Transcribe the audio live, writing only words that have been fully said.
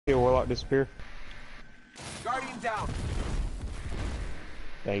Warlock disappear? Guardian down.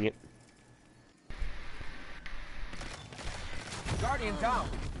 Dang it. Guardian down.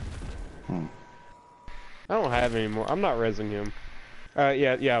 I don't have any more. I'm not rezzing him.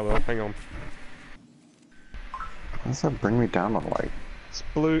 Yeah, I will. Hang on. How does that bring me down on light? It's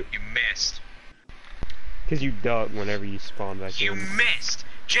blue. You missed. Because you duck whenever you spawn back You in. missed!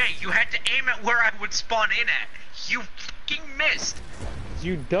 Jay, you had to aim at where I would spawn in at. You fucking missed!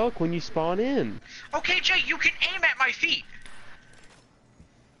 You duck when you spawn in. Okay, Jay, you can aim at my feet!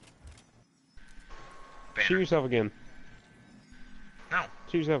 Banner. Shoot yourself again. No.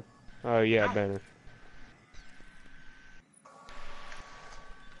 Shoot yourself. Oh, yeah, No. banner.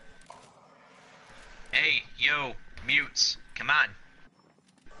 Hey, yo, mutes. Come on.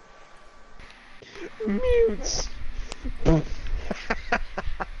 Mutes!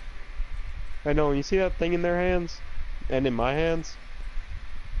 I know, when you see that thing in their hands, and in my hands,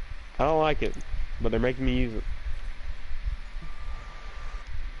 I don't like it, but they're making me use it.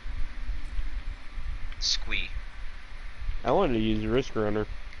 Squee. I wanted to use Risk Runner.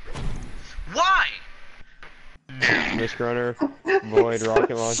 Why? Risk Runner, Void,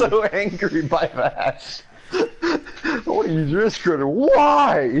 Rocket Launcher. So angry by that. I want to use Risk Runner.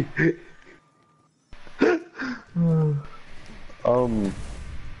 Why?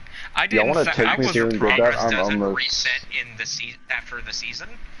 I Y'all didn't. want to take me through and get that? Progress doesn't I'm reset in the after the season.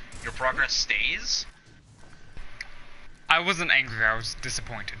 Your progress stays. I wasn't angry. I was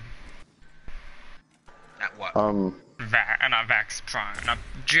disappointed. At what? Not Vax Prime. Not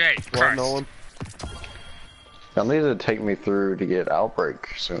Jay. What, Christ. Nolan? Y'all need to take me through to get Outbreak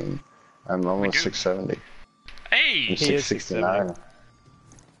soon. I'm almost do. 670. Hey. I'm He is 669.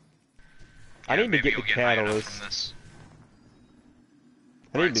 I need to maybe get the you'll high enough catalyst. from this.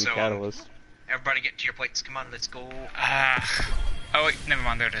 I need Alright, the so, catalyst. Everybody get to your plates. Come on, let's go. Oh wait, never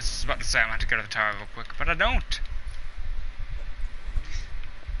mind. There it is. I was about to say I'm going to go to the tower real quick, but I don't.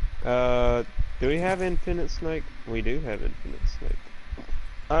 Do we have Infinite Snake? We do have Infinite Snake.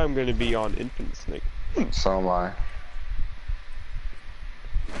 I'm gonna be on Infinite Snake. So am I.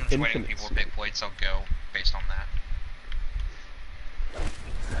 I'm just waiting Infinite for people to Snake. pick plates. I'll go based on that.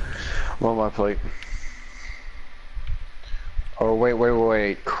 Well, my plate. Oh,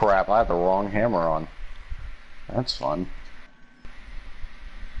 wait. Crap, I have the wrong hammer on. That's fun.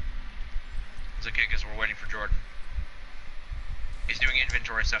 It's okay because we're waiting for Jordan. He's doing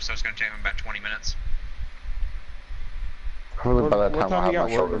inventory stuff, so it's going to take him about 20 minutes. Hopefully by that What time time I'll you have got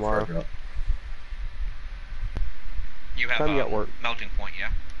my work shoulder tomorrow? broken up. You have Time you got work? melting point,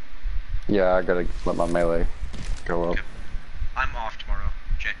 yeah? Yeah, I gotta let my melee go up. Okay. I'm off tomorrow,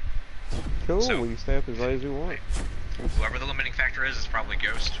 Jay. Cool, So- we can stay up as late as we want. Whoever the limiting factor is probably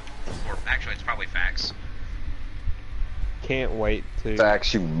Ghost. Or actually, it's probably Fax. Can't wait to.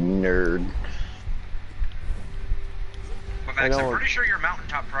 Fax, you nerd. But Fax, I I'm know. pretty sure your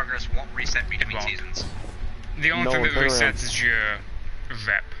mountaintop progress won't reset between won't. seasons. The only No, thing that turn around. resets is your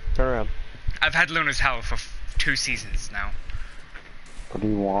rep. Turn around. I've had Luna's Hell for 2 seasons now. What do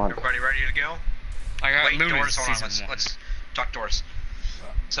you want? Everybody ready to go? I got Wait, Luna's Doors, hold on, season 1. let's talk Doors.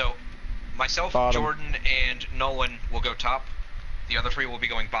 So, myself, Bottom. Jordan, and Nolan will go top. The other 3 will be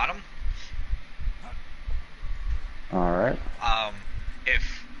going bottom. Alright.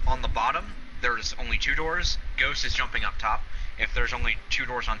 If on the bottom there's only 2 doors, Ghost is jumping up top. If there's only 2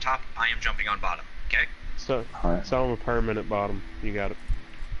 doors on top, I am jumping on bottom. Okay? So, Alright. so I'm a permanent bottom. You got it.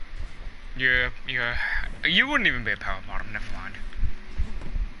 You wouldn't even be a power bottom, never mind.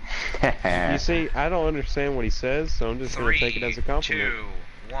 You see, I don't understand what he says, so I'm just gonna 3, take it as a compliment.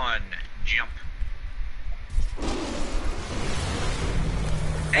 2, 1, jump.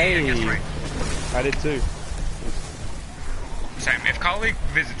 Hey, I guess right. I did too. Sam, if colleague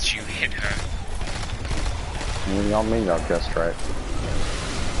visits you, hit her. Y'all mean y'all guessed right.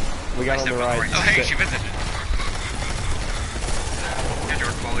 We got I on the stepped on the right. right. Oh hey, set. she visited. Yeah,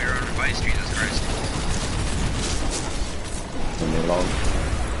 Jordan, follow your own advice, Jesus Christ. Leave me alone.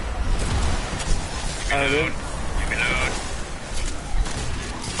 Leave me alone.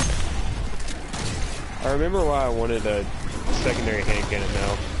 I remember why I wanted a secondary hand cannon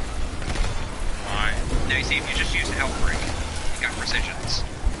now. Why? Now you see, if you just use a health break, you got precisions.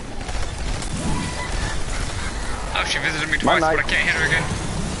 Oh, she visited me My twice, but I knight- can't hit her again.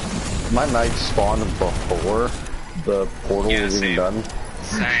 My knight spawned before the portal Yeah, was even same. done. It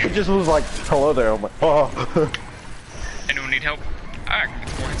Same. just was like, hello there. I'm like, oh. Anyone need help? Alright,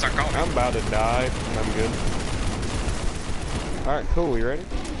 it's 4 hits on colleague. I'm about to die. I'm good. Alright, cool. You ready?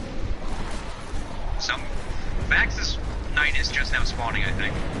 Some Max's knight is just now spawning, I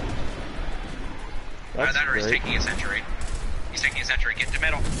think. That's Either that or he's great. taking a century. He's taking a century. Get to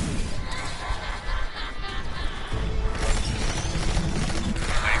middle.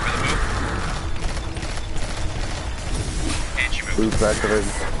 Boost activated.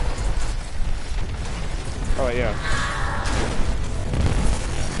 Oh wait, yeah.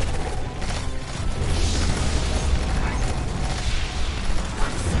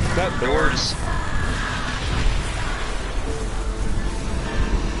 That Doors.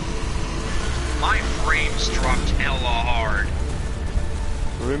 My frames dropped hella hard.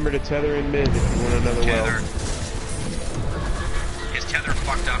 Remember to tether in mid if you want another Tether. well. His tether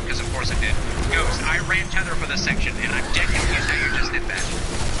fucked up because of course it did. Ghost, I ran tether for this section and I'm dead confused how you just did that.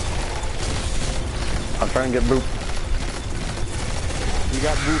 I'm trying to get boop. You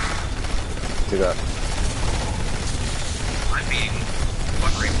got boop. Do that. I'm being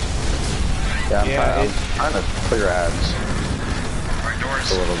butt raped. Yeah, Yeah, I'm trying to clear ads Alright,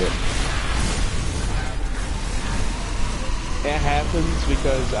 doors. a little bit. It happens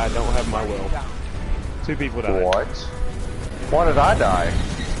because I don't have my will. 2 people died. What? Why did I die?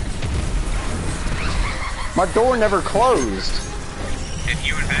 My door never closed. If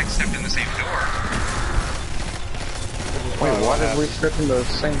you and Vex stepped in the same door, Wait, why did we step in the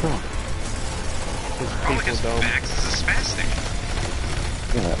same door? probably Because because people don't. Vex is a spastic.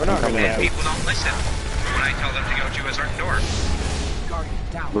 Yeah, We're not I'm gonna coming have- to People don't listen when I tell them to go to a certain door. Guardian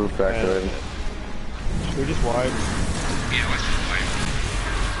down. boop activated. We just wide. Yeah, let's just play.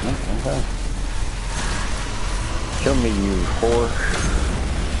 Okay. Kill me, you whore.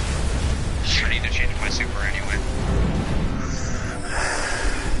 I need to change my super anyway.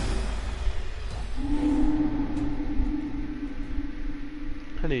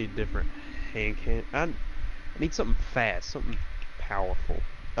 I need different hand cannon. I need something fast, something powerful.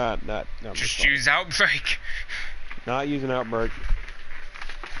 Not Just sorry. use Outbreak. Not using Outbreak.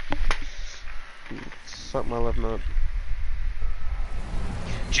 Suck my left nut.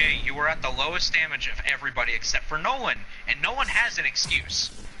 Jay, you were at the lowest damage of everybody except for Nolan, and no one has an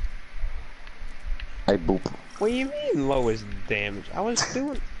excuse. Hey, boop. What do you mean lowest damage? I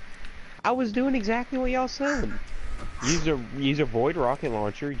was doing exactly what y'all said. Use a void rocket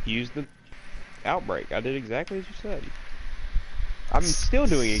launcher. Use the Outbreak. I did exactly as you said. I'm still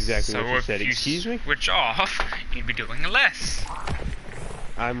doing exactly what you if said. you Excuse me? switch off, you'd be doing less.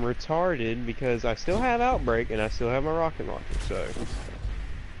 I'm retarded because I still have Outbreak and I still have my rocket launcher, so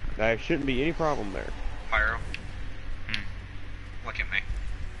there shouldn't be any problem there. Pyro. Look at me.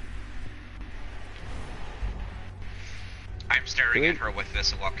 I'm staring at her with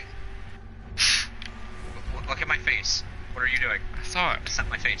this look. Look at my face. What are you doing? I saw it. That's not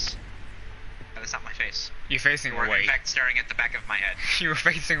my face. That is not my face. You're facing You were away. in fact staring at the back of my head. You were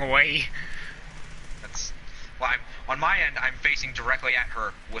facing away. That's well. On my end, I'm facing directly at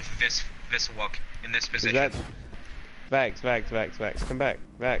her with this look in this Is position. that Vax? Come back,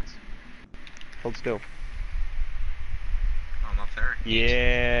 Vax. Hold still. I'm up there.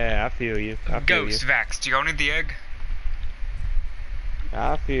 Yeah, I feel you. I feel Ghost you. Vax, do you all need the egg?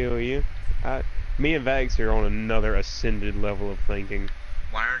 I feel you. Me and Vax are on another ascended level of thinking.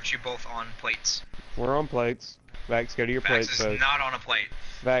 Why aren't you both on plates? We're on plates. Vax, go to your plate Vax is first. not on a plate.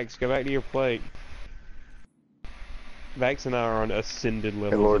 Vax, go back to your plate. Vax and I are on ascended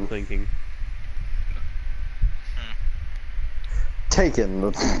levels Lord. of thinking. Taken.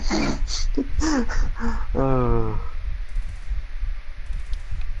 I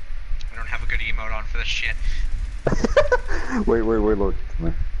don't have a good emote on for this shit. Wait, Lord. Come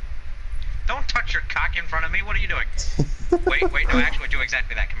here. Don't touch your cock in front of me. What are you doing? wait, no, actually do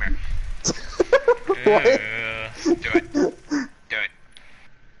exactly that. Come here. What? Do it. Do it.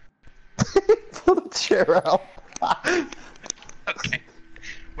 Pull the chair out. Okay.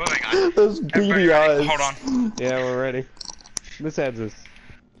 Moving on. Those Everybody beady ready? eyes. Hold on. Yeah, we're ready. This adds us.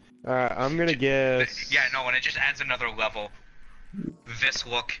 Alright, I'm gonna guess. Yeah, no, and it just adds another level. This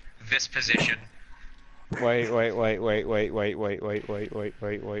look, this position. Wait.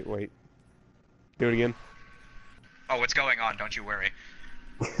 Do it again. Oh, what's going on? Don't you worry.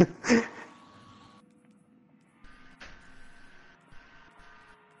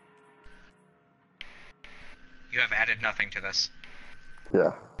 You have added nothing to this.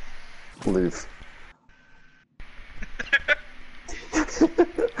 Yeah. Leave.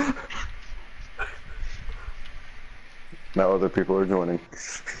 Now other people are joining.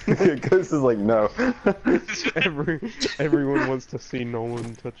 Ghost is like, no. Everyone wants to see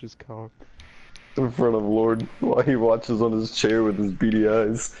Nolan touch his cock. In front of Lord while he watches on his chair with his beady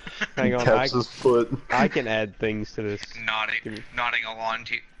eyes. Hang on, Taps his foot. I can add things to this. Nodding along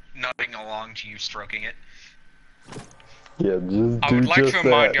to you stroking it. Yeah, just I do would like just to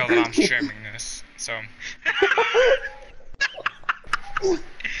remind that. y'all that I'm streaming this, so.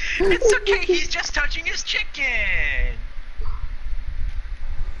 It's okay, he's just touching his chicken!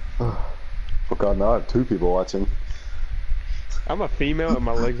 Oh god, now I have 2 people watching. I'm a female and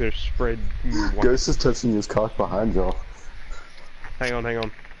my legs are spread. Ghost is touching his cock behind y'all. Hang on. I'll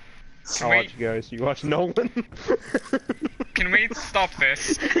Can we, watch you guys. You watch Nolan? can we stop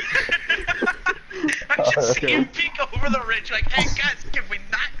this? I just see him peek over the ridge like, hey guys, can we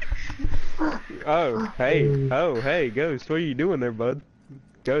not? Oh, hey, Ghost, what are you doing there, bud?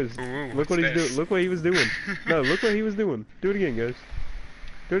 Ghost, Ooh, look what what's he's this? doing. Look what he was doing. No, look what he was doing. Do it again, Ghost.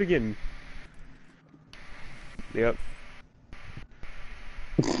 Do it again. Yep.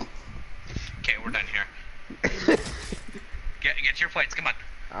 Okay, we're done here. Get to your plates, come on.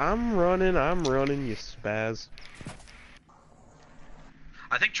 I'm running, you spaz.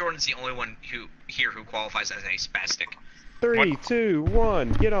 I think Jordan's the only one who qualifies as a spastic. 3, 2,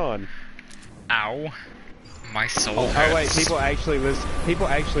 1, get on. Ow. My soul Oh wait, hurts. people actually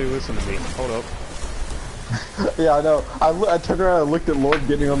listen to me. Hold up. Yeah, I know. I turned around and looked at Lord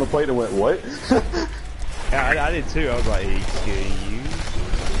getting on the plate and went, what? Yeah, I did too. I was like, excuse you.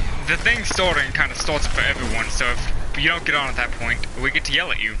 The thing starting kind of starts for everyone, so if you don't get on at that point, we get to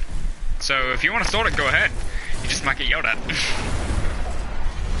yell at you. So if you want to start it, go ahead. You just might get yelled at.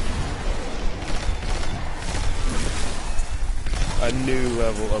 A new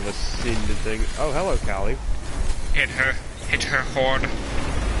level of ascended thing. Oh, hello, Callie. Hit her hard.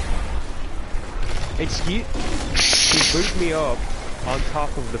 Excuse. She booped me up on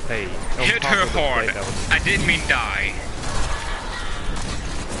top of the page. Hit her hard. I didn't mean die.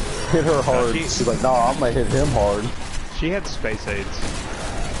 Hit her hard. she- She's like, nah, I'm gonna hit him hard. She had space aids.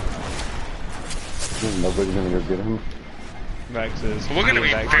 Nobody's gonna go get him. Max is. We're gonna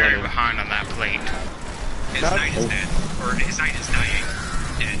be Max very running. behind on that plate. His Nope. knight is dead. Or his knight is dying.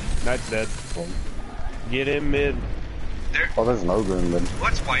 Dead. Knight's dead. Get him mid. There. Oh, there's an ogre in mid.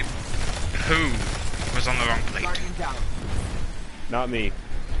 Let's wipe. Who was on the wrong plate? Guardian down. Not me.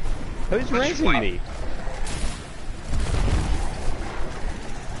 Who's Let's raising wipe. me?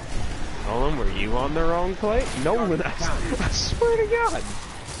 Nolan, were you on the wrong plate? Nolan, I swear to God.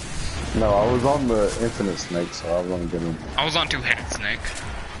 No, I was on the infinite snake, so I was gonna get him. I was on two-headed snake.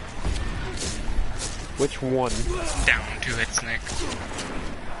 Which one? Down two-headed snake.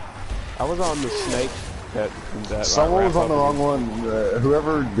 I was on the snake that Someone was on the wrap wrong one.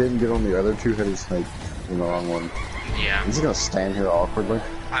 Whoever didn't get on the other two-headed snake was on the wrong one. Yeah. He's gonna stand here awkwardly.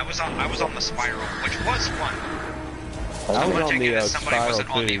 I was on the spiral, which was fun. I I'm was gonna on take the it as somebody spiral wasn't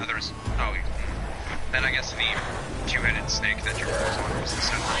on the too. others. Oh, then I guess the two-headed snake that Jordan was on was the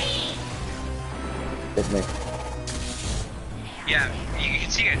center. Hit me. Yeah, you can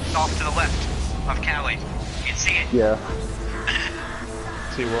see it off to the left of Callie. You can see it. Yeah.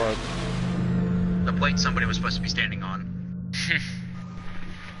 See what? The plate somebody was supposed to be standing on.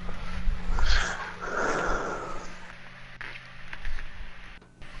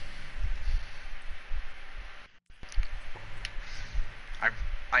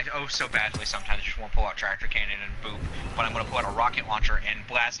 I oh so badly sometimes just want to pull out tractor cannon and boop, but I'm going to pull out a rocket launcher and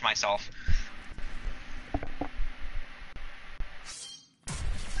blast myself.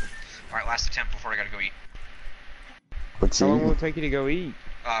 Alright, last attempt before I gotta go eat. What's How long will he? it take you to go eat?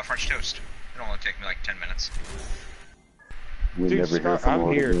 French toast. It'll only take me like 10 minutes. We Dude, never hear Scott, from I'm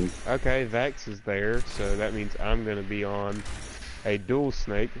Lord here. again. Okay, Vax is there, so that means I'm gonna be on a dual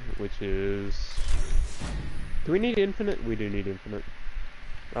snake, which is... Do we need infinite? We do need infinite.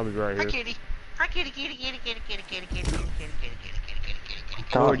 I'll be right here. kitty. Hi kitty, kitty, kitty, kitty, kitty, kitty, kitty, kitty, kitty, kitty, kitty, kitty, kitty, kitty,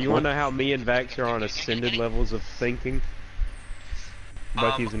 kitty. Lord, you wanna know how me and Vax are on ascended levels of thinking?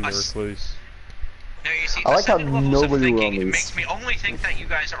 Bucky's in the us- recluse. No, you see, I like how ascended levels of nobody were on thinking, it these. makes me only think that you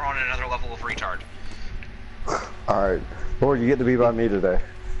guys are on another level of retard. Alright. Lord, you get to be by me today.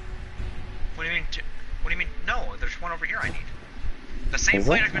 What do you mean? What do you mean? No, there's one over here I need. The same Is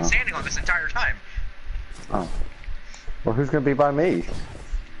plane there? I've been Oh. standing on this entire time. Oh. Well, who's gonna be by me?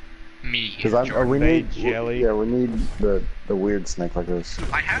 Me. Because we They need jelly. Yeah, we need the weird snake like this.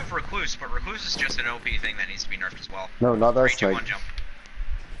 I have Recluse, but Recluse is just an OP thing that needs to be nerfed as well. No, not that 3, 2, 1, snake. jump.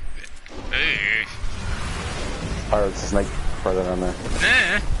 Eh. Alright, it's a snake further down there.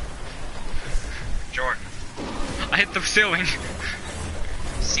 Eh. Jordan, I hit the ceiling.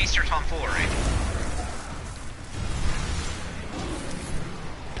 cease your tomfoolery.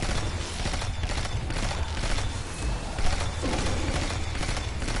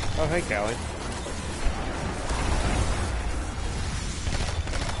 Oh, hey, Callie.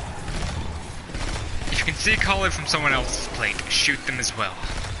 If you can see a caller from someone else's plate, shoot them as well.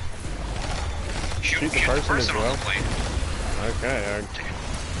 Shoot the person as on well? the plane. Okay,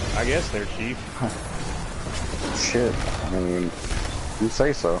 I guess they're cheap. Shit. I mean, you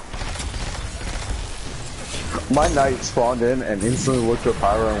say so. My knight spawned in and instantly looked at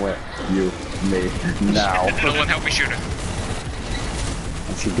Pyro and went, you, me, now. Nolan, help me shoot her.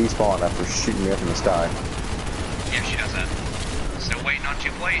 she despawned after shooting me up in the sky. Yeah, she does that. Still waiting on 2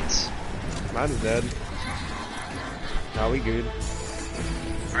 plates. Mine's dead. No, we good.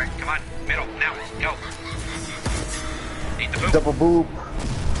 Alright, come on. Middle. Now. Go. Need the boot. Double boop.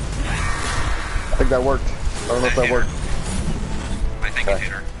 I think that worked. I don't know if that worked. I think it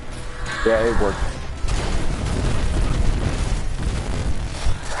hit her. Yeah, it worked.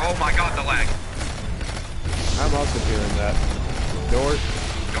 Oh my god, the lag. I'm also feeling that. Doors.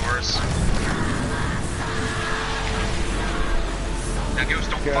 Doors. Now, Ghost,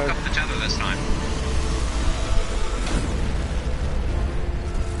 don't Go. fuck up the tether this time.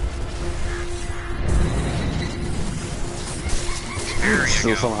 There you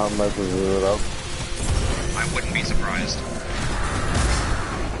Still go. somehow messes it up. I wouldn't be surprised.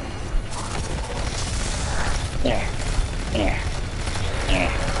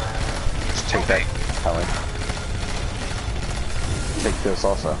 Just take Okay. that, Kelly. Take this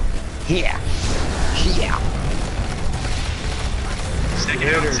also. Stick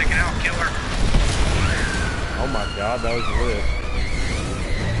it out, Later. stick it out, killer. Oh my god, that was lit.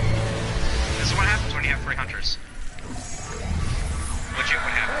 This is what happens when you have 3 hunters. Legit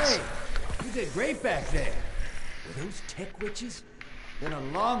what happens. Hey, you did great back there. Were those tech witches? Been a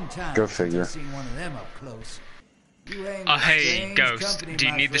long time Go since figure. I've seen one of them up close. You ain't Hey, strange Ghost, company, do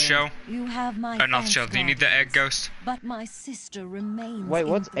you my need the show? friend. You have my Or not the thanks, show, do you need the egg, Guardians. Ghost? But my sister remains Wait,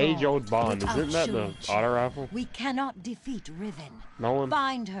 what's enthralled age-old bond? without Isn't that the Shurichi. auto rifle? We cannot defeat Riven. Nolan?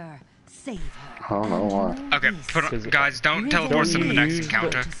 Find her, save her. I don't know and why. know Okay, this. put on, Cause- guys, don't Riven teleport to the you next use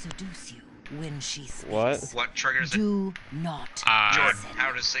encounter. to seduce you when she speaks. What? What triggers it? Do not Jordan, listen.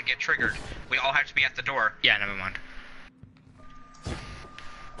 how does it get triggered? We all have to be at the door. Yeah, never mind.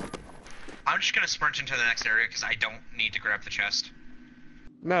 I'm just gonna sprint into the next area because I don't need to grab the chest.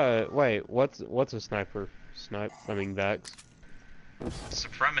 No, wait, what's a sniper? Vex.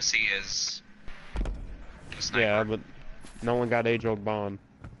 Supremacy is the sniper. Yeah, but no one got age-old bond.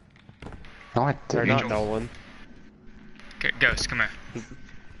 No, I Or didn't. not Nolan. Okay, Ghost, come here.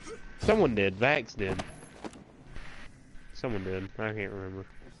 Someone did. Vax did. Someone did. I can't remember.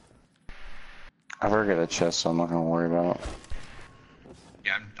 I forget a chest, so I'm not gonna worry about it.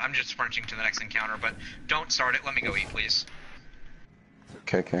 Yeah, I'm just sprinting to the next encounter, but don't start it. Let me go eat, please.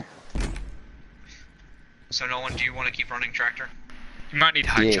 Okay. So, Nolan, do you want to keep running tractor? You might need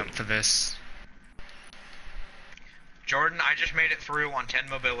high Yeah. jump for this. Jordan, I just made it through on 10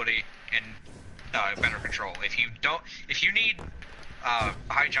 mobility and better control. If you need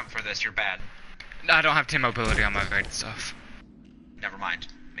high jump for this, you're bad. I don't have 10 mobility on my raid stuff. Never mind.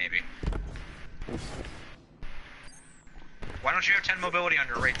 Maybe. Why don't you have 10 mobility on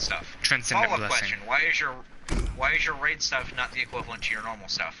your raid stuff? Transcendent Follow-up blessing. question: Why is your raid stuff not the equivalent to your normal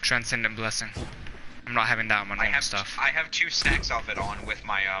stuff? Transcendent blessing. I'm not having that on my I normal have stuff. I have 2 stacks of it on with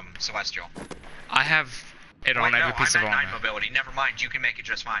my celestial. I have it on Wait, every no, piece I'm of at 9 armor. mobility. Never mind. You can make it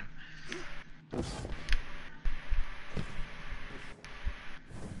just fine.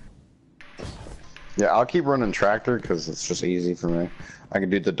 Yeah, I'll keep running tractor because it's just easy for me. I can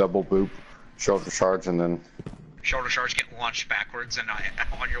do the double boop, shoulder charge, and then Shoulder charge, get launched backwards, and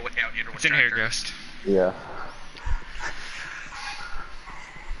on your way out, you know It's in here, Ghost. yeah.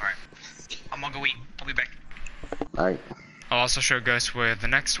 Alright. I'm gonna go eat. I'll be back. Alright. I'll also show Ghost where the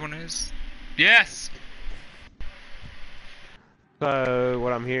next one is. Yes! So,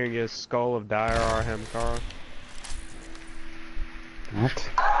 what I'm hearing is Skull of Dire Hamkara. What?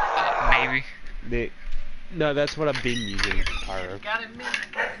 Maybe. No, that's what I've been using. Pyro. Got a minute,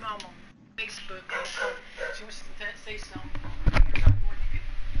 mom on Facebook. She wants to say something.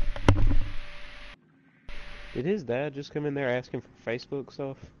 Did his dad just come in there asking for Facebook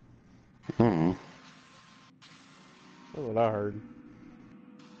stuff? Hmm. That's what I heard.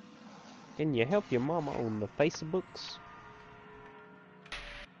 Can you help your mama on the Facebooks?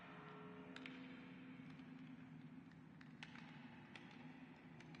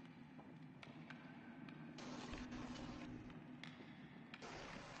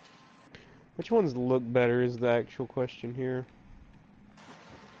 Which ones look better is the actual question here.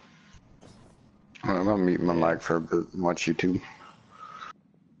 I'm gonna mute my mic for a bit and watch YouTube.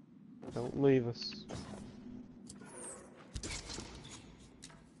 Don't leave us.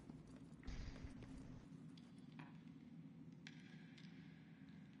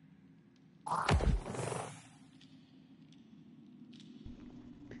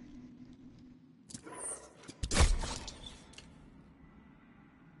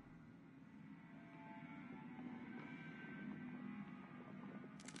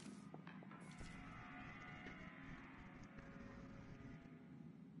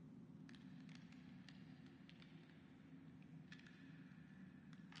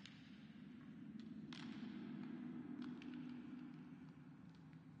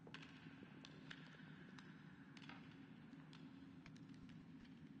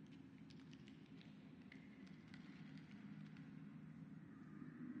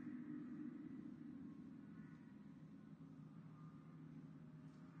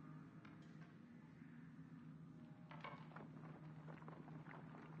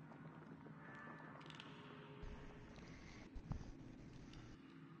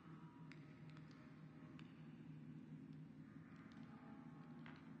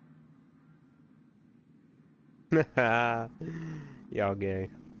 Y'all gay.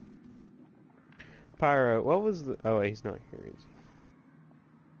 Pyro, what was the... Oh, wait, he's not here.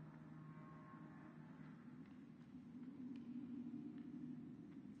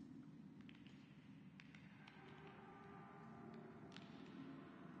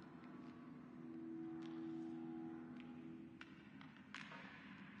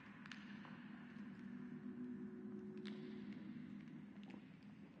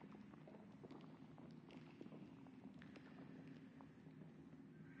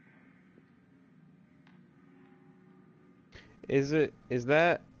 Is he? Is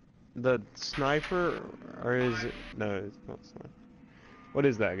that the sniper, or is it, no, it's not sniper. What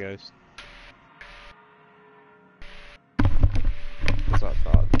is that, Ghost? That's what I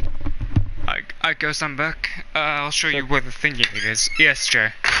thought. I Ghost, I'm back. I'll show you where the thingy is. Yes, Jay.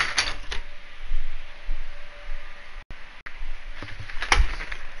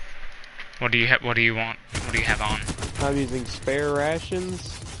 What do you have? What do you want? What do you have on? I'm using spare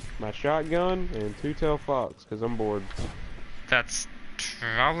rations, my shotgun, and two-tail fox, because I'm bored. That's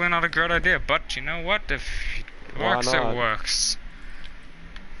probably not a great idea, but you know what? If it Why works, not? it works.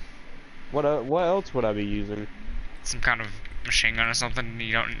 What else would I be using? Some kind of machine gun or something.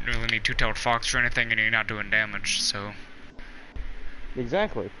 You don't really need two-tailed fox or anything, and you're not doing damage, so...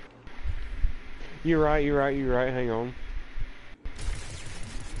 Exactly. You're right, hang on.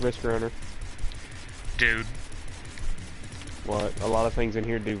 Risk runner. Dude. What? A lot of things in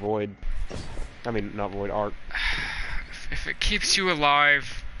here do void. I mean, not void, arc. If it keeps you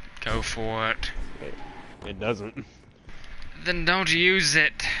alive, go for it. It doesn't. Then don't use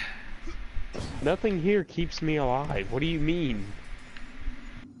it. Nothing here keeps me alive. What do you mean?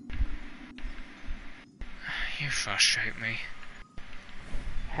 You frustrate me.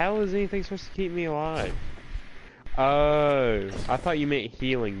 How is anything supposed to keep me alive? Oh, I thought you meant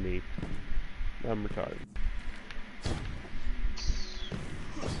healing me. I'm retarded.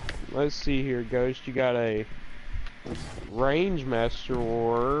 Let's see here, Ghost. You got a range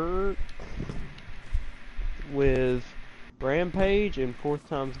masterwork with rampage and 4th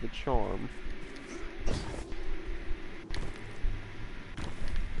times the charm.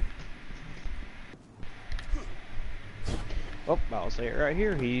 Oh, I'll say it right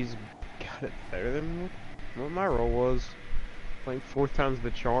here. He's got it better than what my roll was. Like 4th times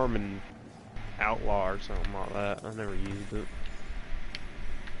the charm and outlaw or something like that. I never used it.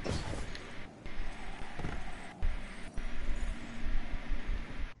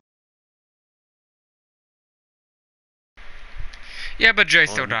 Yeah, but Jay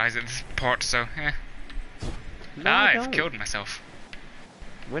still dies at this part, so, eh. No, I I've don't. killed myself.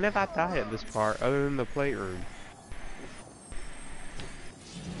 When have I died at this part, other than the plate room?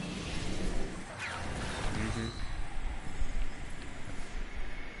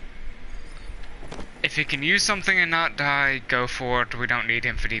 If he can use something and not die, go for it. We don't need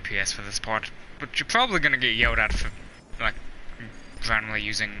him for DPS for this part. But you're probably gonna get yelled at for, like, randomly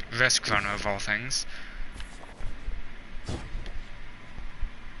using Risk Runner of all things.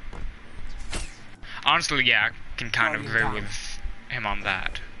 Honestly, yeah, I can kind of agree with him on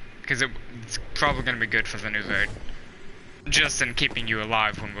that. Because it's probably gonna be good for the new raid. Just in keeping you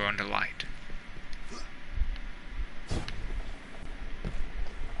alive when we're under light.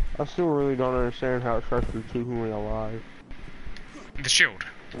 I still really don't understand how it starts with keeping me alive. The shield.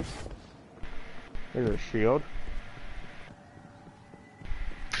 There's a shield.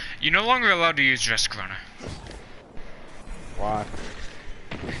 You're no longer allowed to use Risk Runner. Why?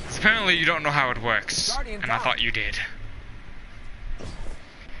 So apparently you don't know how it works, and I thought you did.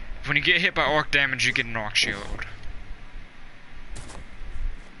 When you get hit by orc damage, you get an orc shield.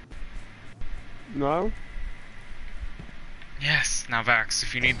 No? Yes, now Vax,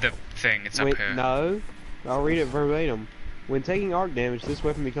 if you need the thing, it's up Wait, here. no. I'll read it verbatim. When taking arc damage, this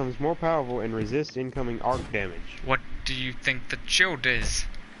weapon becomes more powerful and resists incoming arc damage. What do you think the shield is?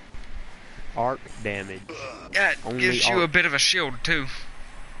 Arc damage. Yeah, it Only gives you a arc. bit of a shield too.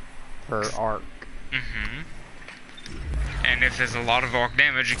 Per arc. Mm-hmm. And if there's a lot of arc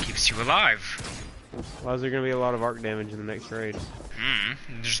damage, it keeps you alive. Why is there gonna be a lot of arc damage in the next raid?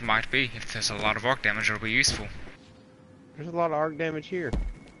 There just might be. If there's a lot of arc damage, it'll be useful. There's a lot of arc damage here.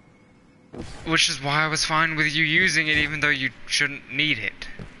 Which is why I was fine with you using it, even though you shouldn't need it.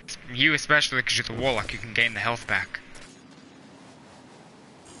 You especially, because you're the warlock, you can gain the health back.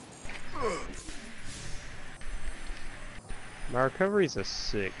 My recovery's a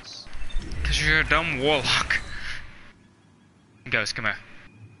 6. Because you're a dumb warlock. Ghost, come here.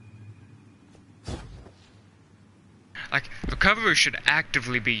 Like, recovery should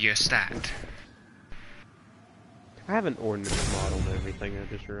actively be your stat. I have an ordnance mod on everything, I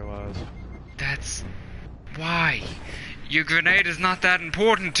just realized. That's Why? Your grenade is not that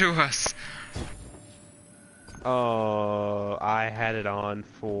important to us. I had it on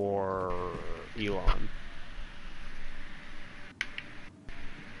for Elon.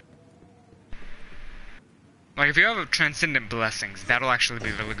 Like, if you have transcendent blessings, that'll actually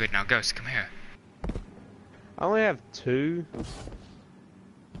be really good. Now, Ghost, come here. I only have 2.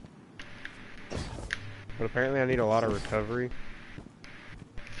 But apparently I need a lot of recovery.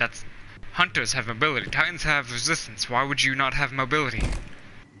 That's... Hunters have mobility. Titans have resistance. Why would you not have mobility?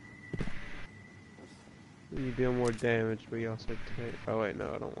 You deal more damage, but you also take... Oh wait, no,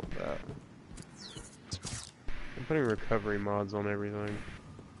 I don't want that. I'm putting recovery mods on everything.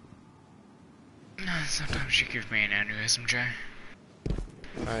 Sometimes you give me an aneurysm, Jay.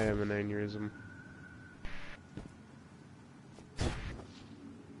 I am an aneurysm.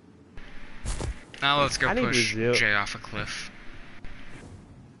 Now let's go I need push resil- Jay off a cliff.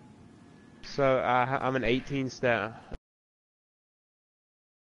 So, I'm an 18 stat.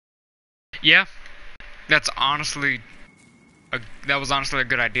 Yeah, that's honestly... that was honestly a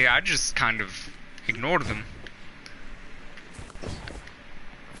good idea. I just kind of ignored them.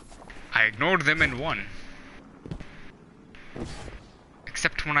 I ignored them and won.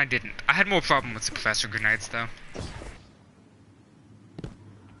 Except when I didn't. I had more problem with suppressor grenades, though.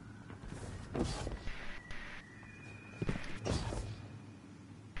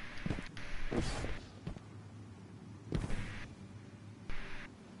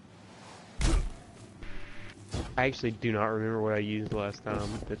 I actually do not remember what I used last time.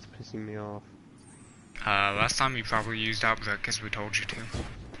 That's pissing me off. Last time you probably used Outlook because we told you to.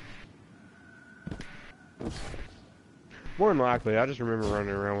 More than likely, I just remember running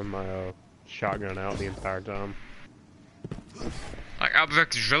around with my shotgun out the entire time. Like,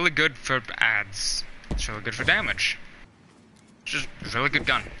 Outlook is really good for ads. It's really good for damage. It's just a really good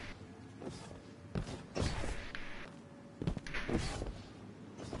gun.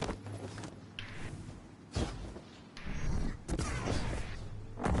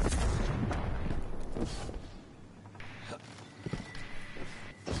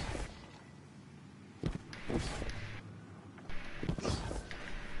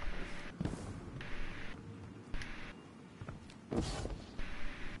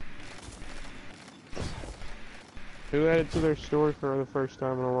 Who added to their story for the first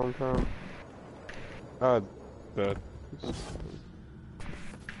time in a long time? The...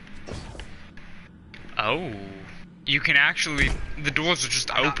 Oh. You can actually... The doors are just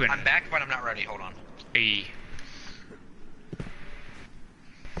open. I'm back, but I'm not ready. Hold on. E.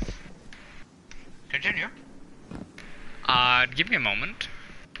 Continue. Give me a moment.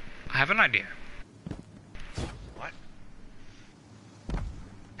 I have an idea. What?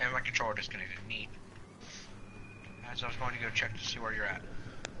 And my controller disconnected. Neat. As I was going to go check to see where you're at.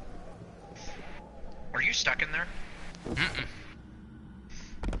 Are you stuck in there? Mm-mm.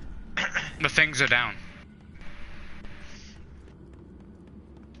 The things are down.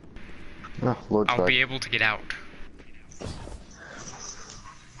 Oh, Lord I'll Chuck. be able to get out.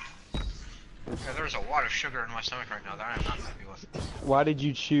 Yeah, there's a lot of sugar in my stomach right now that I am not happy with. Why did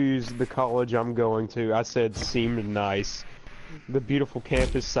you choose the college I'm going to? I said seemed nice. The beautiful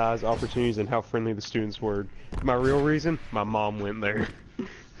campus size opportunities and how friendly the students were. My real reason? My mom went there.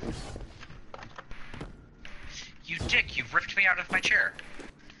 You dick, you've ripped me out of my chair.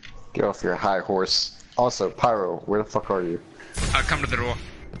 Get off your high horse. Also, Pyro, where the fuck are you? Come to the door.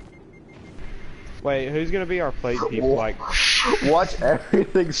 Wait, who's gonna be our plate people? Like, Watch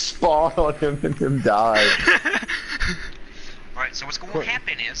everything spawn on him and him die. Alright, so what's going to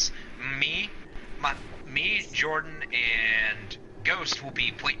happen is, me, Jordan, and Ghost will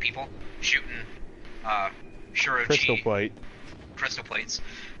be plate people, shooting, Shuro crystal G plate. crystal plates.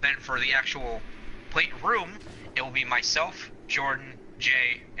 Then for the actual plate room, it will be myself, Jordan,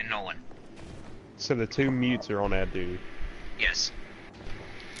 Jay, and Nolan. So the 2 mutes are on ad duty. Yes.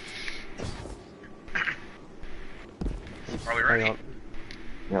 Are we Hang ready? on.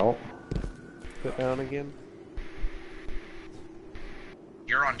 No. Put down again.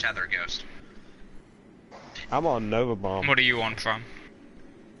 You're on tether, Ghost. I'm on Nova Bomb. What are you on from?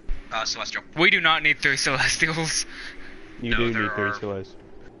 Celestial. We do not need 3 Celestials. You No, do there need 3 are- Celestials.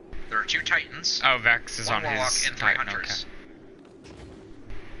 There are 2 Titans, Oh, Vex is 1 on Warlock, his and 3 Titan, Hunters.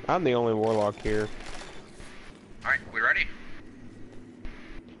 I'm the only warlock here. Alright, we ready?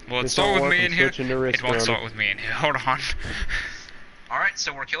 Will it This start won't with work, me I'm in here? switching to wrist It won't gun. start with me in here. Hold on. Alright,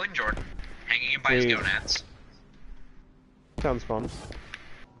 so we're killing Jordan, hanging him by his Sweet. gonads. Sounds fun.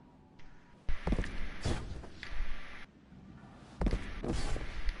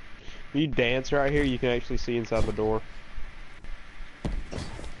 You dance right here, you can actually see inside the door.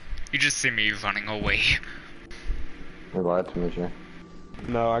 You just see me running away. You're glad to meet you.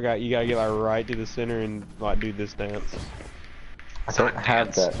 No, you gotta get like right to the center and like do this dance. I don't Not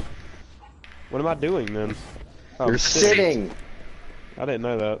have dance. that. What am I doing then? Oh, You're I'm sitting. I didn't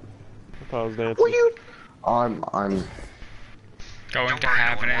know that. I thought I was dancing. What are you? I'm. Going Don't to worry,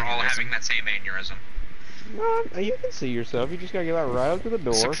 have Nolan, an we're all having aneurysm. that same aneurysm. No, you can see yourself. You just gotta get like right up to the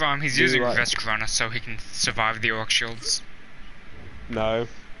door. So he's do, using like- Veskrona so he can survive the orc shields. No,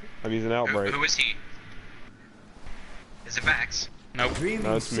 I'm using Who, Outbreak. who is he? Is it Vax? Nope. Dreaming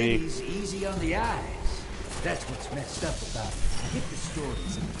No, it's me. city's easy on the eyes. That's what's messed up about it. Get the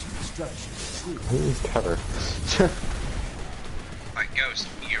stories of its construction true. Who's Tether? Alright, Ghost,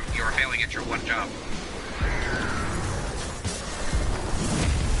 you are failing at your one job.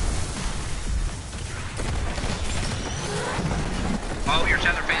 Oh, your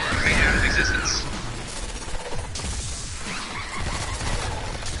tether faded out of existence.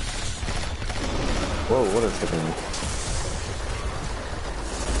 Whoa, what is happening?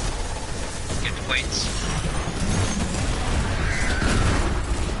 Get the plates.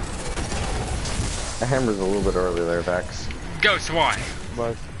 The hammer's a little bit early there, Vax. Ghost, why?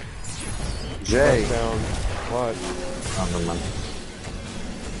 But Jay. down. What? Oh, never mind.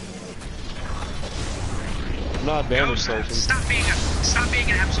 I'm not a damage Ghost, person. stop being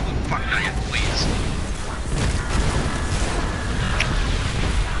an absolute fuck nugget, please.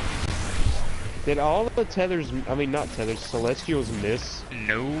 Did all of the tethers, I mean not tethers, celestials miss?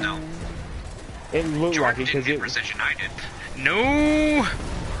 No. No. It looked like Jordan it didn't because hit it. precision, I did. No!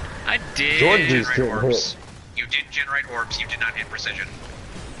 I did. Jordan just Generate didn't orbs. hit. You did generate orbs, you did not hit precision.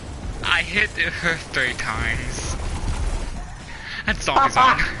 I hit her 3 times. That song is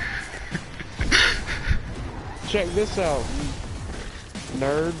on. Check this out,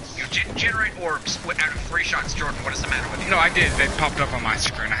 nerds. You didn't generate orbs out of 3 shots, Jordan. What is the matter with you? No, I did. They popped up on my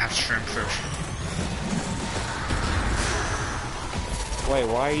screen. I have stream proof. Wait,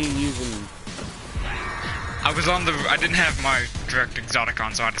 why are you using? I didn't have my direct exotic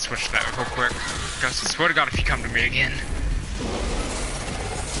on, so I had to switch to that real quick. Because I swear to God, if you come to me again.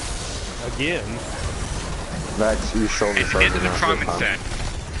 Again? Vax, you shoulder It's charge into the not prime good, huh? instead.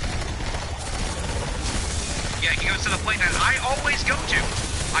 Yeah, he goes to the plate that I always go to.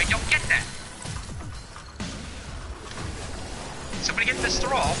 I don't get that. Somebody hit this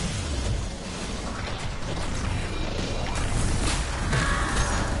thrall.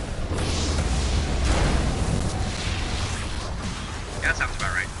 Yeah, that sounds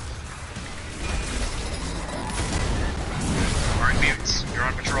about right. Alright, mutes. You're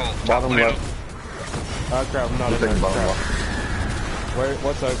on patrol. Top Bottom left. left. Oh crap, I'm not You in think there. bottom Crap. left. Where?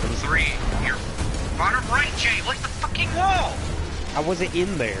 What's open? 3. You're bottom right, Jay. Look at the fucking wall. I wasn't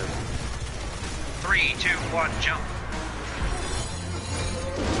in there. 3, 2, 1, jump.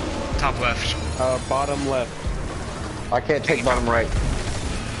 Top left. Bottom left. I can't take bottom right.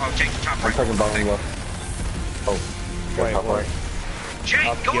 Oh, take the top I'm right. taking bottom left. Oh. Wait, top what? right. Jay,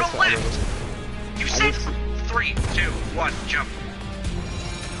 go yes, to I left. You I said just- 3, 2, 1, jump.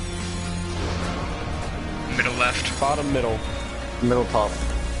 Middle left. Bottom middle. Middle top.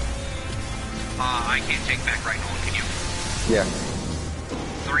 I can't take back right, Nolan. Can you? Yeah.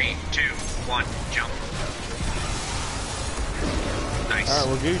 3, 2, 1, jump. Nice. Alright,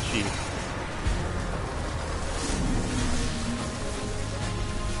 we're Gucci.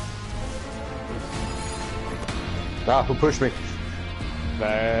 Ah, who pushed me?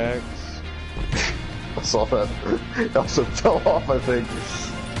 Vax. I saw that. It also fell off, I think.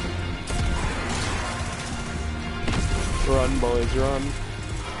 Run, boys, run.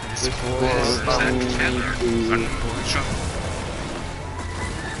 This war. Is that tether? Run, boys, run.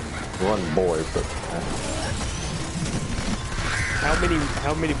 Run, boy, but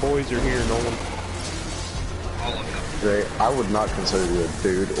How many boys are here, Nolan? All of them. Jay, I would not consider you a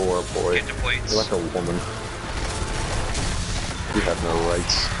dude or a boy. Get to plates. You're like a woman. You have no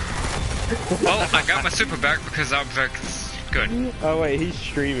rights. Well, I got my super back because Outback's good. Oh wait, he's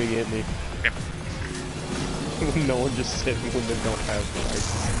streaming, isn't he? Yep. No one just said women don't have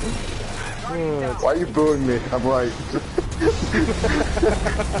rights. Why are you booing me? I'm right.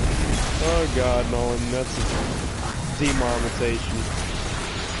 Oh god, Nolan, that's demonetization.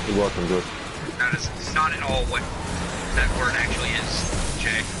 You're welcome, dude. That is not at all what that word actually is,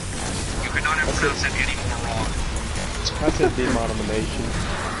 Jay. You could not have pronounced that any more wrong. I said demonetization.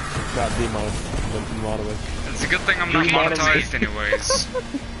 Not demonetization. It's a good thing I'm not Demonetized. monetized anyways.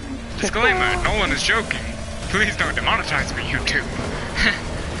 Disclaimer, Nolan is joking. Please don't demonetize me, YouTube.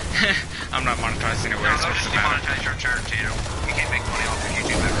 I'm not monetized No, anyways, they'll what's just the matter? demonetize your entire channel. You can't make money off your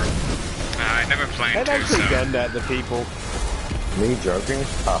YouTube ever. I never planned I've to, actually so... done that to people. Me joking?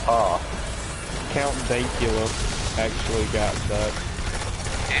 Haha. Count Dankula actually got that.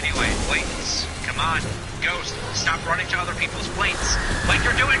 Anyway, plates. Come on. Ghost, stop running to other people's plates. Like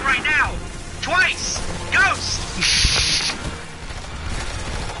you're doing right now. Twice! Ghost!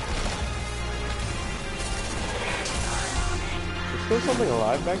 Is there something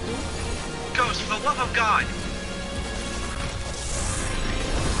alive back there? Ghost, for the love of God!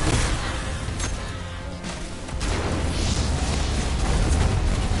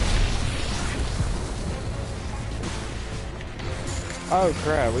 Oh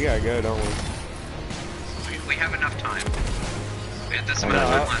crap, we gotta go, don't we? We have enough time. We had this I amount of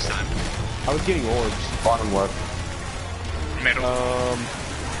know, time last time. I was getting orbs. Bottom left. Middle.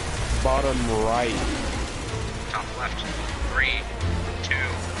 Bottom right. Top left. 3, 2,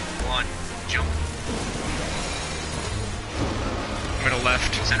 1, jump. Middle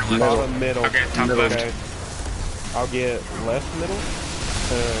left. Center left. Bottom middle. Okay, top Middle. left. Okay. I'll get left middle.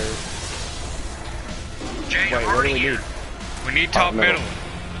 Jay, Wait, I'm what do already we here. need? We need top middle. middle.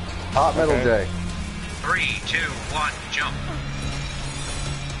 Top middle, Okay. Jay. 3, 2, 1, jump.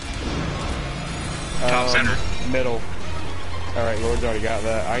 Top center. Middle. Alright, Lord's already got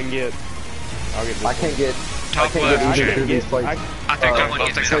that. I'll get this I can't get. Top I can't left, get either Jay. of these plates. I'll take I'll top, I'll get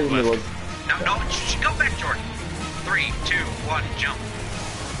take the top Tell you left. No, go back, Jordan. 3, 2, 1, jump.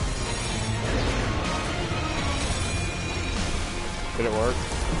 Did it work?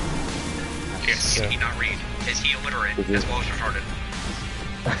 Yes. Can he not read? Is he illiterate Did you- as well as retarded?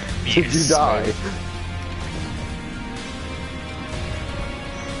 Did you Yes. die?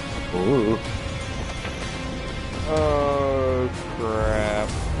 Ooh. Oh crap.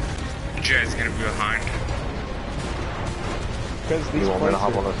 Jay's gonna be behind. Because these You want me to plates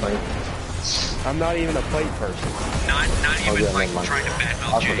hop on are, this thing? I'm not even a plate person. Not Oh, even yeah, like never mind. trying to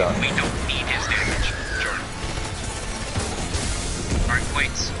badmouth I Jay. forgot. We don't need his damage. Jordan. Alright,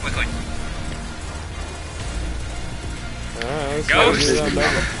 plates. Quickly. Alright, let's Ghost. see how you do that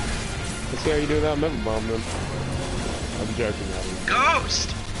mega. Let's see how you do that mega bomb then. I'm joking at you.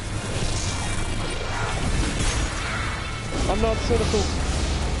 Ghost! I'm not cynical.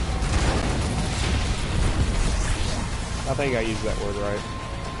 I think I used that word right.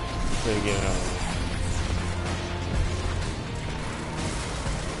 Then again, I don't know.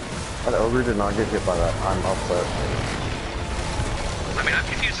 That ogre did not get hit by that. I'm upset. I mean, I'm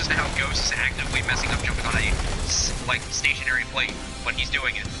confused as to how Ghost is actively messing up jumping on a, like, stationary plate, but he's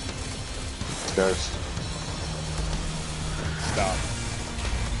doing it. Ghost. Stop.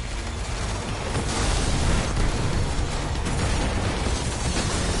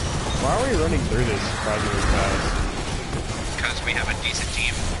 Why are we running through this surprisingly fast? Because we have a decent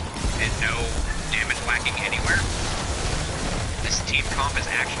team and no damage lacking anywhere. This team comp is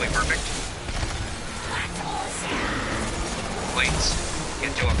actually perfect. Plates.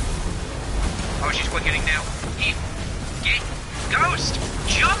 Get to him. Oh, she's quick hitting now. Get Ghost!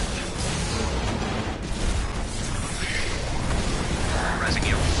 Jump! Resing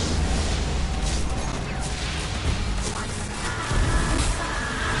you.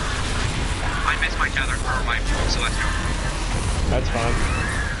 I missed my tether, or my celestial. That's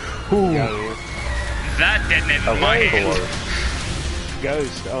fine. Get out of here. That detonated Oh, my my hand. lord.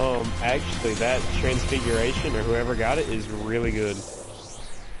 Ghost, actually that transfiguration or whoever got it is really good.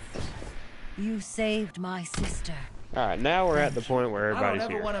 You saved my sister. Alright, now we're at the point where I don't everybody's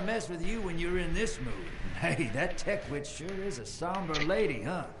ever here. want to mess with you when you're in this mood. Hey, that tech witch sure is a somber lady,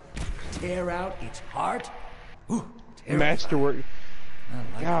 huh? Tear out its heart? Ooh, terrifying. Masterwork. I like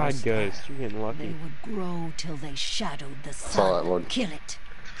her God, style. Ghost, you're getting They lucky. would grow till they shadowed the Saw that, sun. Lord. Kill it.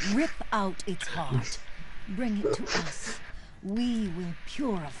 Rip out its heart. Bring it to us. We will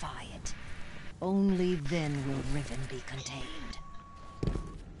purify it. Only then will Riven be contained.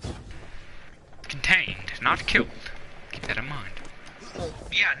 Contained, not killed. Keep that in mind.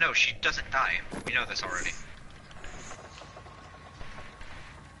 Yeah, no, she doesn't die. We know this already.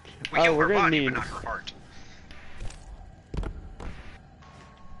 We Oh, kill we're her gonna body, need- but not her heart.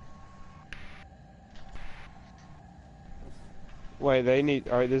 Wait, they need.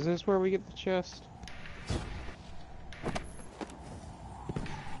 Alright, is this where we get the chest?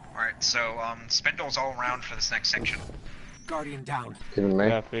 Alright, so, spindles all around for this next section. Guardian down. Even me?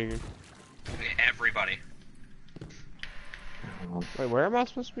 Yeah, I figured. Everybody. Wait, where am I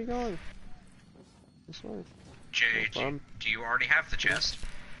supposed to be going? This way. Jay, do you already have the chest?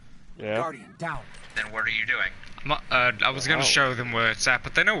 Yeah. Guardian down. Then what are you doing? I was gonna Wow. show them where it's at,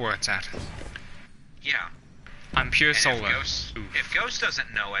 but they know where it's at. Yeah. I'm pure And solar. if Ghost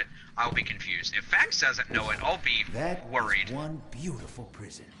doesn't know it, I'll be confused. If Fax doesn't know it, I'll be That worried. is one beautiful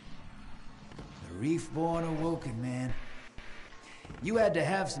prison. The Reefborn awoken, man. You had to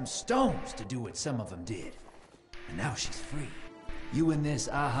have some stones to do what some of them did. And now she's free. You and this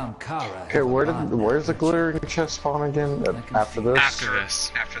Ahamkara. Okay, where's the glittering chest spawn again? After this? After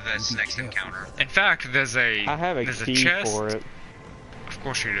this. After this next encounter. In fact, there's a I have a there's key a chest. for it. Of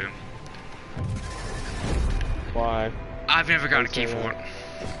course you do. Why? I've never got a What's key that? for it.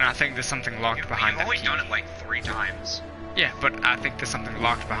 And I think there's something locked behind You've that only key. done it like 3 times. Yeah, but I think there's something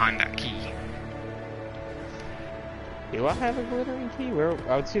locked behind that key. Do I have a glittering key? Where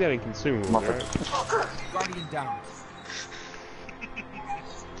I would see that in consumables, right? Guardian down.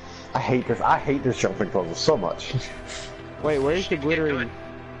 I hate this jumping puzzle so much. Wait, where's the Shit, can't do glittering? it.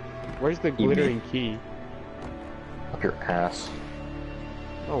 Where's the glittering key? Up your ass.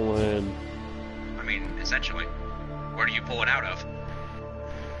 Oh, Lynn. I mean, essentially. Where do you pull it out of?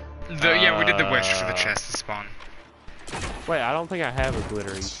 Yeah, we did the wish for the chest to spawn. Wait, I don't think I have a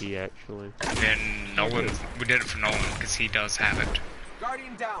glittering key actually. Then Nolan, we did it for Nolan because he does have it.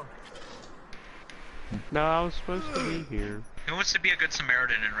 Guardian down. No, I was supposed to be here. Who wants to be a good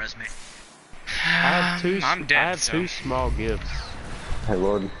Samaritan in Resme? I have two. I'm dead. I have so. 2 small gifts. Hey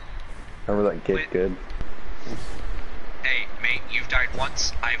Lord, remember that get Wait. good? Hey, mate, you've died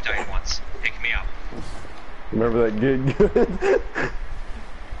once, I've died once. Pick me up. Remember that get good?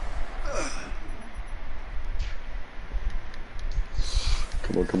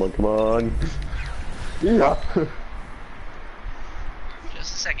 Come on. Yeah.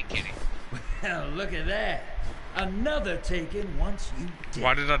 Just a second, kitty. Well, look at that. Another taken once you did.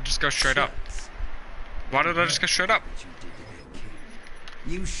 Why did I just go straight up? Shucks. Why did I just go straight up? What you did to their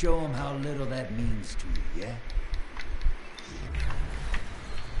kid. You show them how little that means to you, yeah?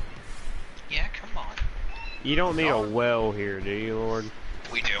 Yeah, come on. You don't need a well here, do you, Lord?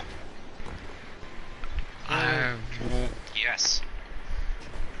 We do. I Yes.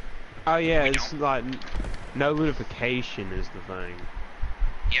 Oh yeah, We it's don't. like no notification is the thing.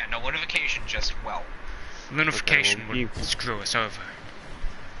 Yeah, no notification, just well. Lunification well, you- would screw us over.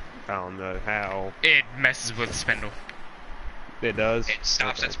 I don't know how It messes with the spindle. it does. It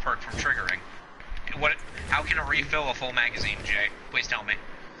stops Okay. its perk from triggering. What? How can it refill a full magazine, Jay? Please tell me.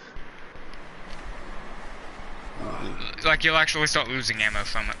 Like, you'll actually start losing ammo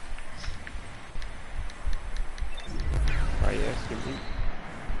from it. Why are you asking me?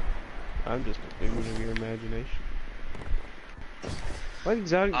 I'm just a figment of your imagination. What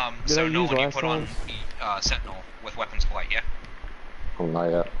exotic did So I no, use when you last put time? on Sentinel with weapons flight, yeah? Oh, not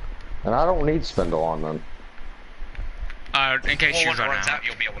yet. And I don't need spindle on them. In case Well, you when it run runs out. out,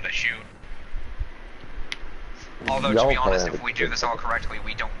 you'll be able to shoot. Although, to Y'all be honest, probably if we do this all correctly,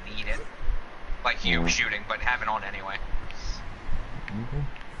 we don't need it. Like you shooting, but have it on anyway.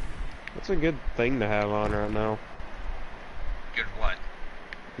 That's a good thing to have on right now. Good what?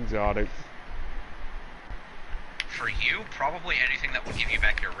 Exotic. For you, probably anything that will give you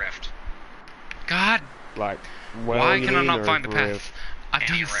back your rift. God, Like, well, why you can I mean, not or find the rift? path? I've done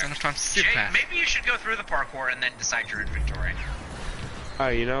Any this rift. enough times to see the Jay, path. maybe you should go through the parkour and then decide your inventory. Oh,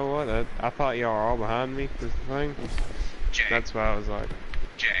 you know what? I thought y'all were all behind me. Was the thing? Jay, That's why I was like,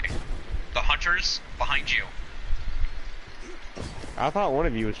 Jay, the hunters behind you. I thought one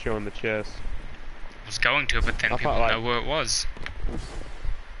of you was showing the chest. Was going to, but then I people thought, like- know where it was.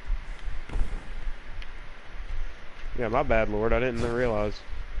 Yeah, my bad, Lord. I didn't realize.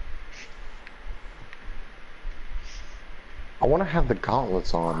 I want to have the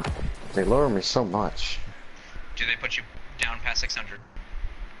gauntlets on. They lower me so much. Do they put you down past 600?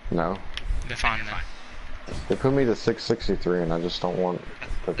 No. They're fine You're then. fine. They put me to 663 and I just don't want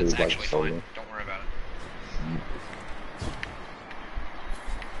to be That's like actually solo. fine. Don't worry about it.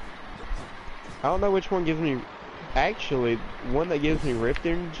 I don't know which one gives me. Actually, one that gives me rift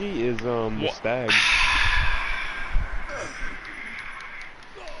energy is the What? stag.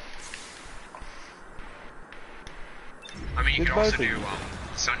 I mean, you Did can also both of do you?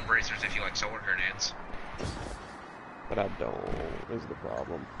 sun bracers if you like solar grenades. But I don't. Is the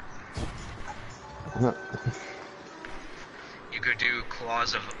problem. You could do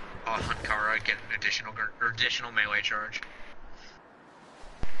claws of Hunkara, get an additional melee charge.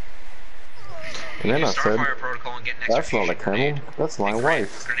 And then You I do said, Starfire Protocol and get an that's not a execution colonel, grenade. that's my And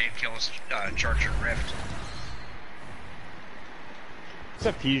wife. Grenade kills charge your rift. It's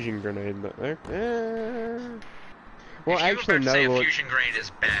a fusion grenade, but there. Well, if actually, you no, say a Lord. fusion grenade is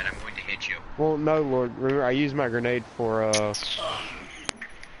bad, I'm going to hit you. Well, no, Lord. Remember, I used my grenade for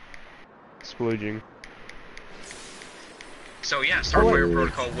splooging. So yeah, Starfire wait.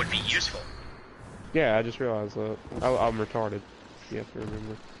 Protocol would be useful. Yeah, I just realized that. I'm retarded. You have to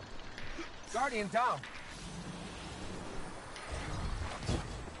remember. Guardian down.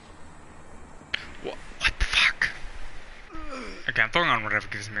 What the fuck? Again, throwing on whatever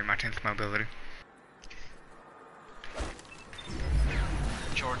gives me my 10th mobility.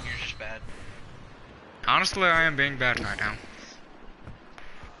 Jordan, you're just bad. Honestly, I am being bad right now.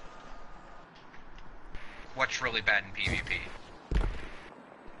 What's really bad in PvP?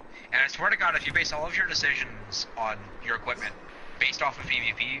 And I swear to God, if you base all of your decisions on your equipment based off of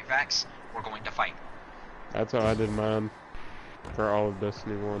PvP, Vax, we're going to fight. That's how I did mine. For all of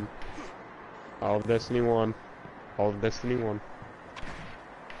Destiny 1. All of Destiny 1. All of Destiny 1.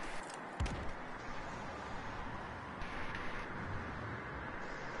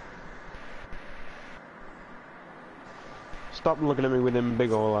 Stop looking at me with them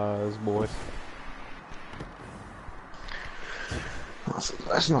big ol' eyes, boy.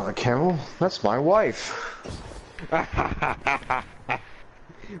 That's not a camel. That's my wife.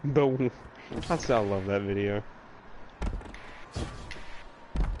 The I still love that video.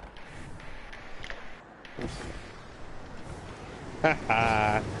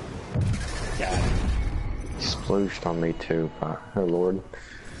 Haha. God. Splooshed on me too. Oh lord.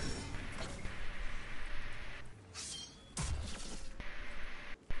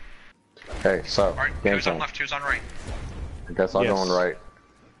 Okay, so Alright, game who's on time. left, who's on right? I guess I'm Yes. going right.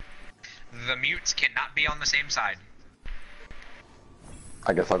 The mutes cannot be on the same side.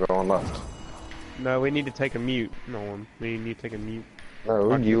 I guess I'll go on left. No, we need to take a mute. No one. We need to take a mute. No,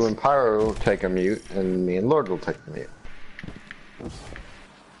 Fuck you this. and Pyro take a mute, and me and Lord will take the mute.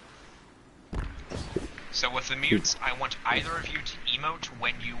 So with the mutes, I want either of you to emote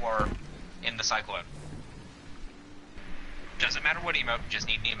when you are in the cyclone. Doesn't matter what emote, just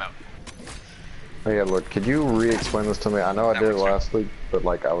need an emote. Oh yeah, Lord, could you re-explain this to me? I know I That did it works, sir. last week, but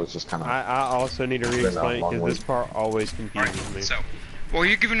like I was just kind of. I also need to Been a re-explain it long because week. this part always confuses Alright, me. so, Well,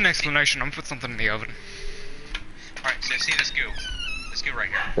 you're giving an explanation. I'm gonna put something in the oven. alright, so see this goo? This goo right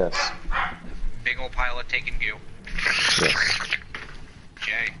here. Yes. Big old pile of taken goo. Yes.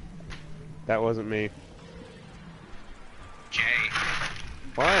 Jay. That wasn't me. Jay.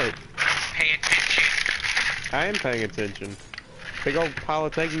 What? Pay attention. I am paying attention. Big old pile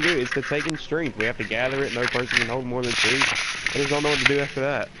of taking goo. It's the taking strength. We have to gather it. No person can hold more than 3. I just don't know what to do after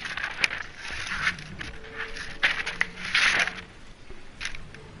that.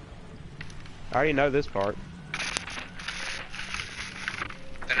 I already know this part.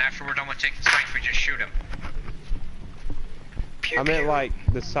 Then after we're done with taking strength, we just shoot him. I meant like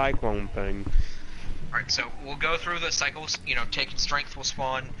the cyclone thing. Alright, so we'll go through the cycles. You know, taking strength will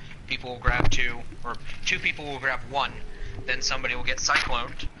spawn. People will grab 2, or 2 people will grab 1. Then somebody will get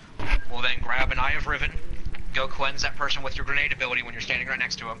cycloned. We'll then grab an Eye of Riven. Go cleanse that person with your grenade ability when you're standing right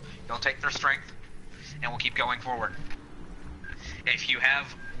next to them. You'll take their strength, and we'll keep going forward. If you have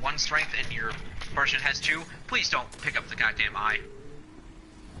 1 strength and your person has 2, please don't pick up the goddamn eye.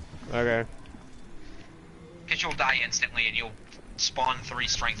 Okay. Because you'll die instantly and you'll spawn 3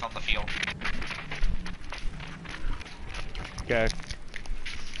 strength on the field. Okay.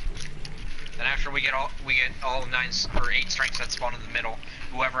 Then after we get all 9 or 8 strengths that spawn in the middle,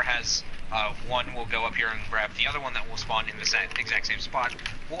 whoever has 1 will go up here and grab the other one that will spawn in the exact same spot.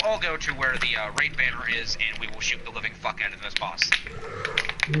 We'll all go to where the raid banner is, and we will shoot the living fuck out of this boss.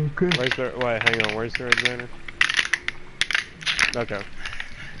 Okay. Where's the, wait, hang on. Where's the red banner? Okay.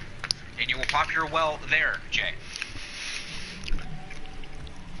 And you will pop your well there, Jay.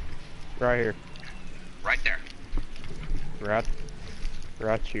 Right here. Right there.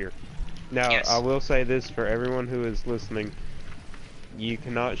 Right here. Now, Yes. I will say this for everyone who is listening. You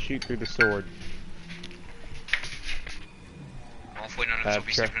cannot shoot through the sword. Hopefully none of us will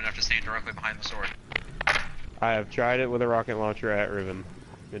be stupid enough to stand directly behind the sword. I have tried it with a rocket launcher at Riven.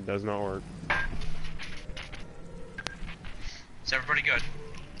 It does not work. Is everybody good?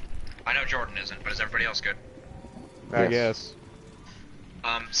 I know Jordan isn't, but is everybody else good? I Yes. guess.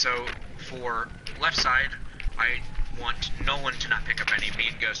 So for left side, I want Nolan to not pick up any. Me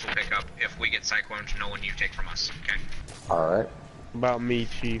and Ghost will pick up. If we get cycloned, Nolan, you take from us. Okay. Alright. About me,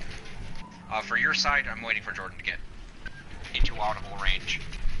 Chief. For your side, I'm waiting for Jordan to get into audible range.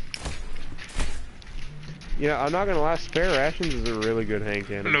 Yeah, I'm not gonna lie. Spare Rations is a really good hand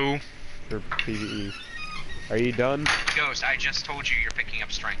cannon Hello. for PvE. Are you done? Ghost, I just told you you're picking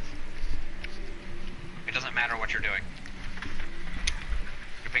up strength. It doesn't matter what you're doing.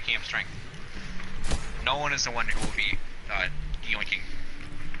 You're picking up strength. No one is the one who will be yoinking.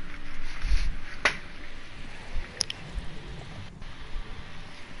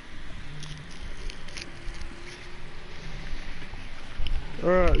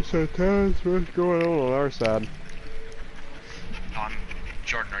 Alright, so tell us what's going on our side.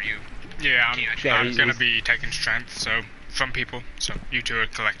 Jordan, are you? Yeah, Can you actually- I'm he's- gonna be taking strength, so from people, so you two are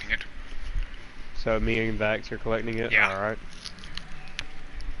collecting it. So me and Vax are collecting it? Yeah. Alright.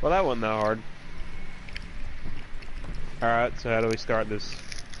 Well, that wasn't that hard. Alright, so how do we start this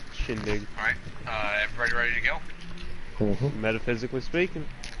shindig? Alright, everybody ready to go? Metaphysically speaking.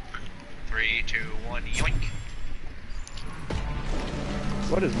 3, 2, 1, yoink.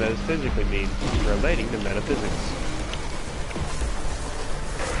 What does metaphysically mean? Relating to metaphysics.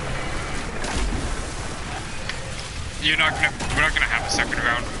 We're not gonna have a second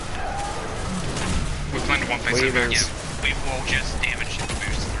round. We planned one phase of Vex. Yeah, we will just damage and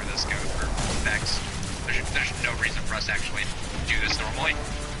boost through this go for Vex. There's no reason for us to actually do this normally.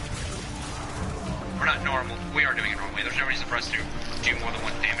 We're not normal. We are doing it normally. There's no reason for us to do more than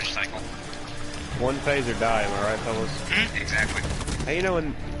one damage cycle. One phase or die, am I right, fellas? Exactly. How you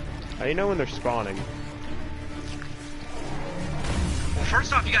know when they're spawning? Well,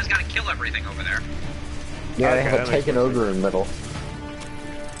 first off, you guys gotta kill everything over there. Yeah, they Okay, have that a makes taken sense. ogre in the middle.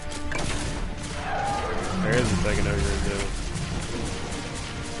 There is a second ogre in the middle.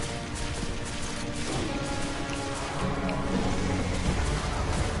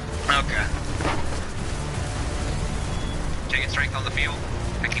 Okay. Taking strength on the field.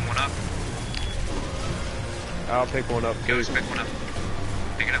 Picking one up. I'll pick one up too. Pick one up.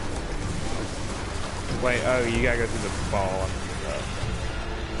 Pick it up. Wait, oh, you gotta go through the ball.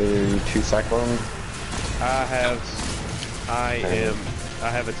 Do 2 cyclone. I have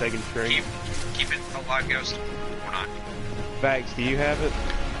a taken strength. Keep it alive, Ghost. Or not. Vax, do you have it?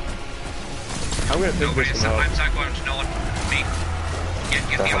 I'm gonna pick Nobody. this one up. I'm cyclone to no one. Me. Get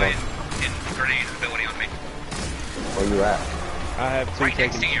the Hold eye on. and grenade ability on me. Where you at? I have 2 Right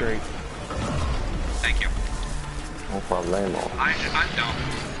next taken to you. strength. Thank you. No problemo. I'm dumb.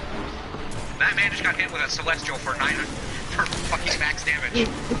 That man just got hit with a celestial for fucking max damage.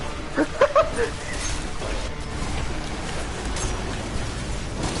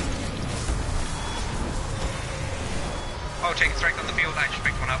 Oh, taking strength on the field. I just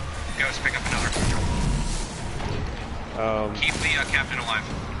picked one up. Ghost, pick up another. Keep the captain alive.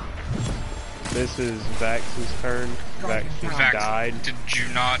 This is Vax's turn. Vax just Vax, died. did you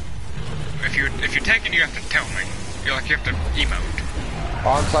not? If you're taking, you have to tell me. You have to emote.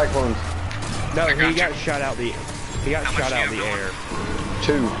 On cyclones. No, I got he got you. shot out the. He got How much shot do you out the have air.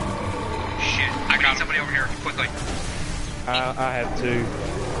 2. Shit. I We got need somebody over here, quickly. I have 2.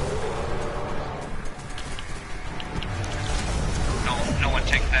 No one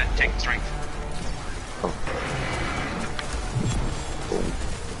take strength. Boom.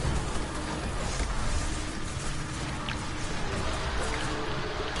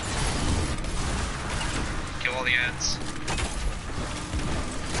 Kill all the ads.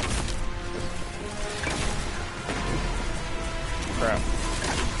 Crap.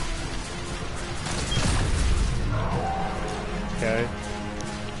 Okay.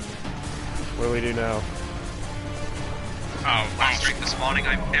 What do we do now? Oh, Last strength is spawning.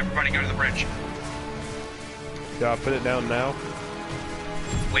 Everybody go to the bridge. Do I put it down now?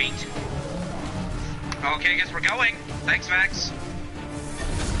 Wait. Okay, I guess we're going. Thanks, Max.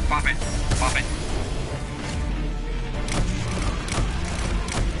 Pop it. Pop it.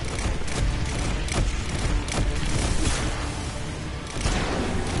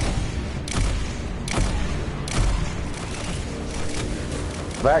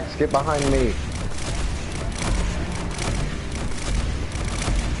 Vax, get behind me.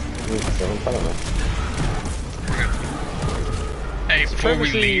 He's still in front of us. We're good. hey, before we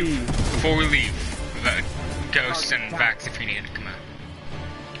Supremacy! leave, the Ghost and Vax, if you need to come out.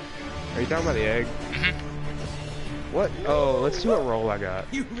 Are you talking about the egg? What? Oh, let's see what roll I got.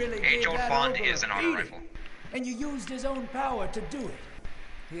 You really Age-old gave that fond over, is an auto Edie. rifle. And you used his own power to do it.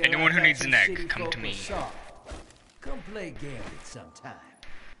 Here Anyone I who have needs some an egg, city come to folk me. with soft. Come play Gambit sometime.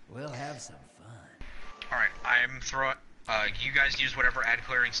 We'll have some fun. Alright, I'm throwing. You guys use whatever ad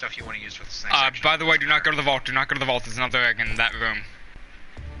clearing stuff you want to use with this next section. By the way, do not go to the vault. Do not go to the vault. There's another egg in that room.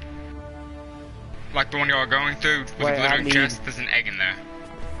 Like the one you are going through with Wait, the I glittering need- chest, there's an egg in there.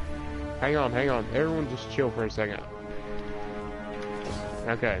 Hang on. Everyone just chill for a second.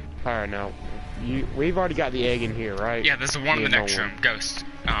 Okay. Alright, now. We've already got the egg in here, right? Yeah, there's one in the no next one. room. Ghost.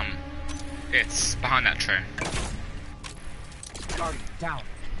 It's behind that tray. Guardian, down.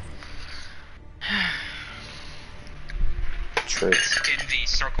 Tricks. In the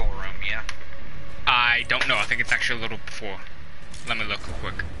circle room, yeah. I don't know. I think it's actually a little before. Let me look real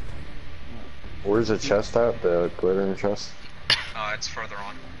quick. Where's the chest at? The glittering chest? It's further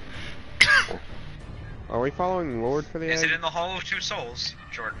on. Are we following Lord for the Is egg? it in the Hall of Two Souls,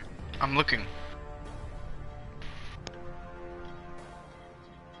 Jordan? I'm looking.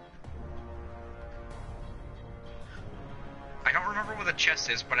 I don't remember what the chest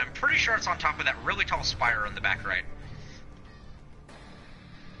is, but I'm pretty sure it's on top of that really tall spire in the back right.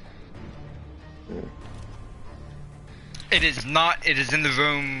 It is not. It is in the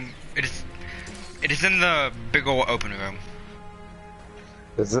room. It is. It is in the big old open room.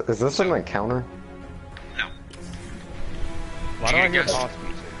 Is this an encounter? No. Why do I hear Yes. boss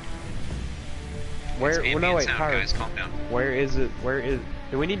music? Where? It's Well, no, ambient wait, sound, Pyro. guys, calm down. Where is it? Where is?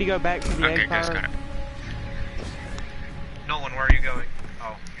 Do we need to go back to the Okay, egg, guys, Pyro? got it. Nolan, where are you going?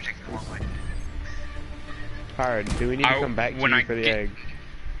 Oh, you're taking the wrong way. Pyro, do we need to come back to when you I for the get- egg?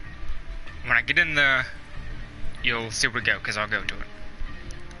 When I get in there, you'll see where we go, because I'll go to it.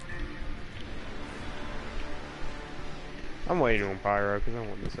 I'm waiting on Pyro because I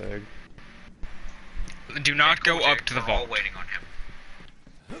want this egg. Do not Okay, cool, go up Jay, to the we're all vault. waiting on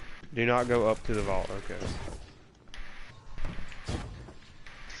him. Do not go up to the vault. Okay.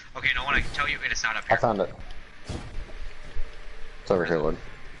 Okay, Nolan, I can tell you it is not up I here. found it. It's over here, Lord.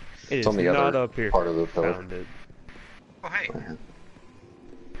 It It's is on the not other up here. part of the pillar. Found it. Oh, hey.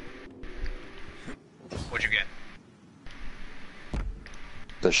 What'd you get?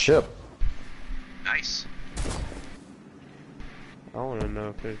 The ship. Nice. I want to know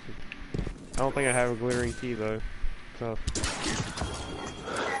if there's. I don't think I have a glittering key though. Tough.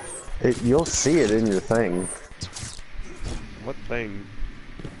 You'll see it in your thing. What thing?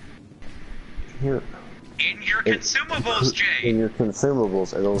 Here. In your It- consumables, In Jay! your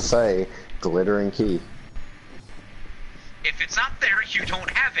consumables, it'll say glittering key. If it's not there, you don't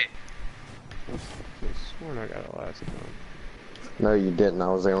have it. I sworn I got it last time. No, you didn't. I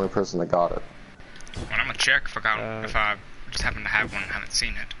was the only person that got it. Well, I'm gonna check if I just happen to have one and haven't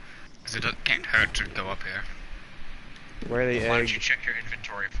seen it. Because it can't hurt to go up here. Where are the Why don't you eggs? check your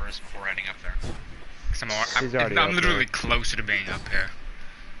inventory first before heading up there? Cause He's already I'm up literally there. closer to being up here.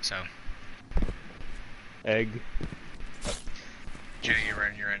 So, Egg. Jay, you were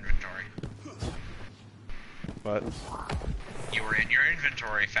in your inventory. What? You were in your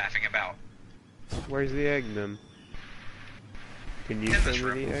inventory faffing about. Where's the egg then? Can you In show this me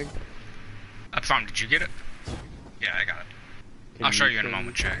room. the egg? I found. Did you get it? Yeah, I got it. Can I'll show you in a show me?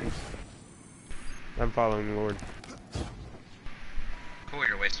 moment, Jay. I'm following the Lord. Cool,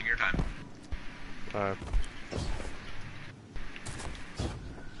 you're wasting your time.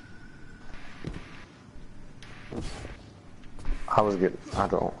 I was getting. I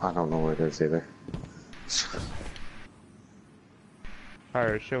don't know where it is either.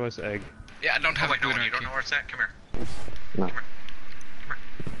 Alright, show us egg. Yeah, I don't Oh have wait, a Nolan, glittering you don't key. know where it's at? Come here. No.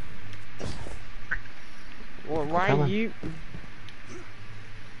 Well, why Come on. you?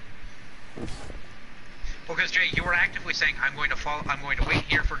 Well, because Jay, you were actively saying, I'm going to wait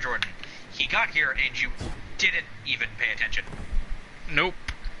here for Jordan. He got here and you didn't even pay attention. Nope.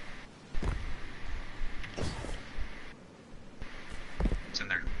 It's in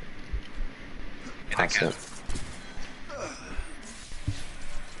there. In that That's chest. it.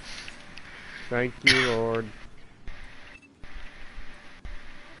 Thank you, Lord.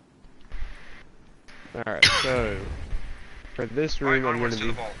 Alright, so for this room, Right, I'm onwards gonna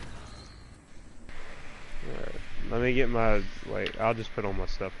to be. the vault. Alright, let me get my. Wait, I'll just put on my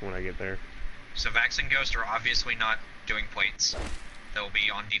stuff when I get there. So Vax and Ghost are obviously not doing plates. They'll be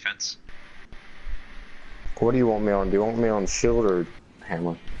on defense. What do you want me on? Do you want me on shield or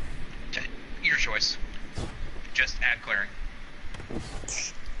hammer? Your choice. Just add clearing.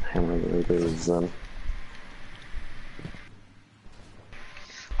 Hammer it is then.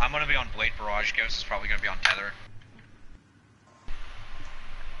 I'm gonna be on Blade Barrage. Ghost is probably gonna be on Tether.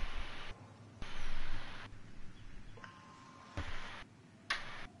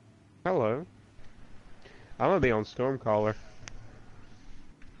 Hello. I'm gonna be on Stormcaller.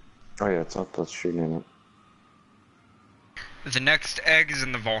 Oh yeah, it's up to shooting it. The next egg is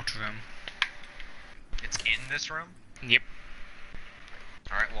in the vault room. It's in this room? Yep.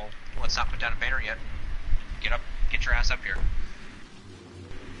 Alright, well, let's not put down a banner yet. Get up, get your ass up here.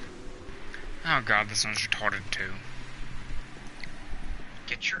 Oh god, this one's retarded too.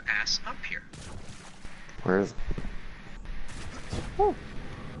 Get your ass up here. Where is it?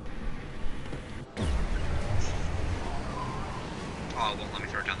 Oh, it won't let me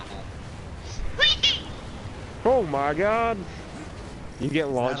throw it down the hole. Oh my god! You get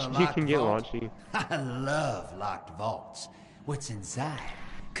launched. a You locked can get vault? launchy. I love locked vaults. What's inside?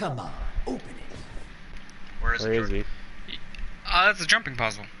 Come on, open it. Where is Where it, is Jordan? he? That's a jumping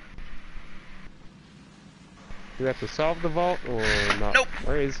puzzle. Do we have to solve the vault or not? Nope.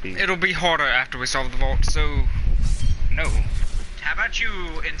 Where is he? It'll be harder after we solve the vault, so... No. How about you,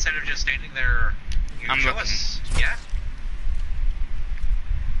 instead of just standing there, you I'm show looking. us? Yeah?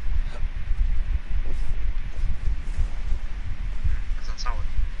 That sounds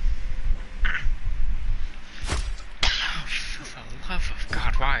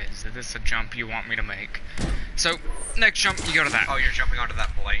Why is this a jump you want me to make? So, next jump, you go to that. Oh, you're jumping onto that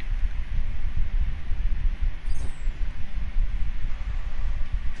blight.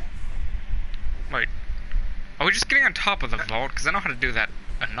 Wait. Are we just getting on top of the vault? Because I know how to do that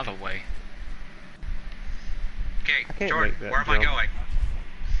another way. Okay, can't Jordan, make that where am I jump. going?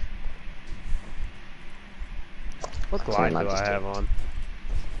 What glide do might just I have on?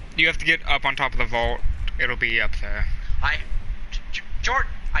 You have to get up on top of the vault. It'll be up there.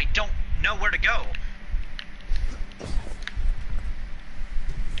 Jordan, I don't know where to go.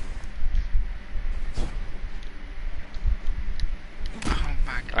 Oh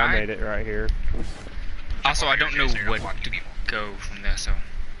my god. I made it right here. Also, I don't know You're not what walking to people. go from there, so.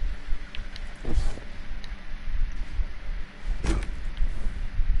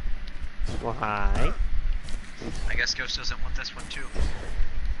 Well, hi. I guess Ghost doesn't want this one too.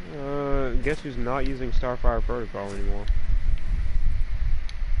 Guess who's not using Starfire Protocol anymore?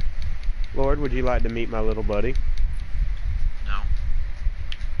 Lord, would you like to meet my little buddy? No.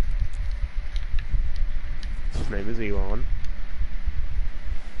 His name is Elon.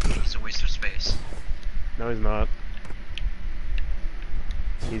 It's a waste of space. No, he's not.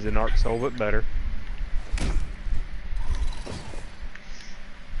 He's an Arc Soul, but better.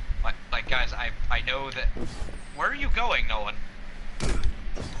 Like guys, I know that. Where are you going, Nolan?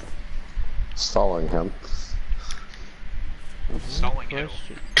 Stalling him. Stalling you.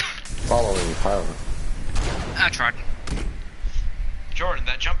 Question. Following Tyler. I tried. Jordan,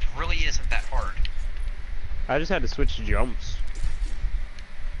 that jump really isn't that hard. I just had to switch jumps.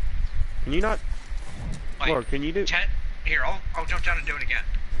 Can you not? Like, Lord, can you do? Here, I'll jump down and do it again.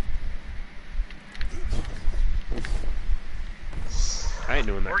 I ain't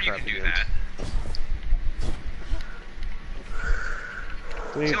doing that Or you crap can do again. that.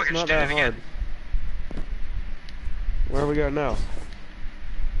 See, See, look, it's I not just did that it hard. again. Where we go now?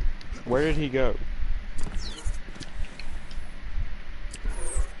 Where did he go?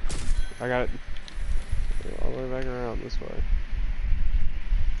 I got it all the way back around this way.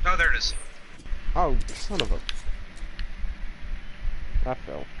 Oh, there it is. Oh, son of a... I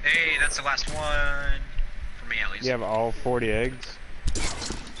fell. Hey, that's the last one. For me, at least. You have all 40 eggs?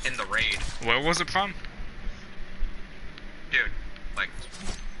 In the raid. Where was it from? Dude, like...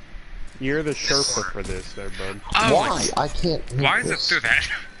 You're the Sherpa corner. for this there, bud. Oh, Why? I can't. do why is it this. through that?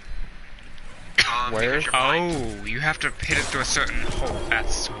 Where? Because you're blind. Oh, you have to hit it through a certain hole.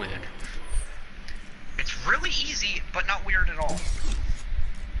 That's weird. It's really easy, but not weird at all.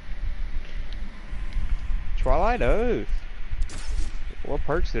 Twilight Oath. What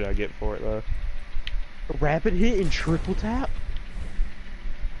perks did I get for it, though? A rapid hit and triple tap?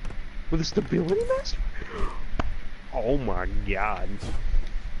 With a stability master? Oh my god.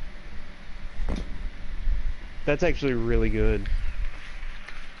 That's actually really good.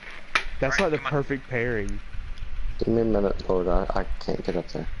 That's Alright, like the come on. perfect pairing. Give me a minute, Lord. I can't get up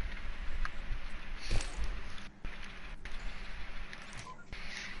there.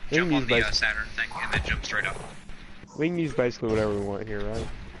 We Jump can on use the basi- Saturn thing and then jump straight up. we can use basically whatever we want here, right?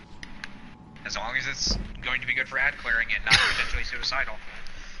 As long as it's going to be good for ad clearing and not potentially suicidal.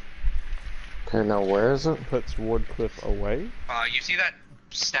 Okay, now where is it? Puts Wardcliff away. You see that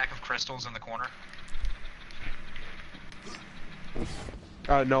stack of crystals in the corner?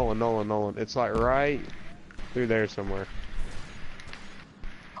 Nolan. It's like right through there somewhere.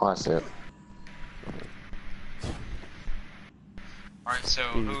 Oh, I see it. Alright, so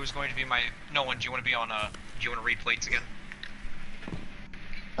who's going to be my... Nolan, do you want to be on, do you want to read plates again?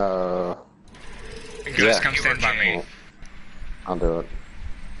 Ghost, Yeah. come stand by me. I'll do it.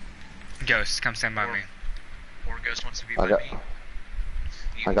 Ghost, come stand by me. Or Ghost wants to be I by got- me? You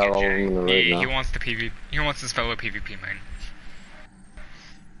I can got get all of Jay. them in the raid He now. wants the PvP. He wants his fellow PvP main.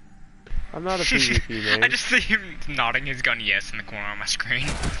 I'm not a PvP man. I just see him nodding his gun yes in the corner on my screen.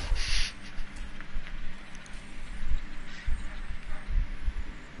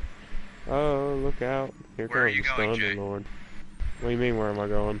 Oh, look out. Here Where are comes you the going, Jay? Thunderlord. What do you mean, where am I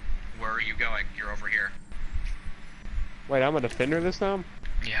going? Where are you going? You're over here. Wait, I'm a defender this time?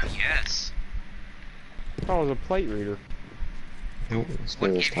 Yeah. Yes. I thought I was a plate reader. Let's do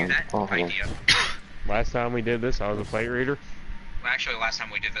What this gave you time. that Oh, hold on. idea? Last time we did this, I was a plate reader. Well, actually, last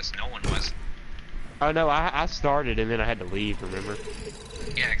time we did this, no one was. Oh no, I started and then I had to leave, remember?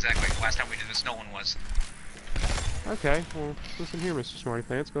 Yeah, exactly. Last time we did this, no one was. Okay, well, listen here, Mr. Smarty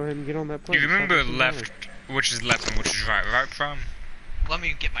Pants, go ahead and get on that plate. You and stop remember us from left, which is left and which is right, right from? Let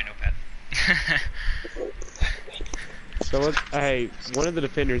me get my notepad. there. So let's, hey, one of the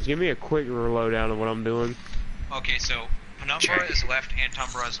defenders, give me a quick lowdown of what I'm doing. Okay, so Penumbra Check. is left and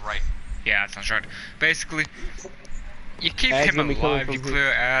Tumbra is right. Yeah, that sounds right. Basically, You keep Ads him gonna be coming alive, you from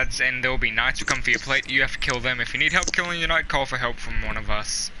clear ads, and there'll be knights who come for your plate. You have to kill them. If you need help killing your knight, call for help from one of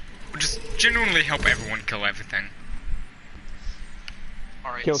us. Just genuinely help everyone kill everything.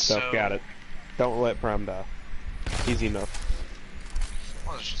 Alright, Kill so... stuff, got it. Don't let Prime die. Easy enough.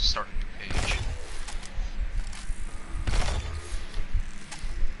 Well, let's just start a new page.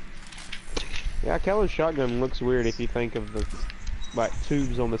 Yeah, Keller's shotgun looks weird if you think of the like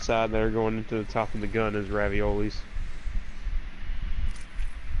tubes on the side that are going into the top of the gun as raviolis.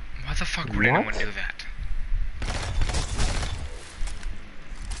 Why the fuck would What? anyone do that?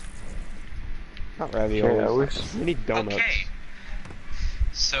 Not raviolis. wish- We need donuts. Okay.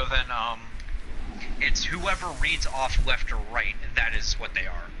 So then, it's whoever reads off left or right, that is what they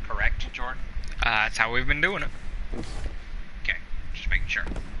are, correct, Jordan? That's how we've been doing it. Okay, just making sure.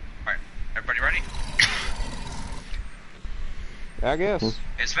 Alright, everybody ready? I guess.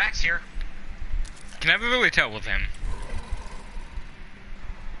 It's Vax here. Can never really tell with him.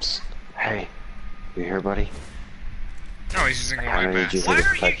 Psst. Hey, you here, buddy? No, he's using one I eye need mask. you. Why are you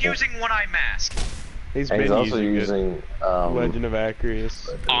Detective. using one-eye mask? He's And been he's also using using Legend of Acreus.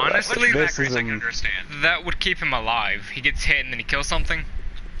 Honestly, Which this Vax is I can a- understand. that would keep him alive. He gets hit and then he kills something.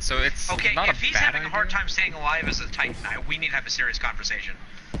 So it's Okay, not if a he's bad having a hard idea. time staying alive as a Titan, we need to have a serious conversation.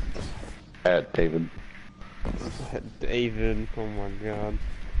 at David. David, oh my god.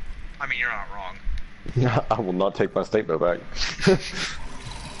 I mean, you're not wrong. I will not take my statement back.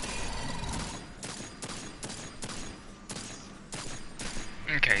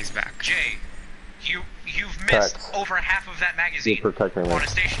 Okay, he's back. Jay, you've missed Vax. over half of that magazine You protect me, on man. a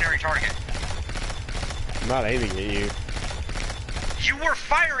stationary target. I'm not aiming at you. You were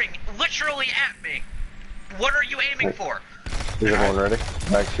firing literally at me. What are you aiming Hey. for? Is everyone ready?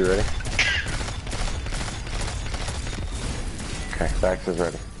 Max, you ready? Okay, Max is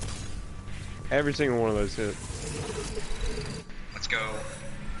ready. Every single one of those hit. Let's go.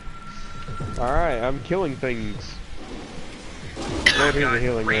 Alright, I'm killing things. Lord, here's a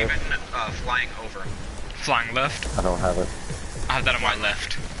healing Raven there. flying over. Flying left. I don't have it. I have that on my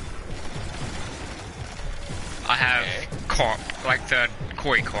left. I have Okay. corp, like the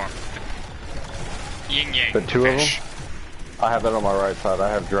koi corp. Yin yang. The two of fish. them? I have that on my right side. I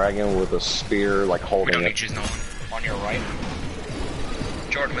have Dragon with a spear, like We holding don't it. need to use no one. On your right.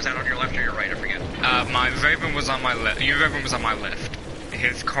 Jordan, was that on your left or your right? I forget. My Raven was on my left. Your Raven was on my left.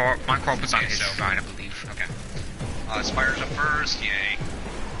 His corp, my corp was on Okay, his so- right, I believe. Okay. Spire's up first. Yay.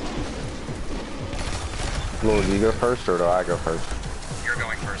 Lord, do you go first or do I go first? You're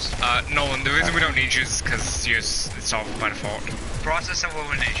going first. Nolan, the reason we don't need you is because it's all by default. Process of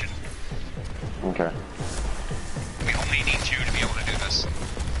elimination. Okay. We only need two to be able to do this.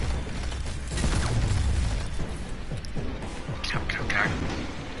 Get out.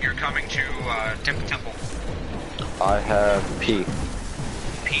 You're coming to Temple. I have P.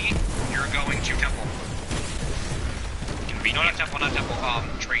 P, you're going to Temple. No, not Temple, not Temple.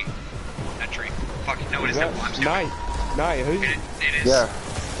 Tree. That tree. Fuck, no, it is Temple. I'm stupid. Night, who's... It is. Yeah.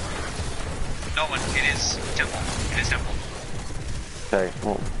 Nolan, it is Temple. It is Temple. Okay.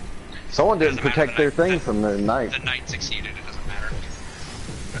 Well, someone didn't Doesn't matter, protect the their knight- thing the- from the knight. The knight succeeded, it doesn't matter.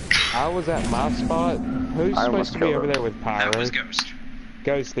 I was at my spot. Who's I supposed almost to be killed over her. there with Pyro? That was Ghost.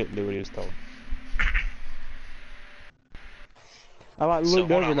 Ghost didn't do what he was told. I like So,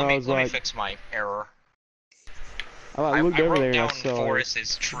 looked hold over on, and I let was me like, fix my error. I like looked I over wrote there and I down saw. forest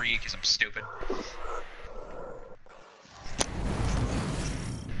as tree because I'm stupid.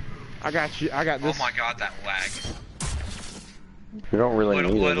 I got you. I got this. Oh my god, that lag. You don't really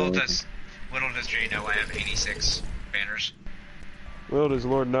need Little it. does Jay know I have 86 banners. Little does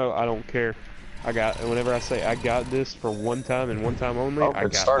Lord know, I don't care. I got. Whenever I say I got this for one time and one time only, Oh, I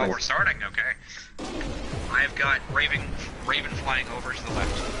it's got. starting. Oh, we're starting, okay. I've got Raven flying over to the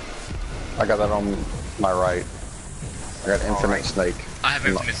left. I got that on my right. I got Infinite Alright. Snake. I have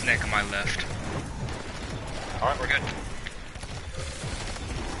Infinite Snake on my left. Alright, we're good.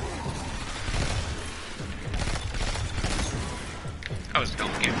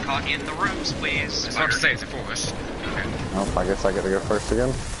 Don't get caught in the ropes, please. It's hard to say it's a forest. Okay. Well, I guess I get to go first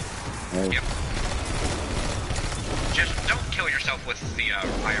again. Hey. Yep. Just don't kill yourself with the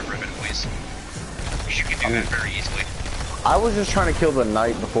Eye of Ribbon, please. You can do that very easily. I was just trying to kill the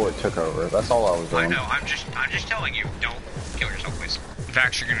knight before it took over. That's all I was doing. I know, I'm just telling you, don't kill yourself, please.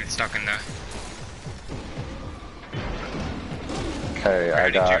 Vax, you're gonna get stuck in there. Okay, You're I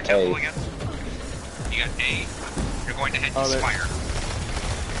heading to your got temple A. again. You got A. You're going to head to Oh, there- Spire.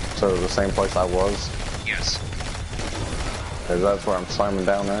 So the same place I was. Yes. Cause that's where I'm slamming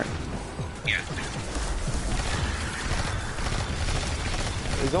down there. Yeah.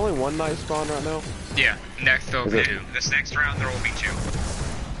 There's only one night spawn right now. Yeah, next there'll Is be it- 2. This next round there will be 2.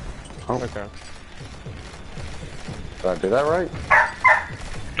 Okay. Did I do that right?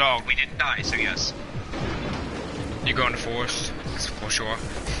 Dog, We didn't die, so yes. you go into forest, for sure.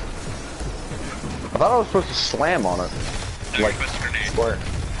 I thought I was supposed to slam on it. No, Like, you missed a grenade. square.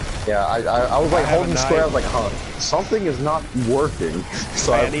 Yeah, I was like I have a holding square. I was knife. like, huh, something is not working.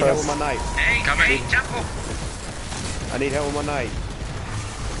 So Hey, I I need help with pressed. my knife. Hey, Come hey, in. Temple! I need help with my knife.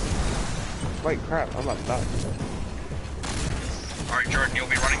 Wait, crap, I'm about to die. Alright, Jordan, you'll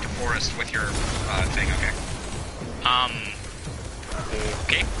be running to forest with your thing, okay?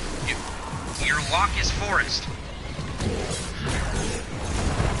 Okay. Your lock is forest.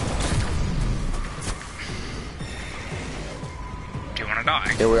 Do you wanna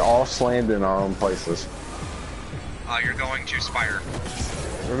die? Yeah, we all slammed in our own places. You're going to Spire.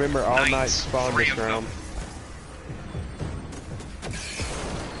 Remember, all Knights, knights spawn 3 this of them. round.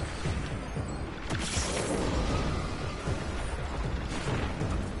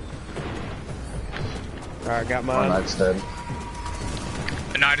 Alright, got Our mine. knight's dead.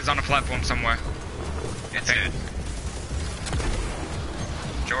 The knight is on a platform somewhere. It's it.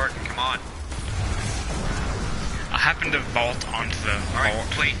 Jordan, come on. I happened to vault onto the Alright, vault.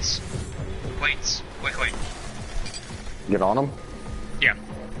 plates. Plates, quickly. Get on him. Yeah.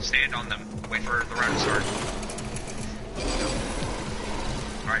 Stand on them. Wait for the round to start.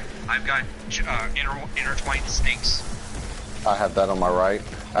 Alright, I've got intertwined snakes. I have that on my right.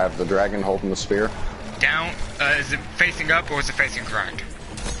 I have the dragon holding the spear. Down, is it facing up or is it facing right?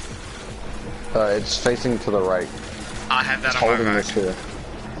 It's facing to the right. I have that It's on holding my the right. spear.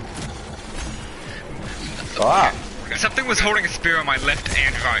 Ah! Something was holding a spear on my left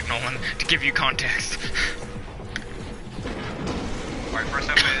and right, Nolan, to give you context. Alright, first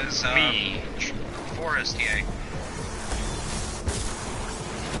up is Me. Forest, yay.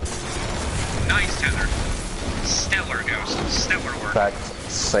 Nice tether. Stellar ghost. Stellar In work. fact,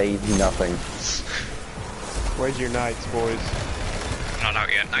 say nothing. Where's your knights, boys? Not out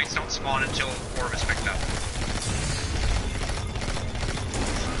yet. Knights don't spawn until orb is picked up.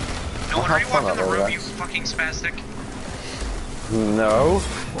 No one, have are you fun walking the out there, room, Rex. you fucking spastic? No.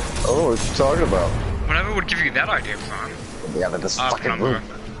 Oh, what you talking about? Whatever would give you that idea, Prime. Yeah, that is Up fucking number. room.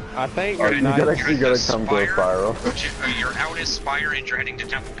 I think Oh, your you knights... gotta the come to a Spire? Spyro. You're out is Spire and you're heading to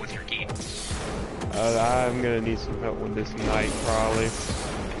Temple with your key. I'm gonna need some help with this knight, probably.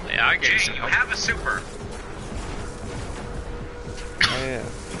 Yeah, I Jay, get some you help. have a super. Oh, yeah.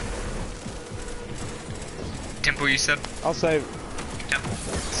 Temple, you said? I'll say Temple.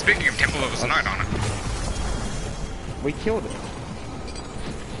 Speaking of Temple, there was a knight on it. we killed it.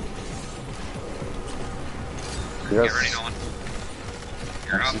 Yes. Get ready, Nolan.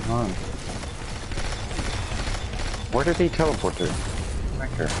 You're up. Nice and fun. Where did he teleport to?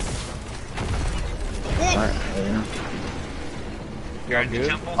 Back here. Alright, there You're Y'all heading to good?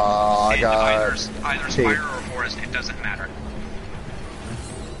 Temple. I and got either two. Spire or Forest, it doesn't matter.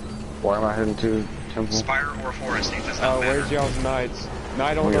 Why am I heading to Temple? Spire or Forest, it does not Oh, matter. where's y'all's knights?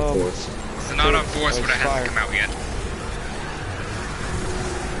 Knight on We got them. force. So not on force, but it hasn't Fire. come out yet.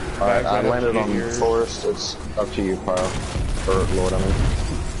 Alright, Bags I right up landed to on yours. Forest. It's up to you, Pyro. Or Lord, I mean.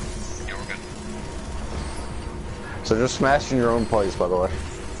 Yeah, we're good. So just smash in your own place, by the way.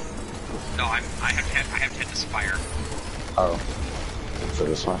 No, I have to hit the Spire. Oh. So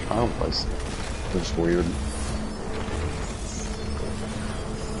just smash my own place. It's weird.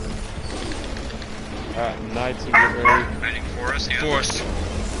 Alright, knights are getting ready. Heading Forest, yeah. Force.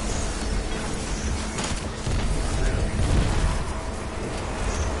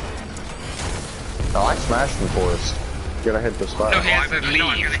 No, I smashed in Forest. You gotta hit the spot. No, he has to I'm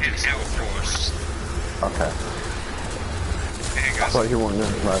gonna leave hit to out force. Okay. Hey, I guys. thought you weren't doing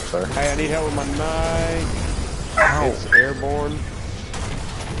smash there. Hey, I need help with my knight. Ow. It's airborne.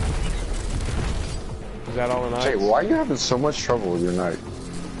 Is that all the knights? Jay, why are you having so much trouble with your knight?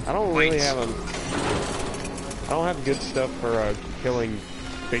 I don't really Plates. have a... I don't have good stuff for killing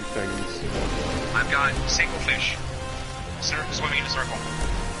big things. I've got single fish. Swimming in a circle.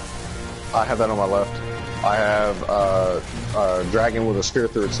 I have that on my left. I have a dragon with a spear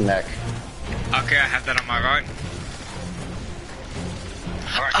through its neck. Okay, I have that on my right.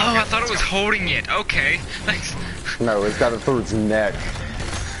 Alright, Oh, okay, I thought it let's was go. holding it. Okay, thanks. No, it's got it through its neck.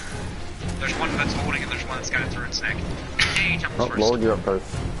 There's one that's holding and there's one that's got it through its neck. Hey, Temple's Oh, first. Lord, you're up first.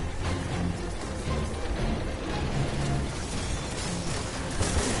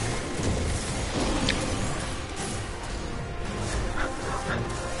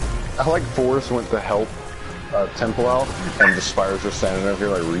 I like Forrest went to help Temple out, and the Spires are standing over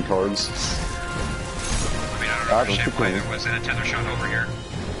here like retards. I mean, I don't Ah, understand don't why you there was a tether shot over here.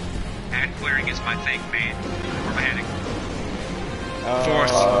 And clearing is my thing, man. Where am I heading?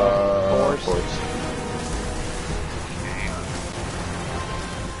 Force. Okay.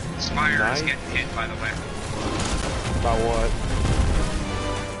 Spire Nice. is getting hit, by the way. By what?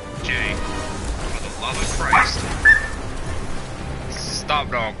 Jay, for the love of Christ.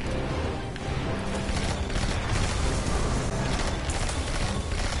 Stop, dog.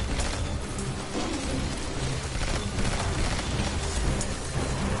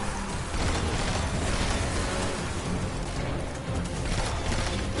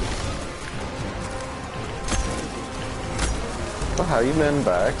 Oh, how you men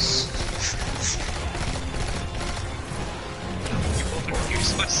backs? You both are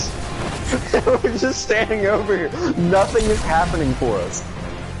useless. We're just standing over here. Nothing is happening for us.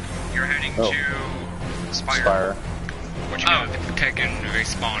 You're heading Oh. to Spire. Spire. What you Oh, got? take and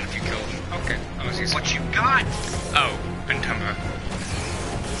respawn if you kill them. Okay, that was useful. What you got? Oh, Pentumbra.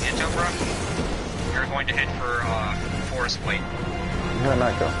 Antumbra? You're going to head for Forest Plate. How did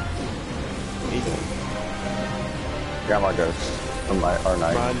I go? Either. Got my ghost. Or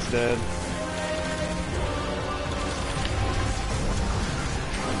knight. Mine's dead.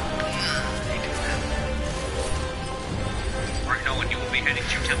 Alright, Nolan, you will be heading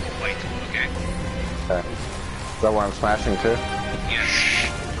to Temple Plate, okay? Okay. Is that where I'm smashing to? Yes.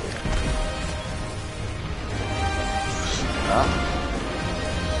 Huh?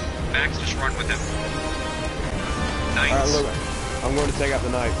 Max, just run with him. Alright, Knights. look. I'm going to take out the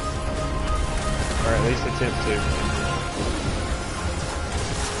knight. Or at least attempt to.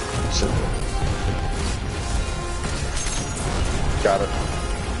 Got it.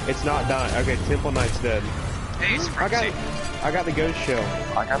 It's not dying. Okay, Temple Knight's dead. Hey, Supremacy. I got the ghost shell.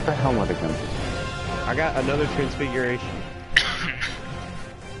 I got the helmet again. I got another transfiguration.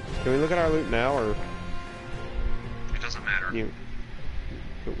 Can we look at our loot now, or It doesn't matter. you?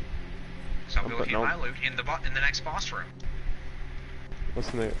 Cool. So I'll I'm be looking at putting my loot in the next boss room. What's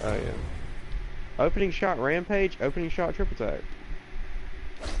the name? Oh yeah. Opening shot rampage. Opening shot triple attack.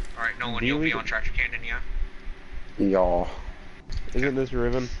 Alright, Nolan, Do you'll you be need- on Tractor Cannon, yeah? Y'all. Isn't this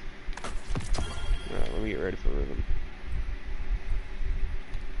Riven? Alright, let me get ready for Riven.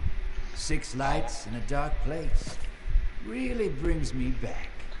 6 lights in a dark place really brings me back.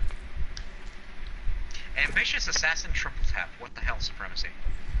 Ambitious Assassin triple tap. What the hell, Supremacy?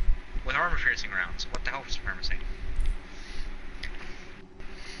 With armor piercing rounds. What the hell, Supremacy?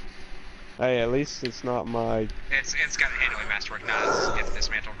 Hey, at least it's not my. It's got a handling masterwork. Nah, it's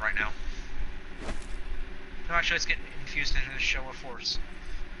dismantled right now. No, actually, it's getting infused into the show of force.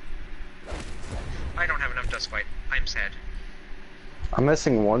 I don't have enough dustbite. I'm sad. I'm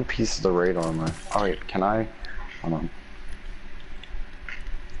missing one piece of the raid armor. Oh wait, can I? Hold on.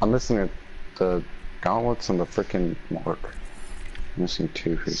 I'm missing the gauntlets and the freaking mark. I'm missing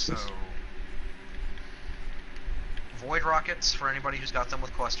 2 pieces. So, void rockets for anybody who's got them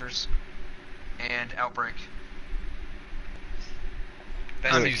with clusters, and outbreak.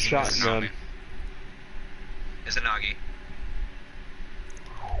 Best I'm Good using shotgun. this Nami. is a Nagi.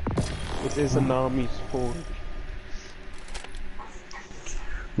 It is a Nami's forge.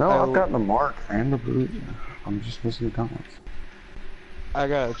 No, Oh. I've gotten the mark and the boot. I'm just missing the gauntlets. I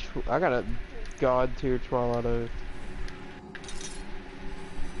got a god tier Twilight Oath.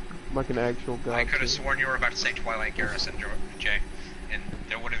 Like an actual god. I could tier. have sworn you were about to say Twilight Garrison, Jay, and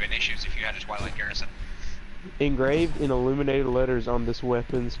there would have been issues if you had a Twilight Garrison. Engraved in illuminated letters on this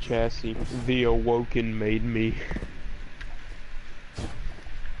weapon's chassis, the Awoken made me.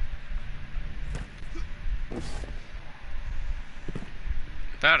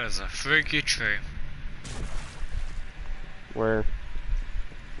 That is a freaky tree. Where?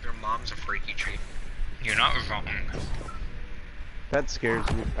 Your mom's a freaky tree. You're not wrong. That scares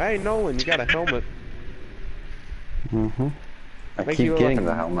me. Hey, Nolan, you got a helmet. Mm-hmm. I Make you keep look getting like a-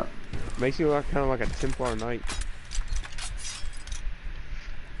 the helmet. Makes you look kind of like a Templar Knight.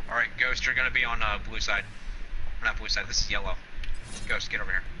 Alright, Ghost, you're gonna be on blue side. Not blue side, this is yellow. Ghost, get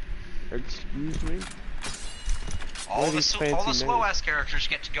over here. Excuse me? All are the, these all fancy the slow names? ass characters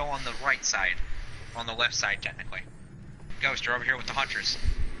get to go on the right side. On the left side, technically. Ghost, you're over here with the hunters.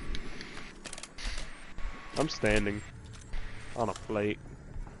 I'm standing on a plate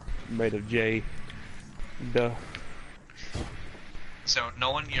made of J. Duh. So,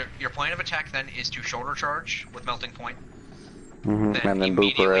 Nolan, your plan of attack then is to shoulder charge with melting point. Mm-hmm. And then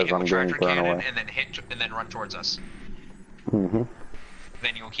boop her immediately as hit I'm with getting tractor thrown cannon, away. and then run towards us. Mm-hmm.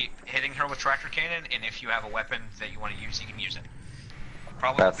 Then you'll keep hitting her with tractor cannon, and if you have a weapon that you want to use, you can use it.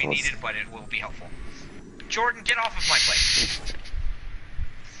 Probably won't be That's needed, but it will be helpful. Jordan, get off of my plate.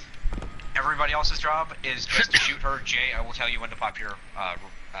 Everybody else's job is just to shoot her. Jay, I will tell you when to pop your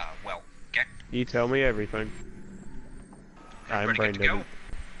well. Okay. You tell me everything. I'm Everybody brain good to dead.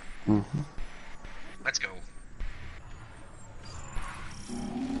 go? Mhm. Let's go.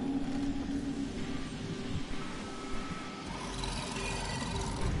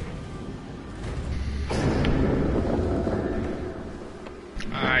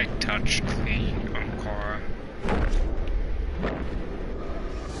 I touched the Encore.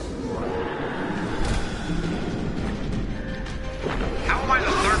 How am I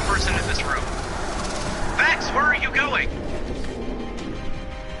the third person in this room? Vex, where are you going?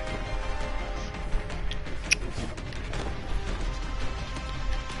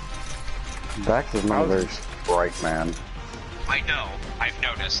 Dax is not a very bright man. I know. I've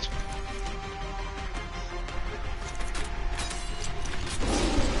noticed.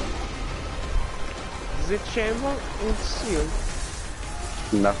 The chamber is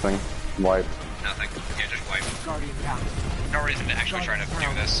sealed. Nothing. Wipe. Nothing. Yeah, just wipe. Guardian down. No reason to actually try to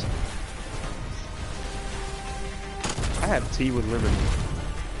do this. I have tea with lemon.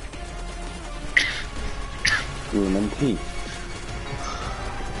 Lemon tea.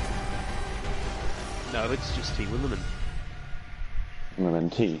 No, it's just tea with lemon. Lemon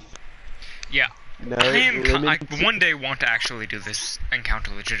tea. Yeah. No, I one day want to actually do this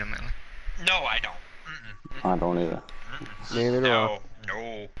encounter legitimately. No, I don't. I don't either. Neither do I. No.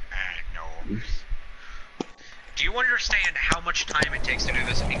 No. Do you understand how much time it takes to do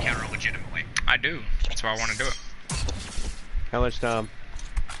this encounter legitimately? I do. That's why I want to do it. How much time?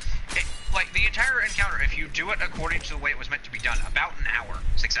 Like, the entire encounter, if you do it according to the way it was meant to be done, about an hour,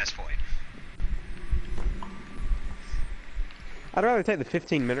 successfully. I'd rather take the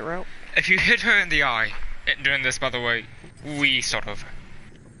 15-minute route. If you hit her in the eye, during this, by the way, we sort of.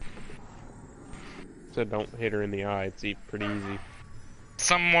 So don't hit her in the eye. It's pretty easy.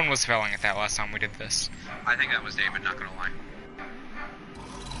 Someone was failing at that last time we did this. I think that was David, not gonna lie.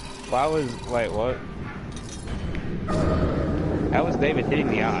 Why was... Wait, what? How was David hitting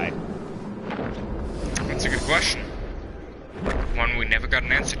the eye? That's a good question. One we never got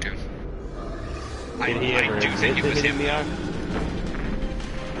an answer to. Did he ever do think it was hit him. in the eye?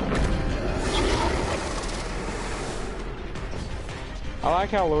 I like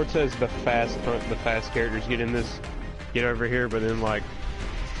how Lord says the fast characters get in this, get over here, but then like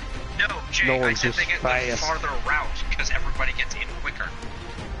No, Jay, no I one's said just they get the fast. farther route, because everybody gets in quicker.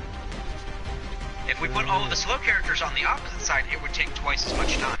 If we put all of the slow characters on the opposite side, it would take twice as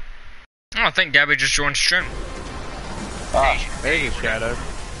much time. Oh, I think Gabby just joined stream. There's a shadow.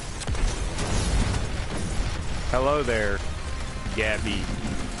 Hello there, Gabby.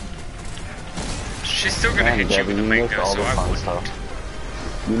 She's still gonna Man, hit you Gabby, with the you missed mango, all so the I fun wouldn't. stuff.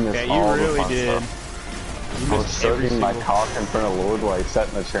 You missed Yeah, all you the really fun did. stuff. You I was missed every serving my single- cock in front of Lord while he sat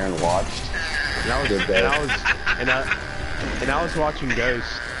in the chair and watched. And I was, Good and day. I was watching Ghost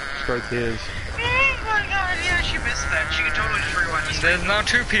stroke his. Oh my god, yeah, she missed that. She could totally just rewind the There's now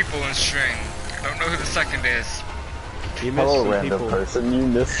 2 people in stream. I don't know who the second is. You missed Hello, some random people. person. You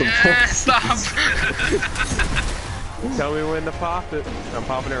missed some Stop! Tell me when to pop it. I'm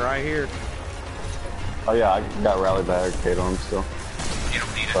popping it right here. Oh yeah, I got rally barricade on him still. You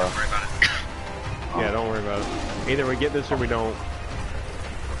don't need it, don't worry about it. Yeah, don't worry about it. Either we get this or we don't.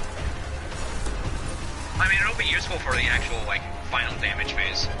 I mean, it'll be useful for the actual, like, final damage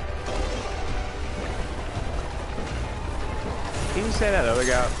phase. Can you say that other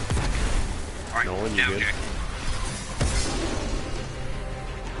guy? Alright, No one, you now, good? Jay.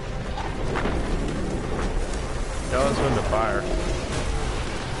 Tell us when to fire.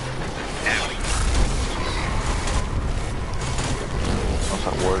 Now. How's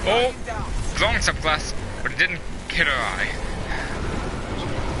that work? Oh! Long subclass, but it didn't hit her eye.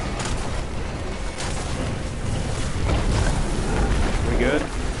 We good?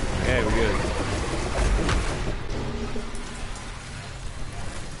 Yeah, we good.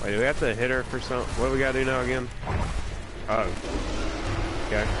 Wait, do we have to hit her for something? What do we gotta do now again? Oh.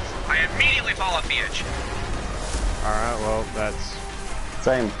 Okay. I immediately fall off the edge. Alright, well, that's...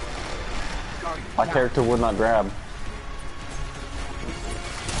 Same. My character would not grab.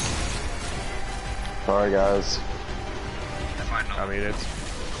 Sorry guys. That's fine, no. I mean,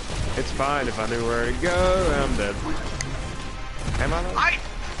 it's fine if I knew where to go. I'm dead. Am I though?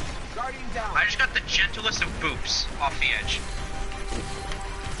 Guardian down. I just got the gentlest of boops off the edge.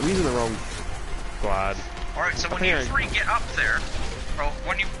 I'm using the wrong glide. Alright, so when Okay. you 3 get up there, or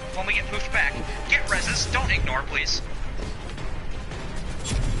when we get poofed back, get reses, don't ignore, please.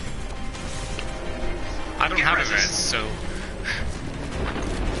 I don't Get have a reses. res, so...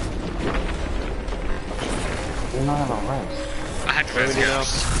 You're not on res. I had What do res we do now?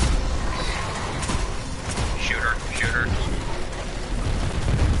 ghost.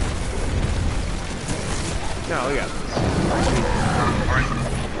 No, we got this. Alright.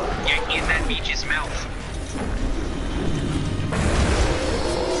 Get in that beach's mouth.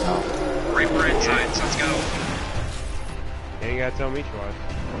 Right for inside, so let's go. You ain't gotta tell me twice.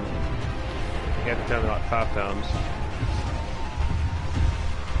 You have to tell me like 5 times.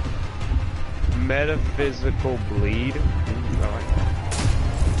 Metaphysical bleed. Ooh, I like that.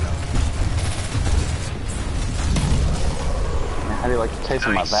 How do you like the taste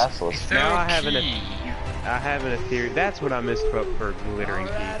of my basilisk? So Now I have an key. I have an ethereal. That's what I missed up for glittering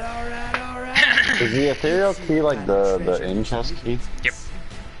key. Alright. Is the ethereal key like the in-chest key? Yep.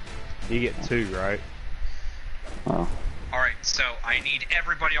 You get 2, right? Oh. Alright, so I need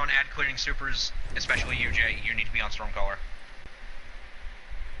everybody on ad clearing supers, especially you, Jay. You need to be on Stormcaller.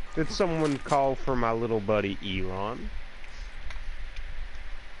 Did someone call for my little buddy Elon?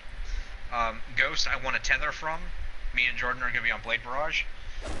 Ghost, I want a tether from. Me and Jordan are going to be on Blade Barrage.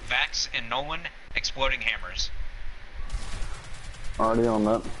 Vax and Nolan, exploding hammers. Already on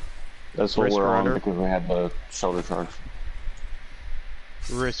that. That's what Risk we're runner. on because we had the shoulder charge.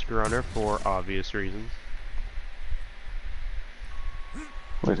 Risk runner for obvious reasons.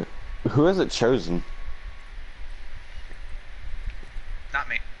 Wait, who has it chosen? Not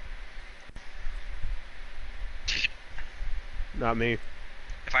me. Not me.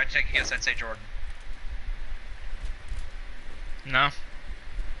 If I had to take a guess, I'd say Jordan. No.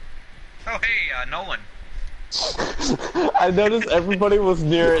 Oh, hey, Nolan. I noticed everybody was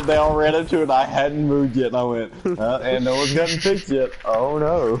near it. They all ran into it. And I hadn't moved yet, and I went, and no one's gotten fixed yet. Oh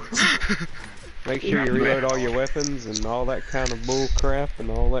no! Make sure you reload all your weapons and all that kind of bull crap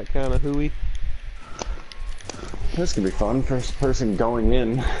and all that kind of hooey. This could be fun. First person going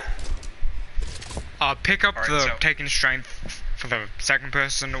in. Pick up Alright, the so- taking strength for the second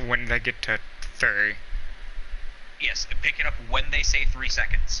person when they get to 30. Yes, pick it up when they say 3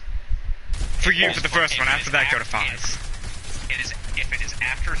 seconds. For you, for the first one. If it After is that, go to af- 5. If it is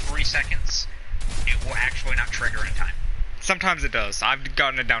after 3 seconds, it will actually not trigger in time. Sometimes it does. I've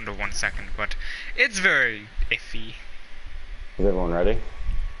gotten it down to 1 second, but it's very iffy. Is everyone ready?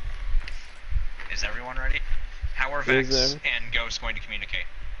 Is everyone ready? How are Is Vex there- and Ghost going to communicate?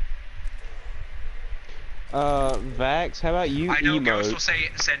 Vax, how about you I know Ghost will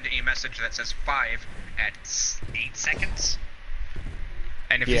emote? send a message that says 5 at 8 seconds.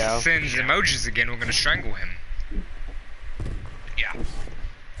 And if Yeah. he sends emojis again, we're gonna strangle him. Yeah.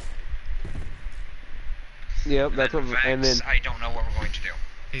 Yep, that's what. Vex, And then I don't know what we're going to do.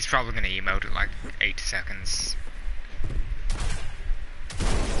 He's probably gonna emote at like 8 seconds.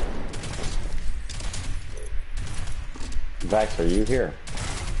 Vax, are you here?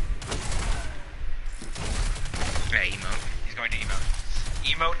 Yeah, emote. He's going to emote.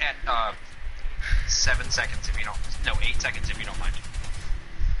 Emote at 7 seconds if you don't. No, 8 seconds if you don't mind.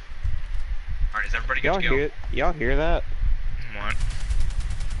 Alright, is everybody good y'all to go? y'all hear that? What?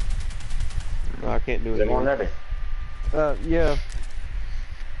 No, I can't do Is it. everyone ready? Yeah.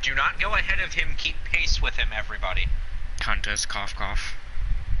 Do not go ahead of him, keep pace with him, everybody. Hunters, cough cough.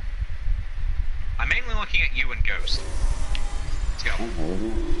 I'm mainly looking at you and Ghost. Let's go.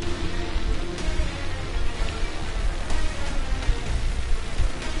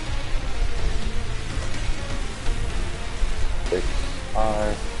 Six,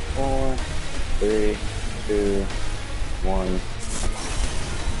 5, 4, 3, 2, 1.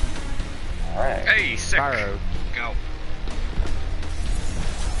 Alright. Hey, sick. Pyro. Go.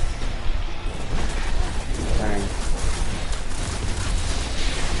 Bang.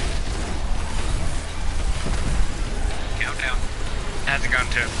 Countdown. Has it gone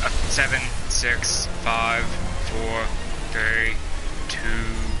to 7, 6, 5, 4, 3, 2,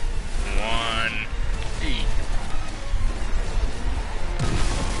 1. E.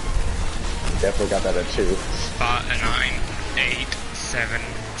 Definitely got that at 2. 9, 8, 7,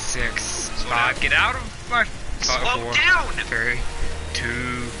 6, Slow 5. down. Get out of my. Slow 4, down! 3, 2,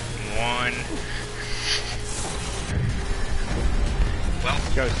 1. Well,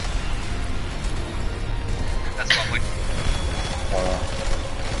 Ghost. that's lovely.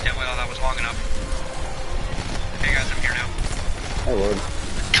 Yeah, well, that was long enough. Hey guys, I'm here now. Hey, Lord.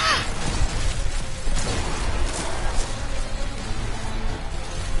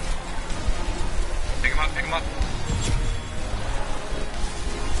 Pick him up, pick him up.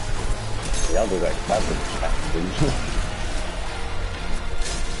 Y'all do that classic stuff, didn't you?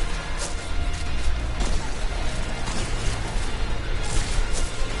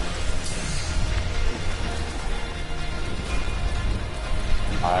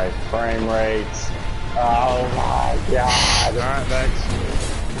 High frame rates. Oh my god. Alright, Vex.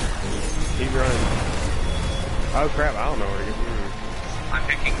 Keep running. Oh crap, I don't know where to go. I'm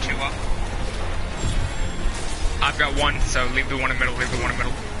picking 2 up. I've got one, so leave the one in the middle, leave the one in the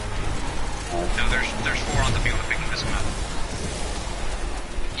middle. No, there's 4 on the field picking this one up.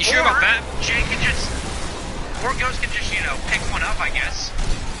 You sure about that? Jay can just, or Ghost can just, you know, pick one up, I guess.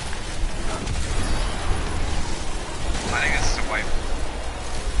 I think this is a wipe.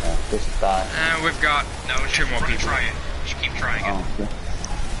 Just die. We've got No, 2 more people. Try it. Just keep trying it. Oh, okay.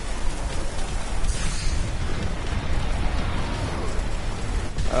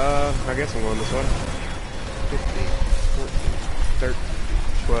 I guess I'm going this way. 15, 14, 13,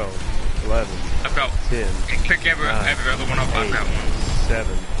 12, 11, I've got 10, pick every other one up. I've got one.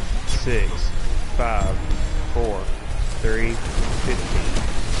 7, 6, 5, 4, 3, 15,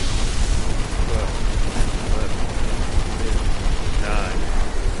 12, 11, 10, 9,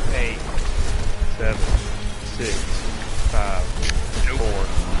 8, 7, 6, 5, 4.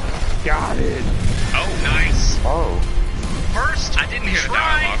 Got it! Oh, nice. Oh. First, I didn't hear the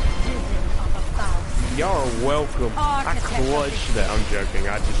try. dialogue. Y'all are welcome. I clutched that. I'm joking.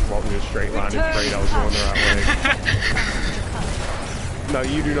 I just walked in a straight line and prayed I was going the right way. No,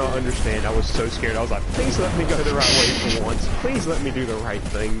 you do not understand. I was so scared. I was like, please let me go the right way for once. Please let me do the right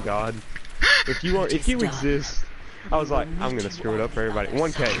thing, God. If you exist, I was like, I'm gonna screw it up for everybody.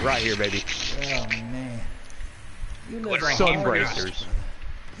 1K, right here, baby. Oh, man. You live Glittering a Sun hard bracers. life.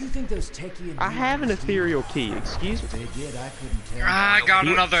 You think those techie I have an ethereal key. Excuse me. They did, I couldn't tell. I got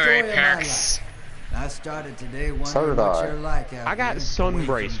another Story of my Apex. life. I started today wondering So did what I. you're like out I got here, sun waiting,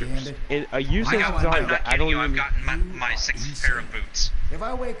 bracers. Gambit. And a useless I'm design not that I kidding don't you. I've even. gotten my 6th pair of boots. If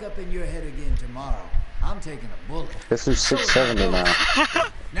I wake up in your head again tomorrow, I'm taking a bullet. This is 670 now.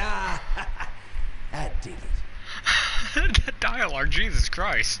 Nah, I dig it. The dialogue, Jesus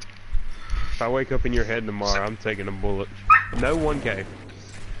Christ. If I wake up in your head tomorrow, I'm taking a bullet. No 1K.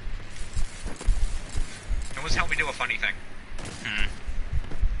 It was help me do a funny thing.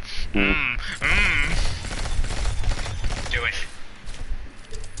 Do it.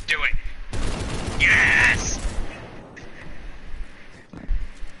 Do it. Yes!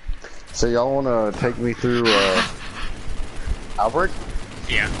 So y'all wanna take me through, Albert?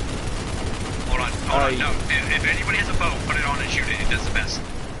 Yeah. Hold on. No. If anybody has a bow, put it on and shoot it. It does the best.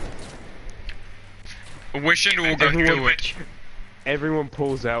 Wish and we'll go do it. Everyone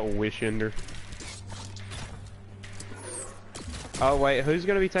pulls out Wish Ender. Oh wait, who's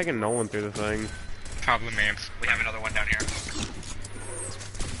gonna be taking Nolan through the thing? Probably me. We have another one down here.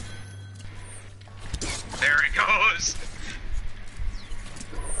 There it goes.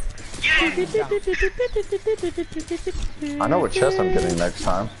 Yeah! I know what chest I'm getting next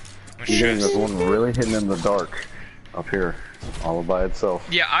time. Which I'm getting chest? this one really hidden in the dark. Up here. All by itself.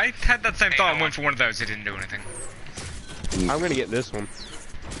 Yeah, I had that same Hey, thought no and went for one of those. It didn't do anything. I'm gonna get this one.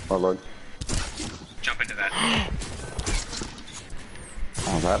 Oh look. Jump into that.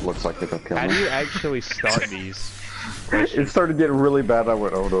 Oh, that looks like it'll kill How do me. you actually start these? It started getting really bad. I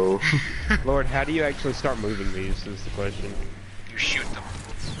went, oh no. Lord, how do you actually start moving these is the question. You shoot them.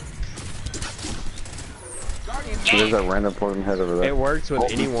 There's that random poison head over there. It works with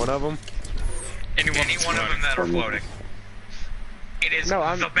any one of them. Any one of them that are floating. It is No,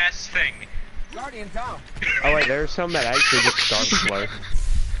 I'm- the best thing. Guardian down. Oh wait, there's some that actually just start slow.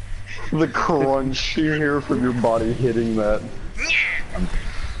 The crunch you hear from your body hitting that. Yeah.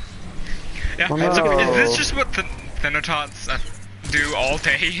 Oh, So no. is this just what the Thenotots do all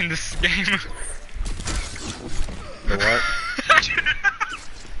day in this game? The what?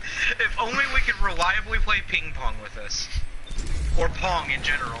 If only we could reliably play ping pong with this. Or pong in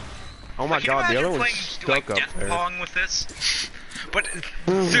general. Oh my Like, can you god, the imagine other one's playing, stuck like, up death there. pong with this? But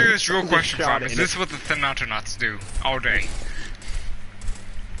serious, real question, shot Fab, is in this what the Thenotonauts do all day?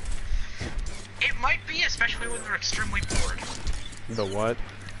 It might be, especially when they're extremely bored. The what?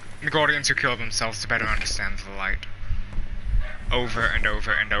 The Guardians who kill themselves to better understand the light. Over and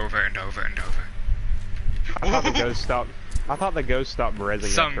over and over and over and over. I thought the ghost stopped. I thought the ghost stopped rezzing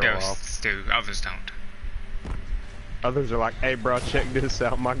Some after a while. ghosts do, others don't. Others are like, hey bro, check this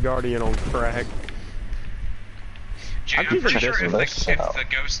out, my guardian on crack. Jay, I'm I'm pretty using sure if this the out.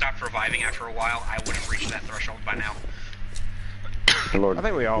 ghost stopped reviving after a while, I would have reached that threshold by now. Lord, I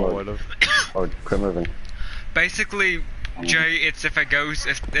think we all Lord. would have. Oh, quit moving. Basically, Jay, it's if a ghost,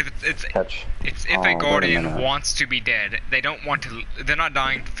 it's Catch. if Oh, a wait a Guardian minute. wants to be dead. They don't want to. They're not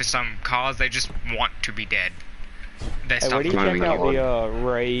dying for some cause. They just want to be dead. They Hey, stop what do you check fighting. out Lord. the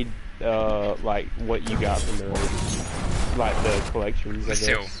raid, like what you got from the raid? Like the collections, I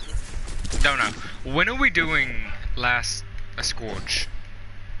Still, guess. don't know. When are we doing last a Scourge?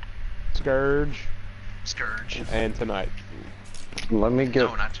 Scourge, Scourge. and tonight. Let me get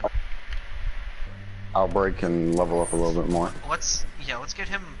No, not to. Outbreak and level up a little bit more. Let's get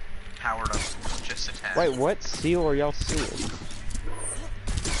him powered up. Just a tad. Wait, what seal are y'all sealing?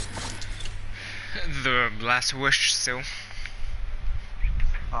 The last wish still.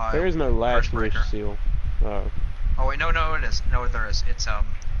 There is no last wish Firstbreaker. seal. Oh. Oh wait, no, it is. No, there is. It's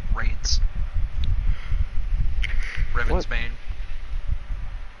raids. Riven's What? Bane.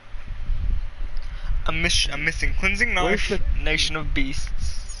 I'm missing cleansing Where's knife. Nation of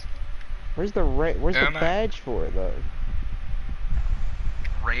beasts. Where's the where's the Am I? badge for it though?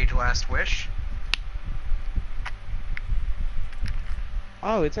 Raid Last Wish.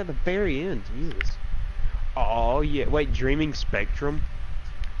 Oh, it's at the very end. Jesus. Oh yeah. Wait, Dreaming Spectrum.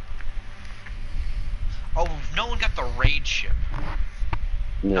 Oh, no one got the raid ship.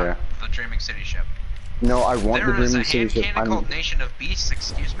 Yeah. Not the Dreaming City ship. No, I want the There is a Dreaming City hand ship. cannon called Nation of Beasts.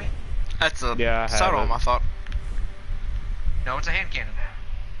 Excuse me. That's a Yeah, I have subtle, it. I thought. No, it's a hand cannon.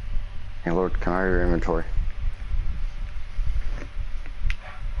 Hey Lord, can I have your inventory?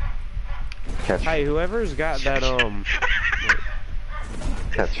 Catch. Hey, whoever's got that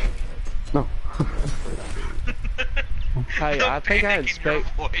Catch. No. Hey, The I think I panic in your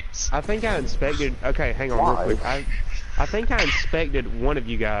inspect. voice. I think I inspected. Okay, hang on Why? real quick. I think I inspected one of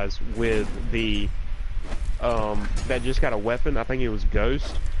you guys with the that just got a weapon. I think it was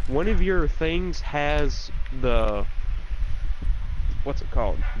Ghost. One of your things has the what's it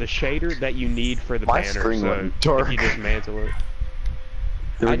called? The shader that you need for the My banner. screen So went if dark. you dismantle it,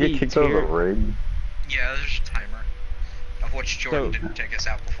 Did we I get need kicked out of the tier- raid? Yeah, there's a timer. Of which Jordan So- didn't take us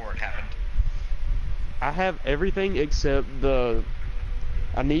out before it happened. I have everything except the.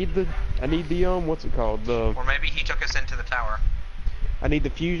 I need the what's it called? The Or maybe he took us into the tower. I need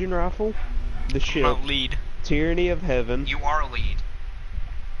the fusion rifle, the ship, Not lead. Tyranny of Heaven. You are a lead.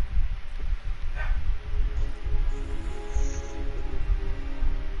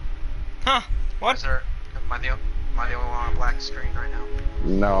 Huh? What? Is there? Am I the only one on a black screen right now?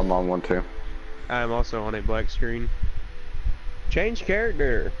 No, I'm on one too. I am also on a black screen. Change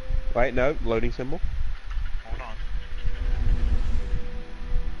character. Wait, no, loading symbol. Hold on.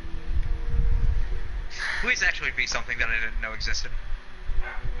 Please actually be something that I didn't know existed.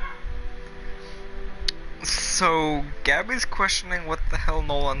 So, Gabby's questioning what the hell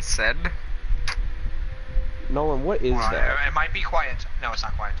Nolan said. Nolan, what is Hold on, that? it might be quiet. No, it's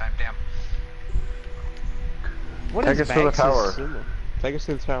not quiet time. Damn. What Take is us to the Bax's tower. symbol? Take us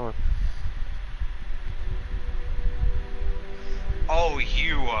to the tower. Oh,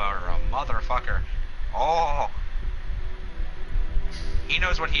 you are a motherfucker. Oh. He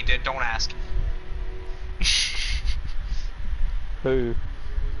knows what he did. Don't ask. Who?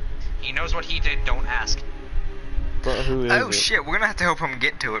 He knows what he did. Don't ask. But who is Oh it? shit, we're gonna have to help him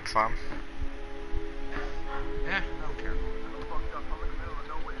get to it, fam. Eh, I don't care.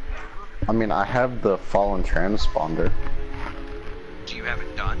 I mean, I have the fallen transponder. Do you have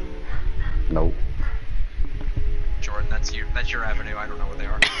it done? Nope. Jordan, that's your avenue. I don't know what they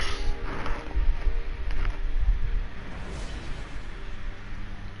are.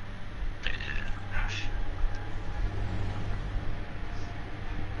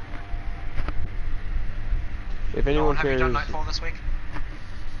 If anyone Have you cares, done Nightfall this week?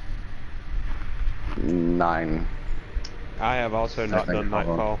 9. I have also not think done I'll-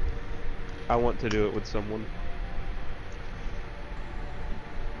 Nightfall. I want to do it with someone.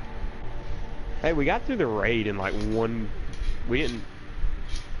 Hey, we got through the raid in like one. We didn't.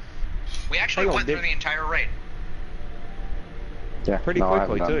 We actually Hang on, went through did- the entire raid. Yeah, Pretty no, I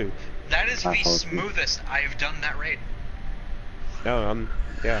haven't quickly done. too. That is the Nightfall is- smoothest I've done that raid. No,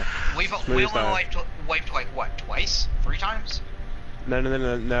 yeah. We Smooth only style. wiped like what, twice? 3 times?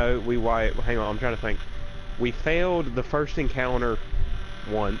 No. We wiped. Hang on, I'm trying to think. We failed the first encounter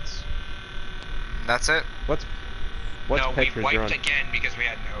once. That's it? What's no, we Petra's wiped run? again because we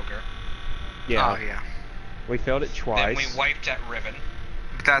had an ogre. Yeah, Oh yeah. we failed it Then twice. we wiped at Riven.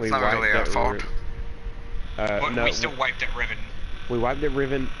 But that's We not really wiped our at fault. But no, we still wiped at Riven. we wiped at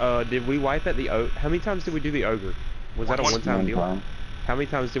Riven. Did we wipe at the How many times did we do the ogre? Was that a Once. one-time One deal? time. How many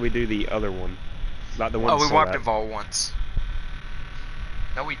times did we do the other one? Not the one. Oh, we sold wiped out. at Vault once.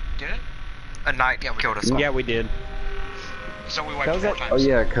 No, we didn't? A knight Yeah, we killed did. us all. Yeah, we did. So we wiped That was 4 at- times. Oh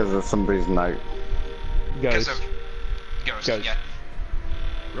yeah, because of somebody's night. Because Ghost. of Ghost, Ghost. yeah.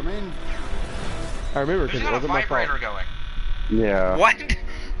 Remain. I remember There's because it not a wasn't my fault. vibrator going. Yeah. What?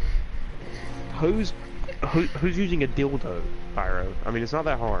 Who's using a dildo, Pyro? I mean, it's not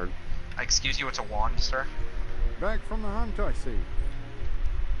that hard. Excuse you, it's a wand, sir. Back from the hunt, I see.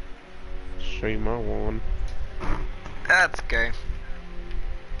 See my one. That's gay.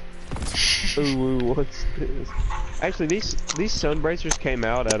 Ooh, what's this? Actually, these sun bracers came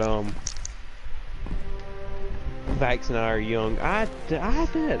out at Vax and I are young. I did. I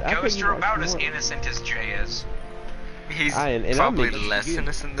bet Ghosts you are watched about as more. innocent as Jay is. He's and I'm probably innocent. less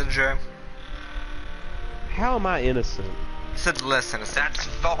innocent than Joe. How am I innocent? I said less innocent. That's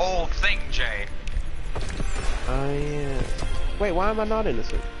the whole thing, Jay. Wait, why am I not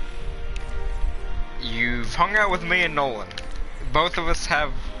innocent? You've hung out with me and Nolan. Both of us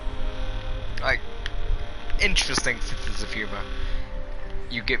have, like, interesting senses of humor.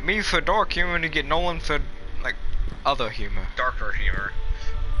 You get me for dark humor, and you get Nolan for, like, other humor. Darker humor.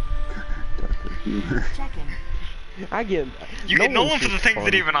 Checking. I get. You get Nolan for the just things that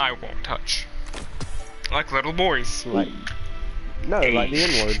fun. even I won't touch. Like little boys. Like, no, like the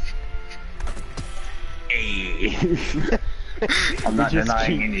N-word. I'm not Just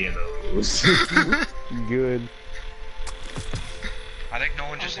denying keep- any of those. Good. I think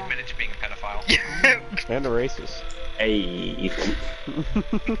Nolan just admitted to being a pedophile. And a racist. Hey.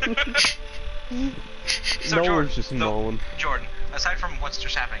 So Nolan's Jordan, just Nolan. Jordan, aside from what's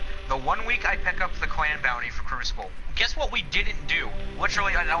just happening, the 1 week I pick up the clan bounty for Crucible, guess what we didn't do?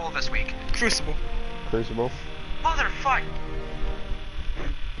 Literally on all of this week. Crucible. Crucible. Motherfuck!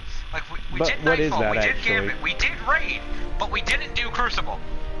 Like, we But did what is Nightfall, that, we did actually? Gambit, we did Raid, but we didn't do Crucible.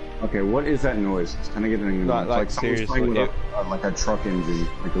 Okay, what is that noise? It's kind of getting Like, someone's seriously, playing with like a truck engine,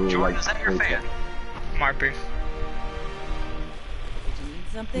 like a little Jordan, like. is that your toy fan? truck. Might be. Did you need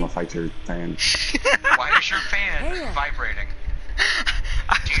I'm something? a fighter fan. Why is your fan Hey. vibrating?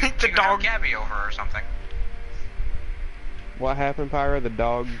 I think Do the you have dog. Gabby over or something? What happened, Pyra? The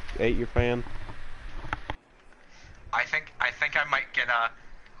dog ate your fan? I think I might get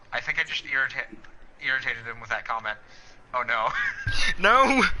I think I just irritated him with that comment. Oh no.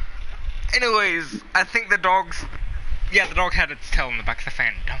 No! Anyways, I think the dog's... Yeah, the dog had its tail in the back of the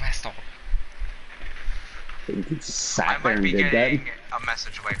fan. Dumbass dog. You could just sat I there might and be did that. getting a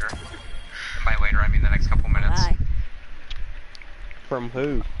message later. And by later I mean the next couple minutes. Bye. From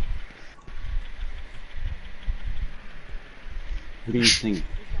who? Who do you think?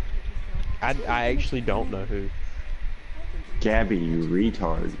 I actually don't know who. Gabby, you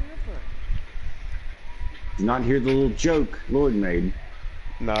retard. Did you not hear the little joke Lord made?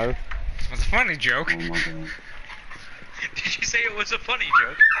 No. It was a funny joke. Oh my god. Did you say it was a funny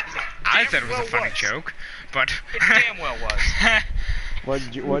joke? I Damn said it was well a funny was. joke, but... It damn well was.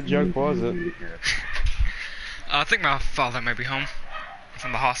 What joke was it? I think my father may be home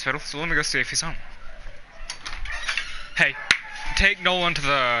from the hospital, so let me go see if he's home. Hey, take Nolan to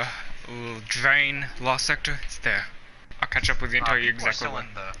the drain lost sector. It's there. I'll catch up with you and tell you People are exactly still what.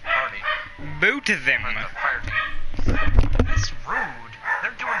 in the party. Boo to them. Or the fire team. That's rude.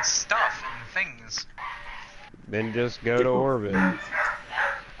 They're doing stuff and things. Then just go to orbit.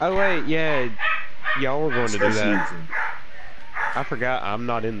 Oh wait, yeah, y'all were going to do that. I forgot I'm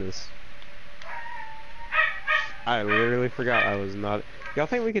not in this. I literally forgot I was not. Y'all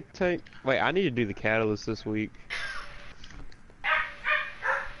think we could take? Wait, I need to do the catalyst this week.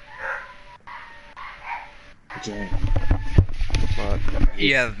 Jay. But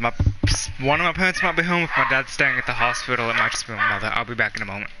Yeah, one of my parents might be home. If my dad's staying at the hospital, it might just be my mother. I'll be back in a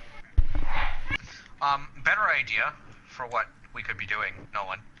moment. Better idea for what we could be doing,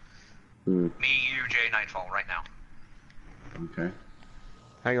 Nolan. Me, you, Jay, Nightfall, right now. Okay.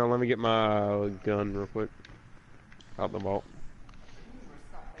 hang on, let me get my gun real quick. Out the vault.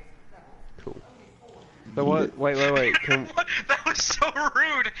 Cool. So what? Wait. Can, That was so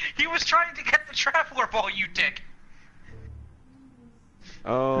rude. He was trying to get the traveler ball, you dick.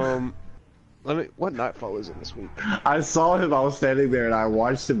 let me. What Nightfall is in this week? I saw him, I was standing there and I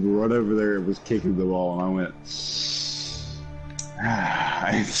watched him run over there and was kicking the ball and I went,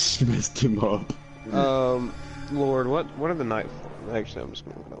 I just messed him up. Lord, what are the Nightfall? Actually, I'm just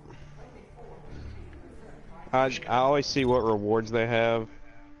gonna look it up. I always see what rewards they have.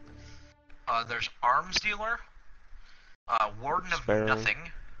 There's Arms Dealer, Warden of Sparrow. Nothing,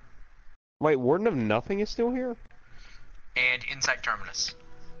 Wait, Warden of Nothing is still here? and Inside Terminus.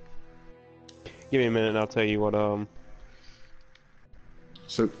 Give me a minute and I'll tell you what,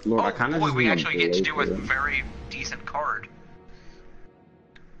 So, Lord, I Oh kind of boy, just we wanna actually get to do blow a for them. very decent card.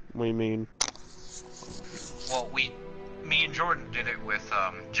 what do you mean? Well, me and Jordan did it with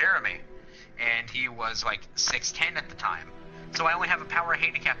Jeremy, and he was like 6'10" at the time. So I only have a power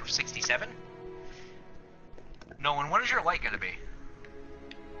handicap of 67. Nolan, what is your light gonna be?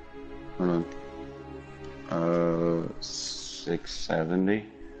 Hold on. 670.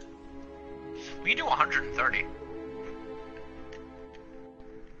 We can do 130.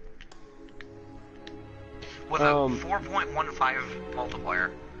 With a 4.15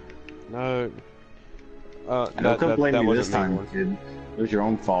 multiplier. No. Don't come blame that me this wasn't me, time, Warden. kid. It was your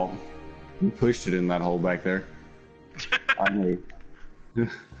own fault. You pushed it in that hole back there. Finally.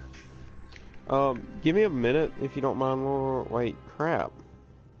 Give me a minute if you don't mind, Laura. Wait, crap.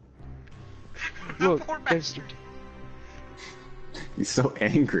 The Look, poor there's- bastard. He's so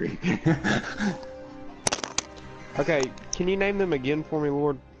angry. Okay, can you name them again for me,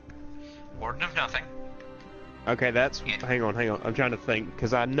 Lord? Warden of Nothing. Okay, that's... Yeah. Hang on. I'm trying to think,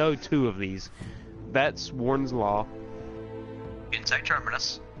 because I know two of these. That's Warden's Law. Inside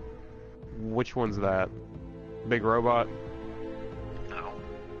Terminus. Which one's that? Big Robot? No.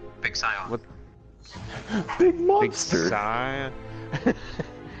 Big Scion. What? Big Big monster. Sigh?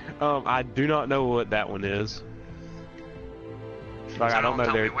 I do not know what that one is. Like, So I don't know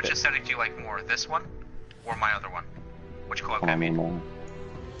tell me, their... which aesthetic do you like more? This one? Or my other one? Which cloak, I mean?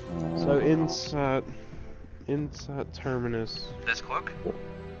 So, inside Terminus... This cloak?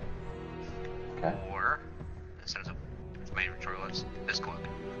 Okay. Or, instead of main toilets, this cloak.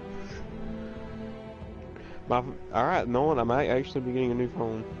 Alright, Nolan, I might actually be getting a new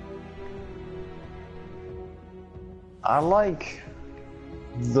phone. I like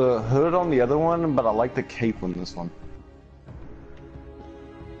the hood on the other one, but I like the cape on this one.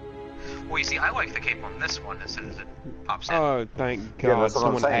 Well, you see, I like the cape on this one as soon as it pops in. Oh, thank God. Yeah, that's what I'm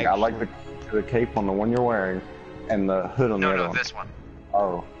someone saying. I like actually- the cape on the one you're wearing, and the hood on the no, other no, one. this one.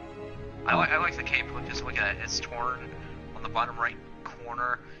 Oh. I like the cape. Just look at it. It's torn on the bottom right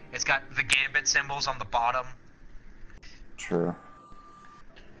corner. It's got the gambit symbols on the bottom. True.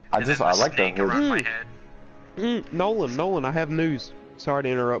 And then I like the snake hood. around my head. Nolan, I have news. Sorry to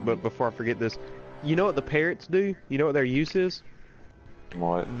interrupt, but before I forget this. You know what the parrots do? You know what their use is?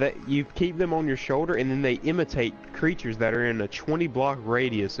 What? That you keep them on your shoulder, and then they imitate creatures that are in a 20-block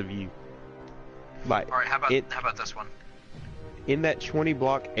radius of you. Like, All right, how about this one? in that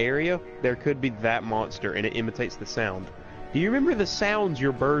 20-block area, there could be that monster, and it imitates the sound. Do you remember the sounds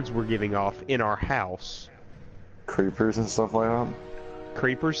your birds were giving off in our house? Creepers and stuff like that?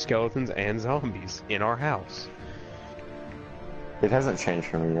 Creepers, skeletons, and zombies in our house. It hasn't changed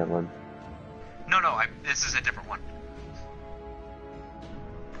for me yet, bud. No, this is a different one.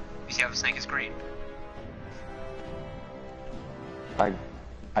 You see how the snake is green?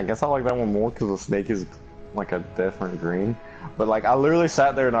 I guess I like that one more because the snake is like a different green. But like, I literally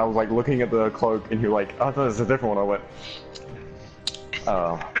sat there and I was like looking at the cloak, and you're like, oh, I thought it was a different one. I went,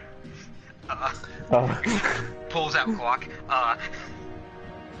 Pulls out Glock.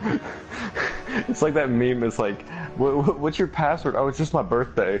 It's like that meme. It's like, what's your password? Oh, it's just my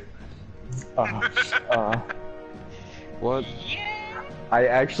birthday. What? Yeah. I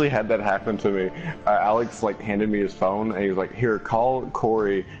actually had that happen to me. Alex like handed me his phone, and he was like, "Here, call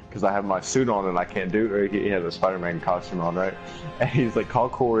Corey, because I have my suit on and I can't do it." He had a Spider-Man costume on, right? And he's like, "Call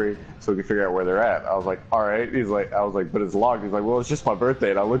Corey so we can figure out where they're at." I was like, "All right." I was like, "But it's locked." He's like, "Well, it's just my birthday."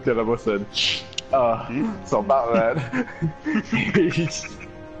 And I looked at him and said, "So about that."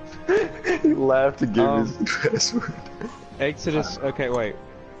 He laughed to give his password. Exodus. Okay, wait.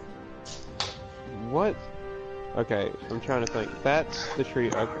 What? Okay, I'm trying to think. That's the tree.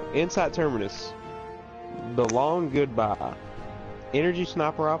 Okay. Inside Terminus. The Long Goodbye. Energy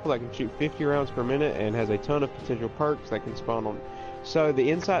sniper rifle that can shoot 50 rounds per minute and has a ton of potential perks that can spawn on. So the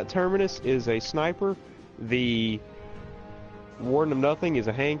Inside Terminus is a sniper. The Warden of Nothing is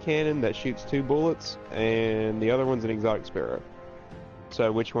a hand cannon that shoots 2 bullets, and the other one's an exotic sparrow. So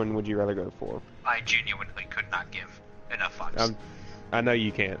which one would you rather go for? I genuinely could not give enough fucks. I know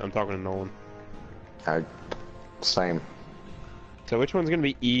you can't. I'm talking to Nolan. Same. So which one's gonna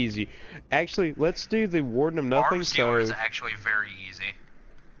be easy? Actually, let's do the Warden of Nothing. Arms dealer So is actually very easy.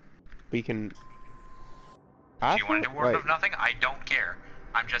 we can. Do you want to do Warden wait, of Nothing? I don't care.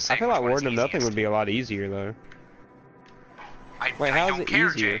 I'm just I saying. feel like which one's Warden of Nothing easiest. would be a lot easier though. Wait, I how's don't it care,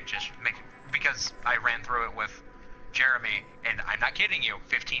 easier? Jay. Just because I ran through it with Jeremy, and I'm not kidding you.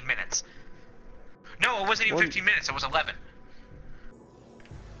 15 minutes. No, it wasn't even 15 minutes. It was 11.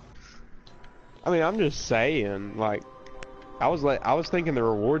 I mean, I'm just saying, like, I was thinking the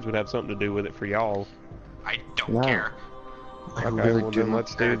rewards would have something to do with it for y'all. I don't No. care. Okay, well then do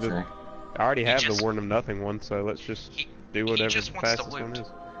let's do the. I already have just- the Warden of Nothing one, so let's just do he whatever just the wants to fastest one loot.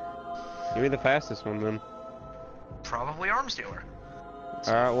 is. Give me the fastest one then. Probably arms dealer.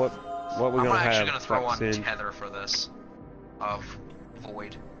 All right, what we I'm gonna actually have? gonna throw on Sin? tether for this. Of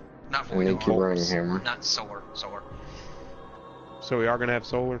void, not And void. then keep running hammer. Not solar. Solar. So we are gonna have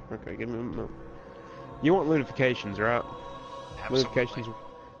solar. Okay, give me a moment. You want lutifications, right? Absolutely.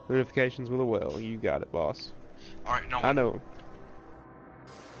 Lutifications with a well. You got it, boss. All right. No. I know.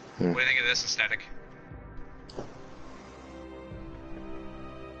 What do you think of this aesthetic?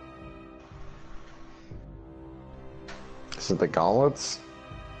 Is it the gauntlets?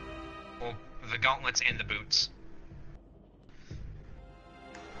 Well, the gauntlets and the boots.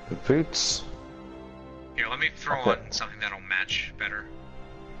 boots. Here, let me throw Okay. on something that'll match better.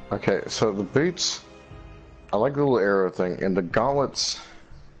 Okay, so the boots, I like the little arrow thing, and the gauntlets.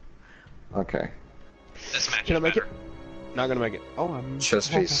 Okay, This matches Can I make better. it? Not gonna make it. Oh, I'm.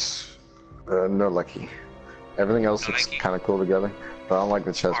 chest piece. No lucky. Everything else No looks lucky. kind of cool together, but I don't like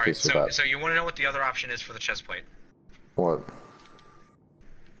the chest Alright, piece with so that. so you want to know what the other option is for the chest plate? What?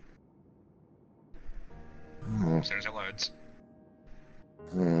 Hmm. As soon as it loads.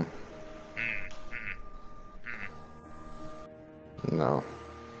 Hmm. No.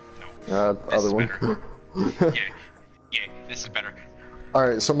 No. This Other is one. better. Yeah, this is better.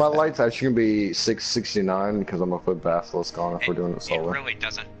 Alright, so my light's actually gonna be 669 because I'm gonna put Basilisk on if we're doing it solo. It really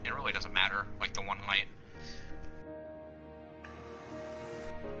doesn't matter, like the one light.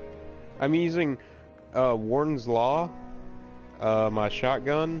 I'm using Warden's Law, my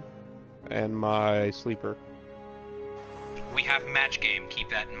shotgun, and my sleeper. We have match game, keep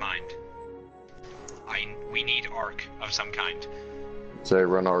that in mind. We need arc of some kind. Say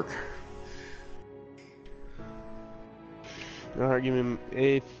run arc. Alright,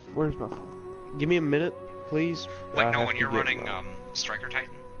 where's my phone? Give me a minute, please. Wait, I no, have when to you're get running my- Striker Titan?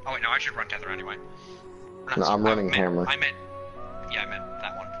 Oh wait, no, I should run Tether anyway. Or not No, I'm Striker- running Hammer. I meant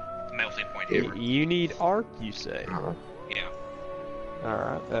that one. The Melting Point Hammer. You need arc, you say? Yeah.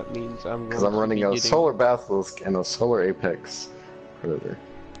 Alright, that means I'm going Because I'm to running be a getting... Solar Basilisk and a Solar Apex Predator.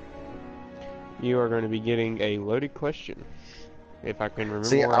 You are going to be getting a loaded question. If I can remember.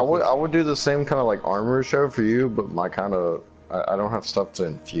 See, what I would do the same kind of like armor show for you, but my kind of I don't have stuff to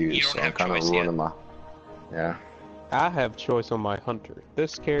infuse, You don't so I'm have kind of choice yet. ruining my. Yeah. I have choice on my hunter.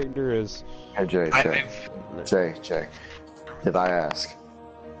 This character is. Hey Jay, Jay, did I ask?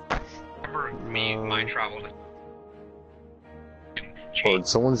 Remember me, my travel to... Or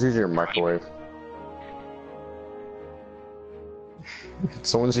someone's using your microwave.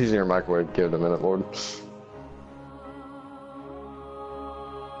 Someone's using your microwave. Give it a minute, Lord.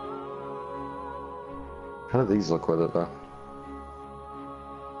 How do these look with it though?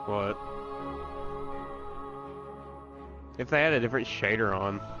 What? If they had a different shader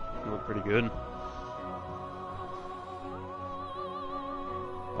on, it would look pretty good.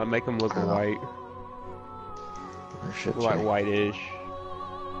 I'd make them look white. Oh, shit, Like Jay. whitish.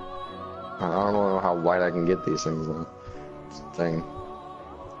 I don't know how white I can get these things though. It's the thing.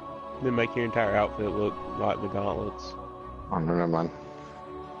 Then make your entire outfit look like the gauntlets. Oh no, never mind.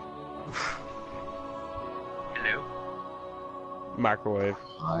 Hello? Microwave.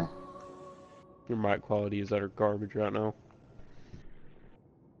 Hi. Your mic quality is utter garbage right now.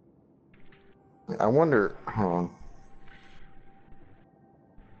 I wonder. Hold on.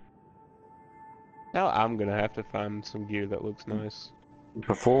 Now I'm gonna have to find some gear that looks nice.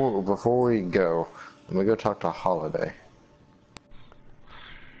 Before we go, let me go talk to Holiday.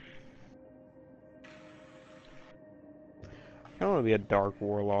 I don't want to be a dark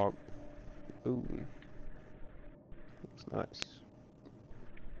warlock. Ooh. Looks nice.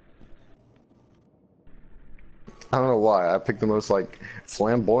 I don't know why. I picked the most like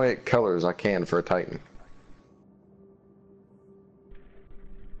flamboyant colors I can for a Titan.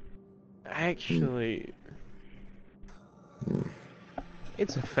 Actually,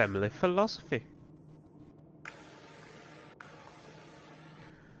 it's a family philosophy.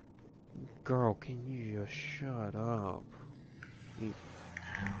 Girl, can you just shut up? You...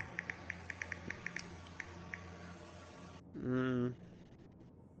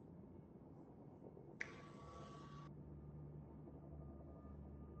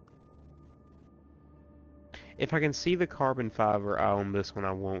 If I can see the carbon fiber on this one,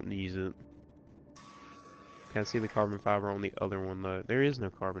 I won't use it. Can I see the carbon fiber on the other one, though? There is no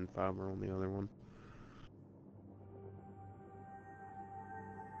carbon fiber on the other one.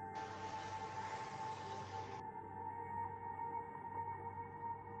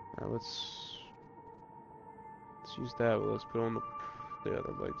 Alright, let's use that, but let's put on the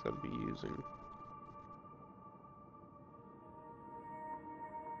other legs I'd be using.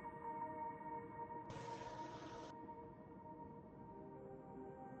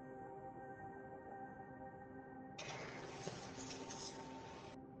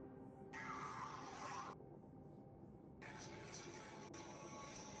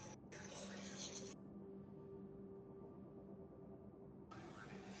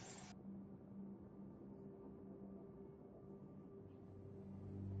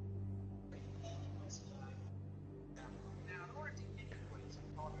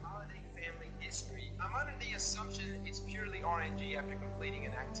 I'm under the assumption it's purely RNG after completing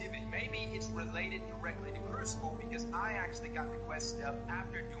an activity. Maybe it's related directly to Crucible because I actually got the quest stuff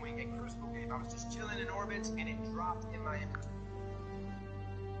after doing a Crucible game. I was just chilling in orbits and it dropped in my inventory.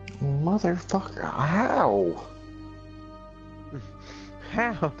 Motherfucker, how?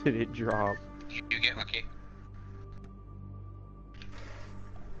 How did it drop? You get lucky.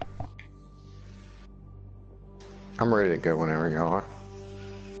 I'm ready to go whenever you are.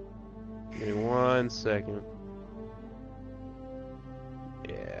 Give me 1 second.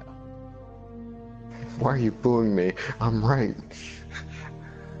 Yeah. Why are you booing me? I'm right.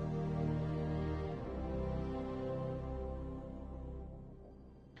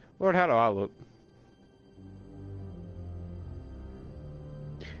 Lord, how do I look?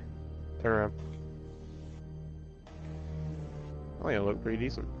 Turn around. I think I look pretty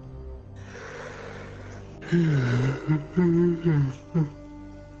decent.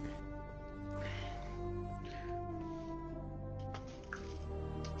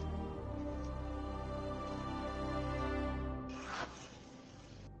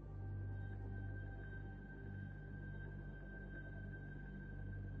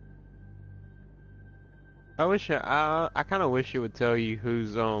 I kind of wish it would tell you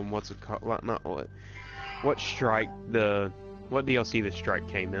who's what's it called, not what strike what DLC the strike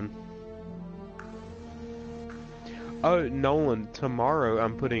came in. Oh, Nolan, tomorrow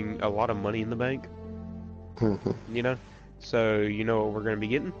I'm putting a lot of money in the bank. You know, so you know what we're gonna be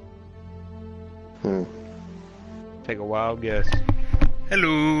getting. Take a wild guess.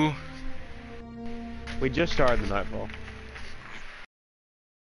 Hello. We just started the Nightfall.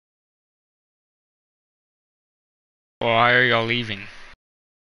 Why are y'all leaving?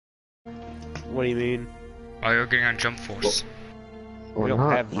 What do you mean? Why are you getting on Jump Force? We don't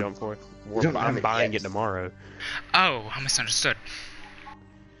not. have Jump Force. don't have I'm it buying yet. it tomorrow. Oh, I misunderstood.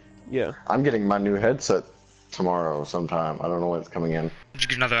 Yeah. I'm getting my new headset tomorrow sometime. I don't know when it's coming in. Did you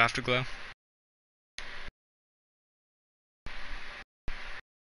get another Afterglow?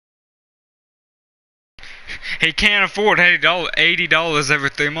 He can't afford $80 every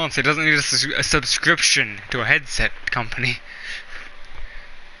 3 months. He doesn't need a subscription to a headset company.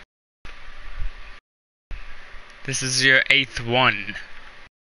 This is your 8th one.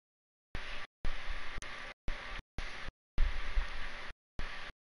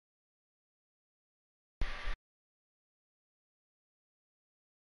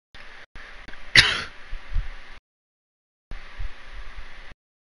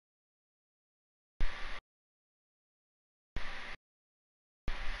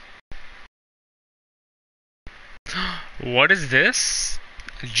 What is this?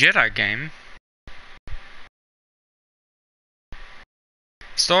 A Jedi game?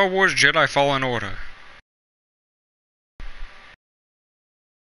 Star Wars Jedi Fallen Order.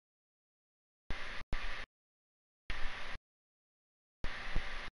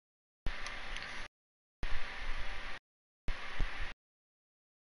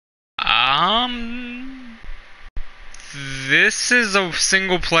 This is a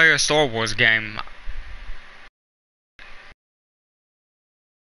single-player Star Wars game.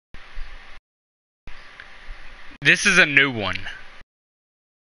 This is a new one.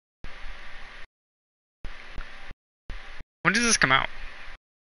 When did this come out?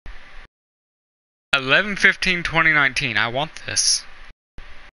 11/15/2019. I want this.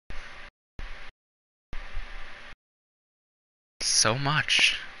 So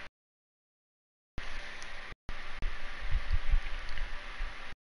much.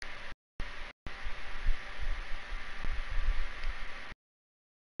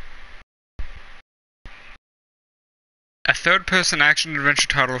 A third-person action-adventure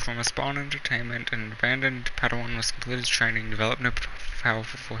title from a Spawn Entertainment, an abandoned Padawan was completed training, developed no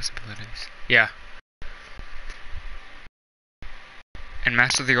powerful force abilities. Yeah. And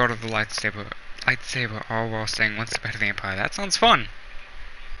master the art of the lightsaber, all while staying one step ahead of the Empire. That sounds fun!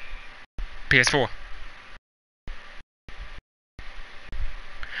 PS4.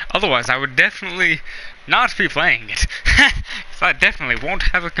 Otherwise, I would definitely not be playing it. Because I definitely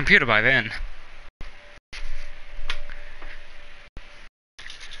won't have a computer by then.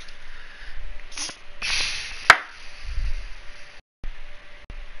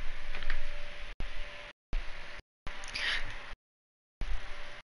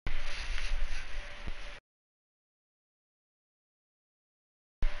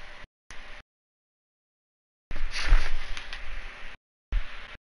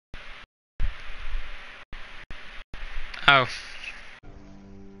 Oh.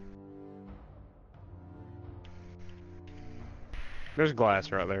 There's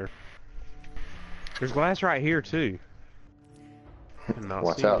glass right there. There's glass right here too.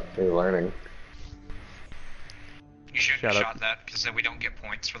 Watch out, you're learning. You shouldn't have Shut shot up. that, because then we don't get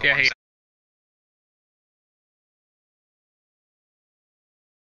points for the Yeah, ones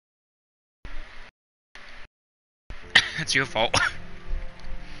It's your fault.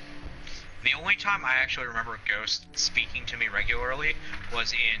 The only time I actually remember Ghost speaking to me regularly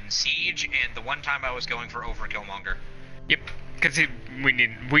was in Siege, and the one time I was going for over Killmonger. Yep, because we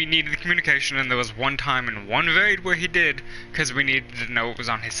needed the communication, and there was one time in one raid where he did, because we needed to know what was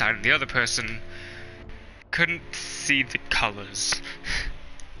on his side, and the other person couldn't see the colors.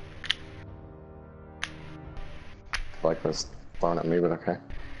 Like this thrown at me, but okay.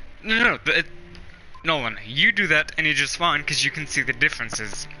 No, Nolan, you do that and you're just fine because you can see the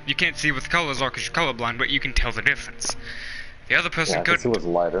differences. You can't see what the colors are because you're colorblind, but you can tell the difference. The other person Yeah, 'cause couldn't. it was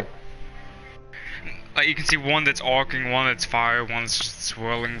lighter. Like, you can see one that's arcing, one that's fire, one that's just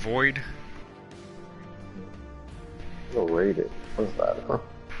swirling void. We'll rate it. What's that, huh?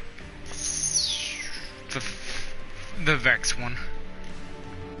 The Vex one.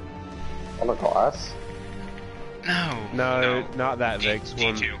 On the glass? No. No, not that Vex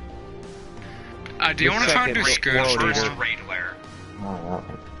one. D2. Do you The want to try and do second Scourge World First Eater. tomorrow? raid lair. Oh, that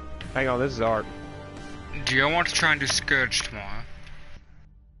one. Hang on, this is Art. Do you want to try and do Scourge tomorrow?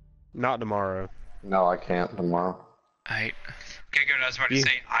 Not tomorrow. No, I can't tomorrow. Okay, good. I was about to Yeah.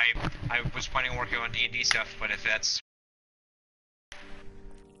 say I was planning on working on D&D stuff, but if that's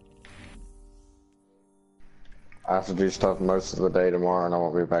I have to do stuff most of the day tomorrow, and I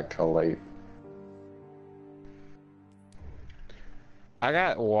won't be back till late. I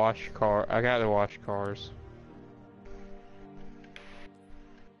got to wash cars.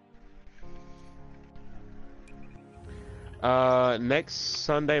 Next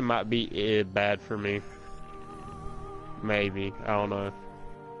Sunday might be bad for me. Maybe. I don't know.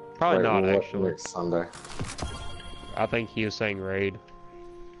 Probably Wait, not, what actually. Next Sunday. I think he was saying raid.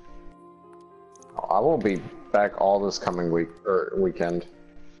 I won't be back all this coming week or weekend.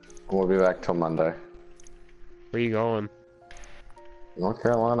 I won't be back till Monday. Where you going? North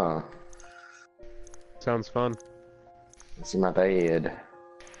Carolina. Sounds fun. See my dad.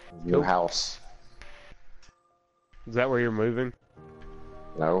 New Cool. house. Is that where you're moving?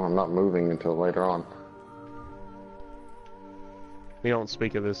 No, I'm not moving until later on. We don't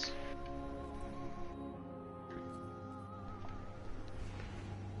speak of this.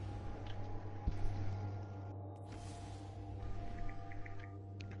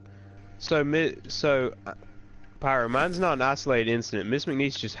 Pyro, mine's not an isolated incident. Miss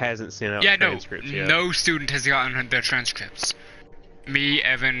McNeese just hasn't sent out Yeah, no. transcripts yet. No student has gotten their transcripts. Me,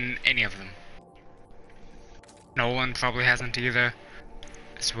 Evan, any of them. Nolan probably hasn't either.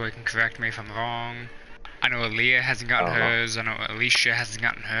 So he can correct me if I'm wrong. I know Aaliyah hasn't gotten hers. I know Alicia hasn't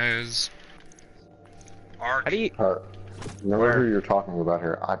gotten hers. How do you... Remember who you're talking about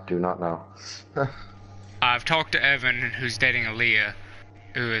here? I do not know. I've talked to Evan, who's dating Aaliyah,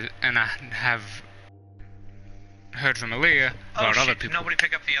 and I have heard from Aaliyah about other people. Nobody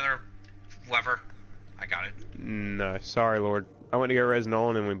pick up the other lever. I got it. No, sorry, Lord. I went to go res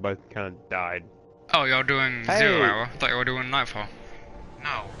Nolan and we both kind of died. Oh, y'all doing Hey. 0 hour? I thought you were doing Nightfall.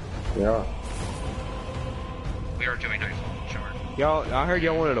 No, Yeah. we are doing Nightfall. Sure. Y'all, I heard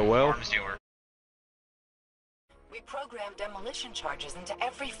y'all wanted a well. Arms dealer. We program demolition charges into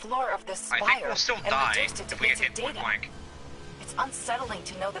every floor of this I spire think we'll still and die reduced it to if we get bits of hit point data. blank. It's unsettling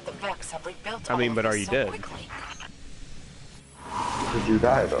to know that the Vex have rebuilt I mean, all but of are this you so dead? quickly. Did you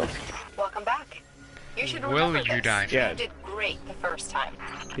die though? Welcome back. You should Will remember you this. die? Yeah. You did great the first time.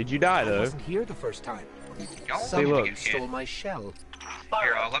 Did you die, I though? wasn't here the first time. Y'all See, need to look. get hit. Stole my shell. Here,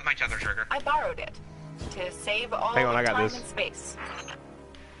 Borrowed. I'll let my tether trigger. I borrowed it to save all Hang on, I got time this. and space.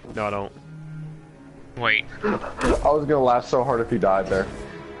 No, I don't. Wait. I was gonna laugh so hard if you died there.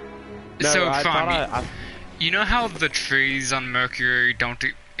 No, So, I fine. thought You know how the trees on Mercury don't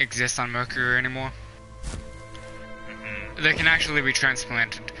exist on Mercury anymore? They can actually be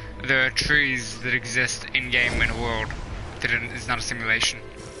transplanted. There are trees that exist in-game in a world that is not a simulation.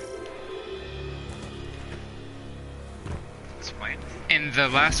 Explain. In the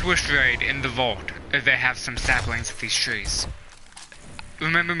Last Wish raid in the vault, they have some saplings of these trees.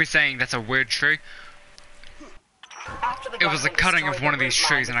 Remember me saying that's a weird tree? After the It was a government cutting of destroyed one of the these root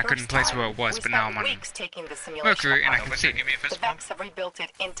trees line and I the couldn't first place time, where it was, we but now spent I'm on weeks taking the simulation Mercury and I apart. can see. Give me a The fist bump. Vex have rebuilt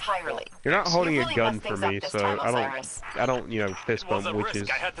it entirely. you're not holding You a really gun messed for things up me, this so time, I Osiris. don't, you know, fist Was bump a witches.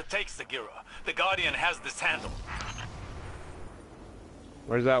 risk I had to take, Segura. The Guardian has this handled.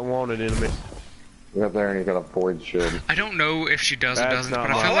 Where's that wanted enemy? You got there and you got a void shield. I don't know if she does or That's doesn't, not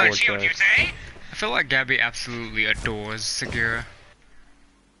but my I feel forte. like Shield, you say? I feel like Gabby absolutely adores Segura.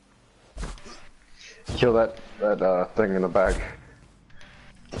 Kill that thing in the back.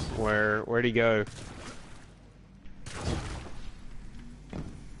 Where'd he go?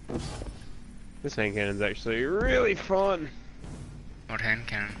 This hand cannon's actually really fun. What hand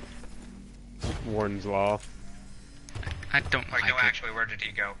cannon? Warden's Law. I don't Like, like no, it. actually, where did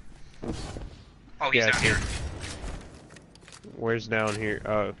he go? Oh, he's Yeah, down here. Where's down here?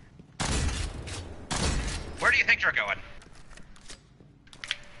 Oh. Where do you think you're going?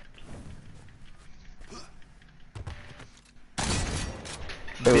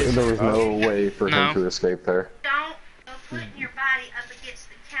 There was no way for No. him to escape there. Don't go putting your body up against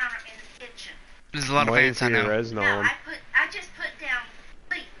the counter in the kitchen. There's a lot of Waiting ants for I your know. resin No, on. I just put down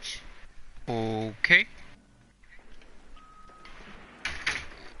bleach. Okay.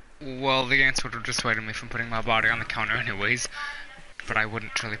 Well, the ants would have dissuaded me from putting my body on the counter anyways. But I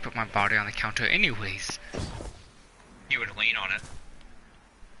wouldn't really put my body on the counter anyways. You would lean on it.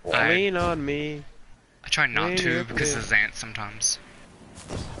 Lean on me. I try not Lean to up because there. there's ants sometimes.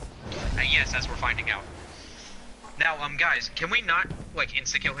 Yes, as we're finding out. Now, guys, can we not, like,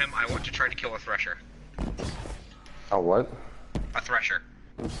 insta-kill him? I want to try to kill a Thresher. A what? A Thresher.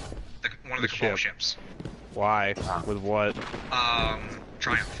 One of the Cabal ships. Why? With what?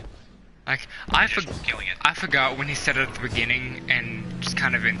 Triumph. Like, Killing it. I forgot when he said it at the beginning and just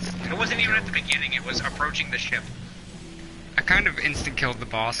kind of It wasn't even at the beginning, it was approaching the ship. I kind of instant killed the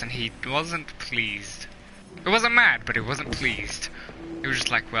boss and he wasn't pleased. He wasn't mad, but he wasn't pleased. He was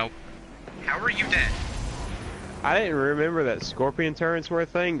just like, well... How are you dead? I didn't remember that scorpion turrets were a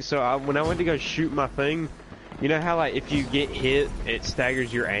thing, so when I went to go shoot my thing, you know how like if you get hit, it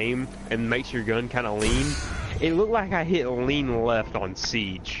staggers your aim and makes your gun kind of lean? It looked like I hit lean left on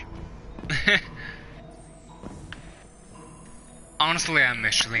Siege. Honestly, I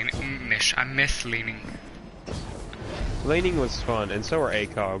miss leaning. Leaning was fun, and so are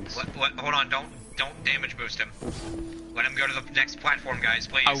ACOGs. Hold on, don't damage boost him. Let him go to the next platform, guys,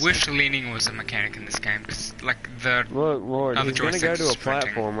 please. I wish leaning was a mechanic in this game, because, like, the Look, Lord, other he's gonna go joystick's to a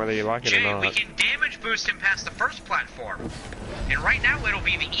sprinting. platform whether you like it or Jay, we not. can damage boost him past the first platform. And right now, it'll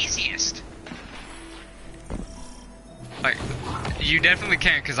be the easiest. Like, you definitely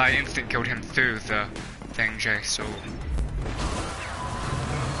can, because I instant killed him through the thing, Jay, so...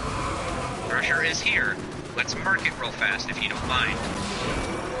 Thresher is here. Let's mark it real fast, if you don't mind.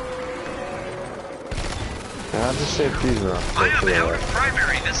 Can I just save these around? I am out of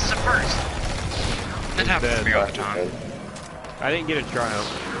primary. This is a first. That happens to me all the time. I didn't get a triumph.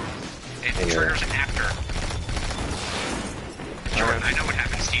 It triggers after. Jordan, I know what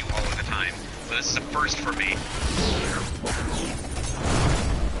happens to you all of the time, but this is a first for me.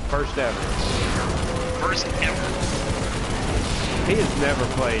 First ever. First ever. He has never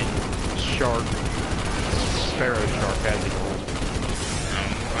played Shark, Sparrow Shark, has he?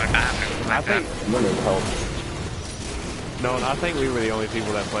 I think... No, I think we were the only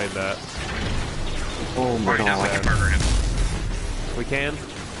people that played that. Oh my Right now we can god. murder him. We can?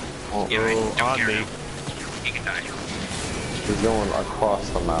 Oh, Yeah, don't on care me. now. He can die. He's going across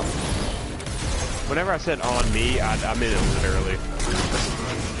the map. Whenever I said on me, I meant it literally.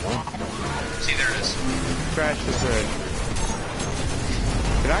 See, there it is. Crash the thread.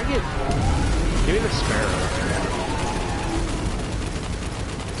 Did I get... Give me the Sparrow.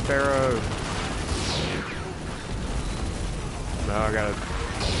 Sparrow. No, I got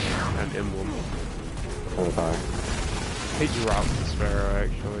an emblem. Okay. He dropped the Sparrow,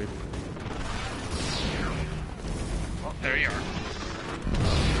 actually. Well, there you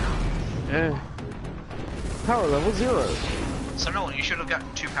are. Power level 0. So Nolan, you should have gotten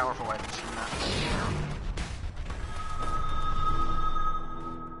 2 powerful items from that.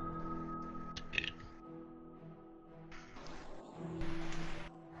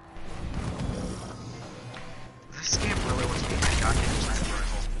 This game really wants me to get goddamn sniper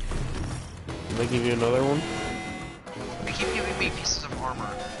rifle. Did they give you another one? They keep giving me pieces of armor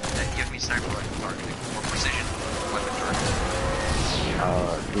that give me sniper rifle targeting, or precision weapon targeting.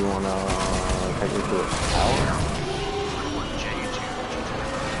 Do you wanna take me to a tower?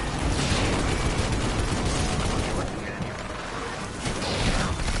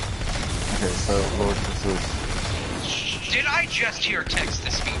 Okay, so Lord, this is... Did I just hear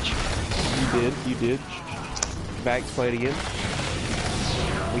text-to-speech? You did. Back, play it again.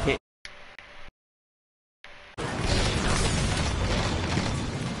 We can't...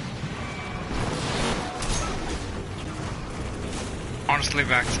 Honestly,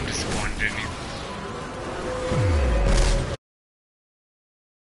 Vax, I'm disappointed in you.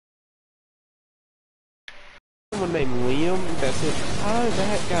 Someone named Liam that said, "Oh,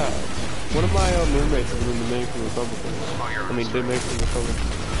 that guy." One of my roommates is in the Dominican Republic. I mean, Dominican Republic.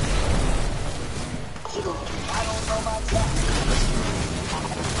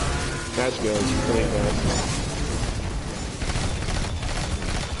 That's good. Pretty bad.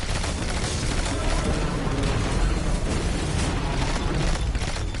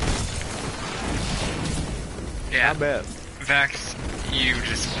 Yeah. I bet. Vax, you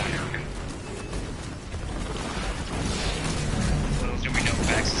disappointed me.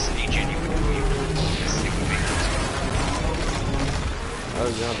 Oh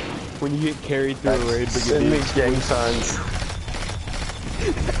god. When you get carried through a raid, but Send me gang signs.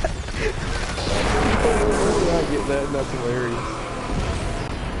 I get that, and that's hilarious.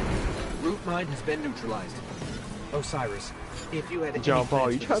 Root mine has been neutralized. Osiris, if you had John any Paul,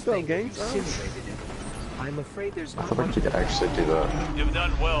 plans you for tried this to thing, gang you signs? simulated it. I'm afraid there's I not thought much you could actually do that. You've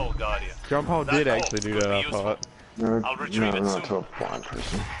done well, Guardian. John Paul That did hope actually do could that, be I useful. thought. No, I'll retrieve it not soon. to a blind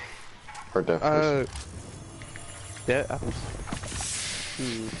person. Or deaf person. Yeah.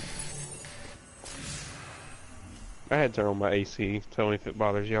 I had to turn on my AC. Tell me if it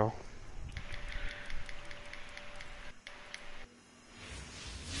bothers y'all.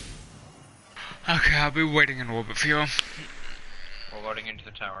 Okay, I'll be waiting in orbit for you. We're loading into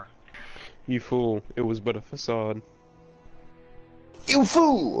the tower. You fool. It was but a facade. You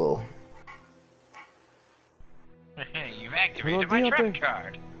fool! You've activated Well, my yeah, trap but-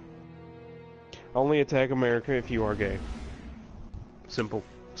 card. Only attack America if you are gay. Simple.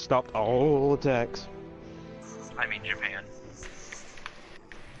 Stopped all attacks. I mean Japan.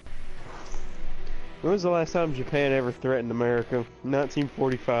 When was the last time Japan ever threatened America?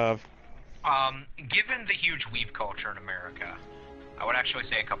 1945. Given the huge weeb culture in America, I would actually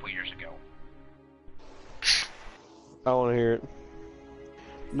say a couple years ago. I want to hear it.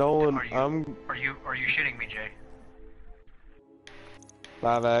 Nolan, Are you shitting me, Jay?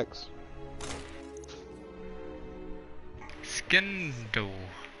 5X. Skindle.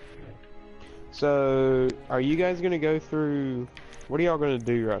 So, are you guys gonna go through... What are y'all gonna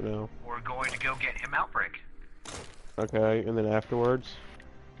do right now? We're going to go get him Outbreak. Okay, and then afterwards?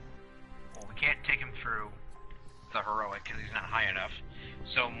 Well, we can't take him through the heroic because he's not high enough.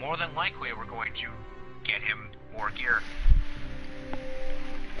 So more than likely, we're going to get him more gear.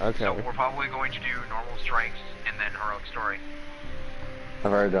 Okay. So we're probably going to do normal strikes and then heroic story.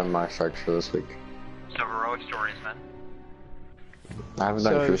 I've already done my strikes for this week. So heroic stories then. I haven't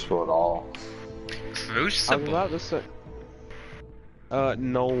done Crucible at all. I was about to say...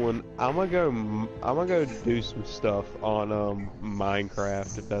 Nolan, I'm gonna go do some stuff on,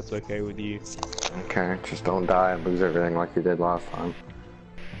 Minecraft, if that's okay with you. Okay, just don't die and lose everything like you did last time.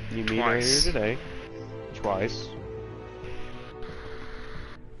 You meet her here today. Twice.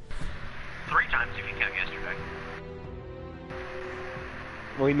 3 times if you count yesterday.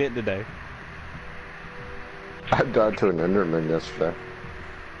 We met today. I died to an Enderman yesterday.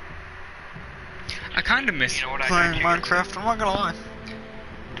 I kind of miss what I playing got you? Minecraft, I'm not gonna lie.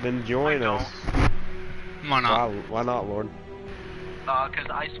 Then join us. Why not? Why not, Lord? Because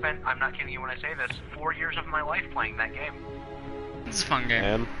I spent, I'm not kidding you when I say this, 4 years of my life playing that game. It's a fun game.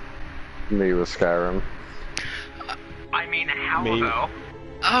 And Me with Skyrim. I mean, how Me. though?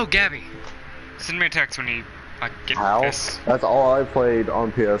 Oh, Gabby. Send me a text when you, like, get How? this. That's all I played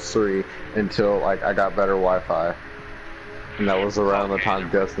on PS3 until, like, I got better Wi-Fi. And that was around the time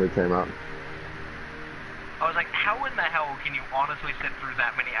Destiny came out. I was like, how in the hell can you honestly sit through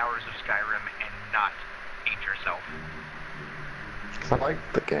that many hours of Skyrim and not hate yourself? 'Cause I like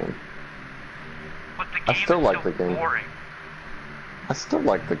the game. But the I game still is like so the game. boring. I still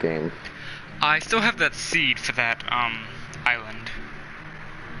like the game. I still have that seed for that, island.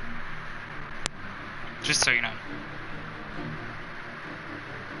 Just so you know.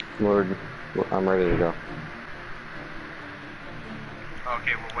 Lord, I'm ready to go.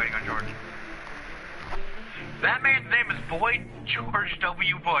 Okay, we're waiting on George. That man's name is Boyd George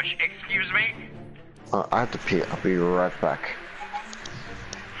W. Bush. Excuse me? I have to pee. I'll be right back.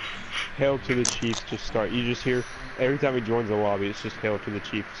 Hail to the Chiefs just start. You just hear, every time he joins the lobby, it's just Hail to the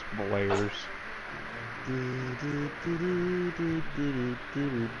Chiefs blares.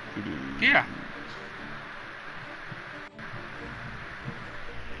 Yeah.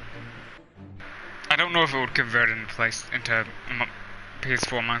 I don't know if it would convert into PS4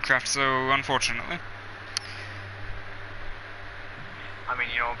 Minecraft, so unfortunately. I mean,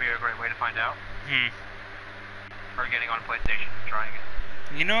 you know, it would be a great way to find out. Hmm. Or getting on PlayStation and trying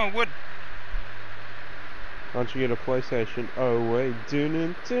it. You know, it would. Why don't you get a PlayStation? Oh wait,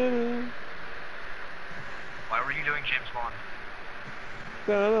 dun-dun-dun. Why were you doing James Bond?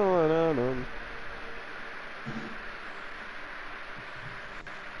 Dun-dun-dun-dun.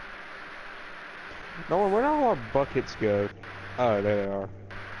 No, where did all our buckets go? Oh, there they are.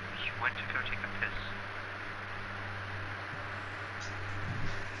 You went to go take a piss.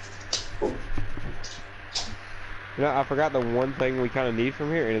 You know, I forgot the one thing we kind of need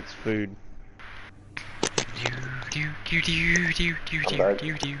from here, and it's food.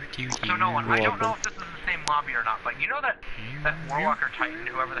 So Nolan, I don't know if this is the same lobby or not, but you know that Warlock or Titan,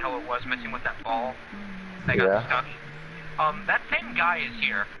 whoever the hell it was, messing with that ball that got stuck? That same guy is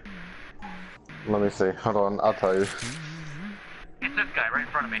here. Let me see. Hold on. I'll tell you. It's this guy right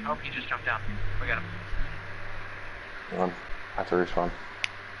in front of me. Oh, he just jumped down. We got him. I have to respawn.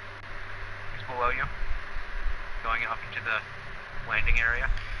 He's below you. Going up into the landing area.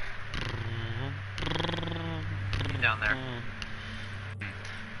 He's down there.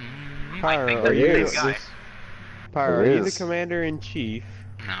 Pyro, I think are you, that's the same guy. Pyro, are you the commander-in-chief?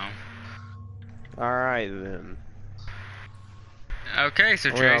 No. Alright then. Okay, so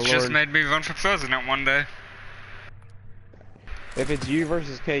Oh, Trey's yeah, just Lord. made me run for president one day. If it's you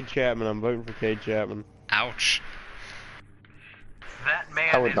versus Cade Chapman, I'm voting for Cade Chapman. Ouch. That I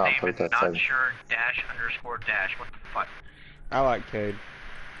man, would his not name vote is that not side. sure dash underscore dash. What the fuck? I like Cade.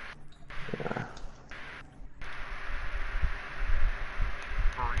 Yeah.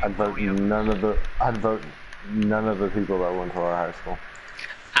 I'd vote none of the people that went to our high school.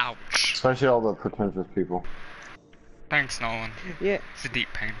 Ouch. Especially all the pretentious people. Thanks, Nolan. Yeah. It's a deep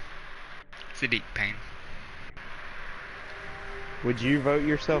pain. It's a deep pain. Would you vote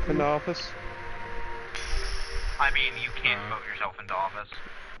yourself into office? I mean, you can't vote yourself into office.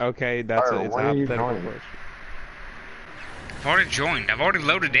 Okay, that's Pyro, it's a when are you hypothetical joining? question. I've already joined. I've already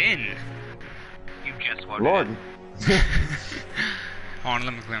loaded in. You just voted. Lord. Hold on,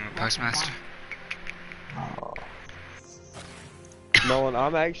 let me clear my postmaster. Nolan,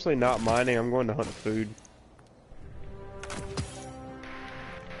 I'm actually not mining. I'm going to hunt food.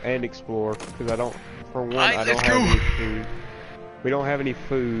 And explore, because I don't, for one, I don't have any food. We don't have any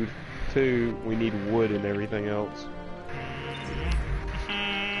food. Two, we need wood and everything else.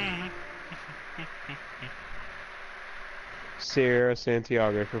 Sierra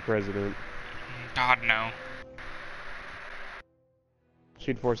Santiago for president. God, no.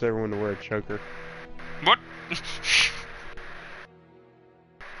 She'd force everyone to wear a choker. What?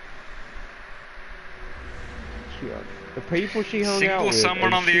 The people she hung out Single with. someone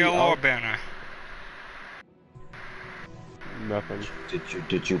and on the she LR banner. Nothing.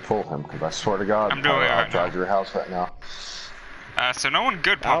 Did you pull him? Because I swear to God, I'm doing it I'll right drive your house right now. So no one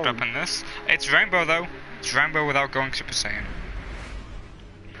good popped up in this. It's Rainbow though. It's Rainbow without going Super Saiyan.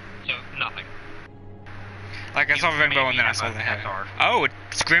 So, nothing. Like I saw Rainbow and then I have saw a the hair. SR. Oh,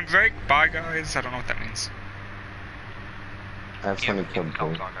 it's Grim Break. Bye guys. I don't know what that means. That's when he killed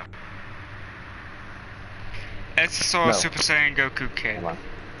Cole. SSR No. Super Saiyan Goku Kid. Hold on.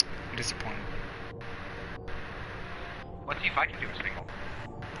 I'm disappointed. Let's see if I can do a single.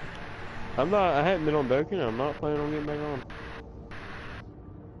 I haven't been on Dokkan. I'm not planning on getting back on.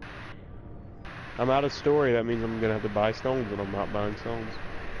 I'm out of story. That means I'm gonna have to buy stones, and I'm not buying stones.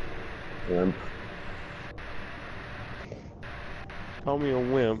 Wimp. Call me a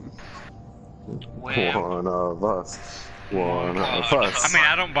wimp. One of us. One of us. I mean,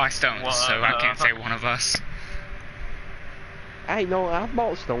 I don't buy stones, so I can't say one of us. Hey, no, I've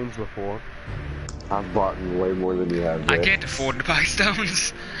bought stones before. I've bought way more than you have. I Jay. can't afford to buy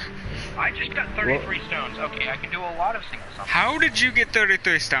stones. I just got 33 stones. Okay, I can do a lot of single summons. How did you get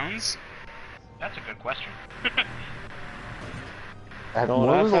 33 stones? That's a good question. When No,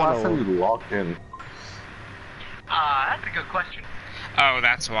 was the I last found time you logged in? That's a good question. Oh,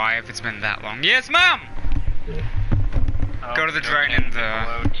 that's why, if it's been that long. Yes, Mom! Go to the drain in the...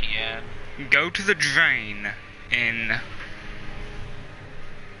 Below TN. Go to the drain in...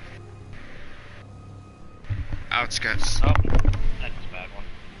 outskirts. Oh, that's a bad one.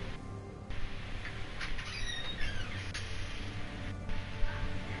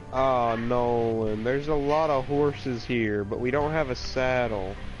 Oh, Nolan, there's a lot of horses here, but we don't have a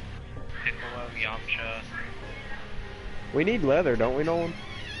saddle. Piccolo, Yamcha. We need leather, don't we, Nolan?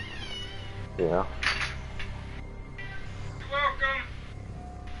 Yeah. Welcome!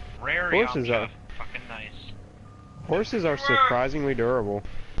 Rare Horses Yamcha. are- Fucking nice. Horses are surprisingly durable.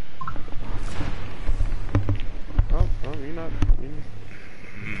 Oh, you're not...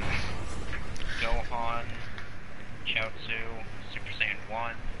 Gohan, Chaozu, Super Saiyan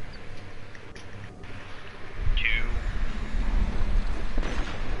 1, 2.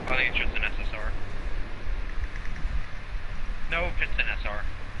 I think it's just an SSR. No, it's an SR.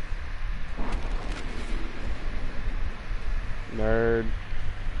 Nerd.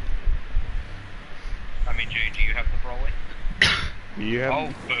 I mean, Jay, do you have the Broly? Do you have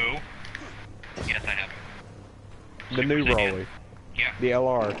Oh, boo. Yes, I have it. the new Super Saiyan. Broly? Yeah. The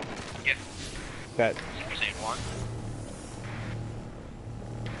LR. Yeah. That... Super Saiyan 1.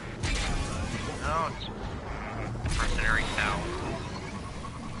 No, it's Mercenary Cow.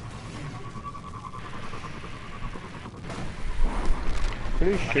 The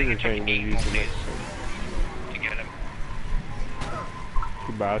new sugar cane we're using it To get him.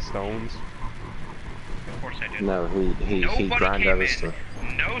 to buy stones. Of course I did. No, he Nobody grinded came out his in. stuff.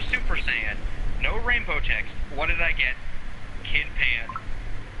 No Super Saiyan. No Rainbow text. What did I get? Kid Pan.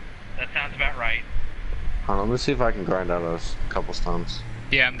 That sounds about right. Hold on, let me see if I can grind out a couple stunts.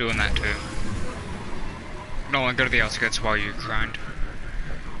 Yeah, I'm doing that too. Nolan, go to the outskirts while you grind.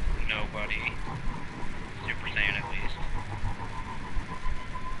 Nobody. Super Saiyan at least.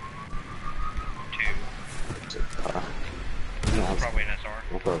 2. No, Probably an SR.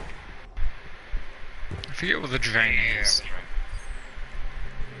 okay. I forget what the drain is. That's right.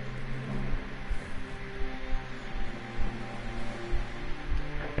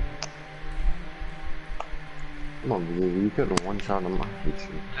 Come on, baby, you couldn't one-shot him. I hate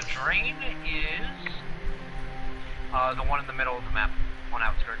you. The drain is the one in the middle of the map, on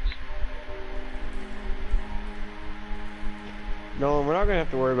outskirts. No, we're not gonna have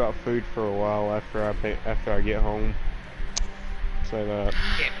to worry about food for a while after I get home. Say that. If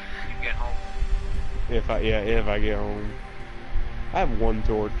you get home. If I get home. I have 1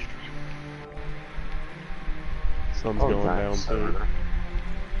 torch. Sun's going down too.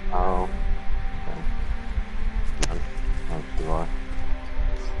 Oh. Not too hard.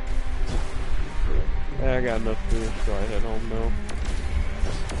 Yeah, I got enough food, so I head home now.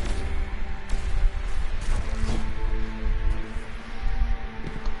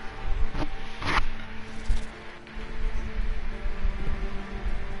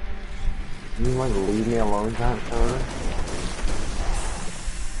 You like leave me alone, Giant Turner?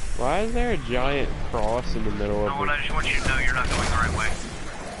 Why is there a giant cross in the middle of No, I just want you to know you're not going the right way.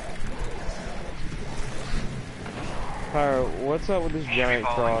 Pyro, what's up with this giant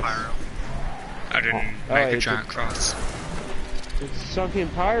cross? I didn't make a giant cross. It's a sunken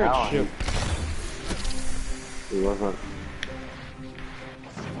pirate ship. He wasn't.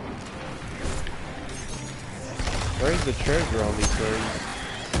 Where's the treasure on these things?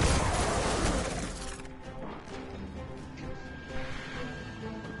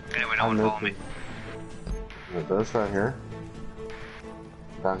 Anyway, no one follow me. This right here.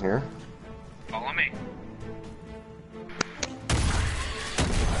 Down here. Follow me.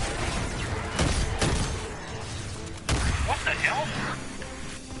 What the hell?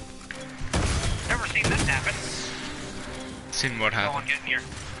 Never seen this happen. Seen what No happened? one getting here.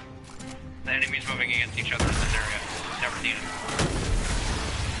 The enemies moving against each other in this area. Never seen it.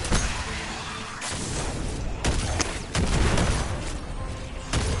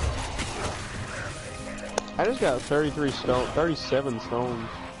 I just got 37 stones.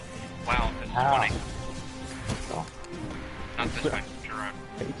 Wow, this is funny. Not this way, Jerome.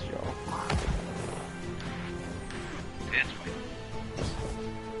 Hate y'all. This way.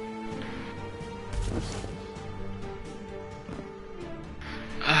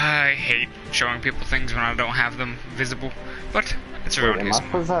 I hate showing people things when I don't have them visible, but it's around Am here I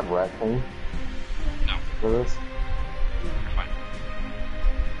somewhere. supposed to have red thing? No. For this? Fine.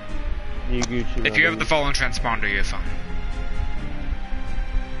 You Gucci. If you have the fallen transponder, you're fine.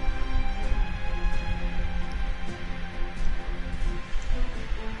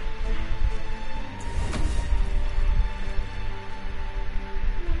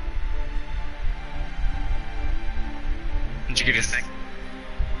 Did you get his thing?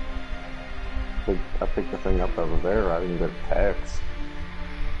 I picked the thing up over there. I didn't get text.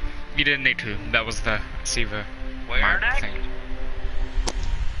 You didn't need to. That was the Siva Where next? thing.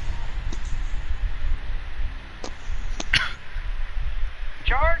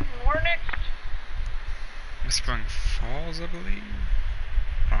 Jordan, we're next. Whispering Falls, I believe.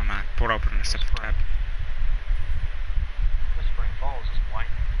 Oh no, pulled open a separate tab. Whispering Falls is white.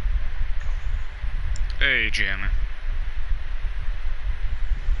 Hey, Jammer.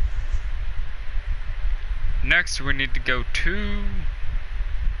 Next, we need to go to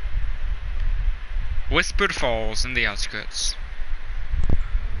Whispered Falls in the outskirts.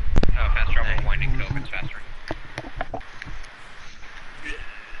 Fast travel, winding hill gets faster.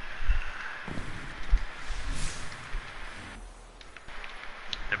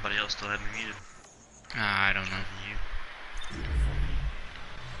 Everybody else still have me muted. I don't know. You.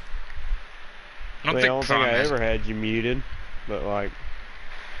 I I don't think I ever had you muted, but like.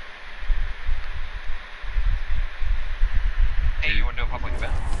 Hey, you want to do a public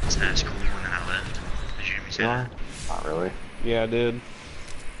event? It's that's cool when I left. Did you hear me say that? Not really. Yeah, I did.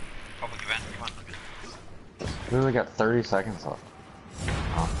 Public event, come on. We only got 30 seconds left.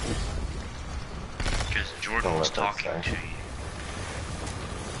 Oh. Because Jordan was talking to you.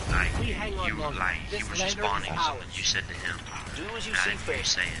 Like, you were like, he was responding to something you said to him. Do as you I see didn't hear you fit.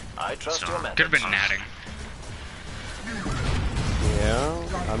 say it. I trust your methods. Could have been natting.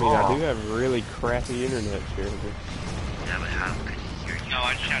 Yeah, I mean, I do have really crappy internet here. Yeah, but how could he hear you? No,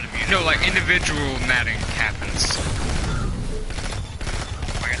 I just had to mute it. No, like individual natting happens.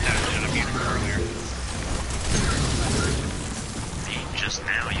 Like I said, I should have muted it earlier.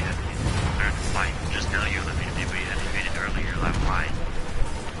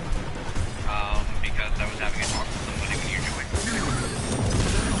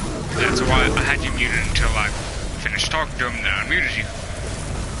 that's why I had you muted until I finished talking to him, and then I muted you.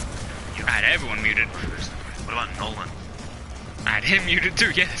 I had everyone muted. What about Nolan? I had him muted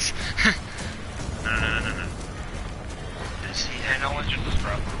too, yes. No. Does he have Nolan's just a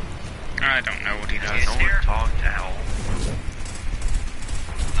scrub. I don't know what he does. Nolan talked to Owl?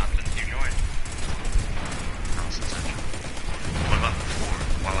 Not since you joined. Not since I joined. What about before,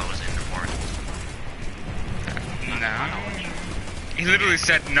 while I was in the party? No. He literally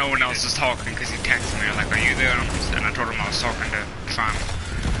said no one else was talking because he texted me like, "Are you there?" And I told him I was talking to Simon.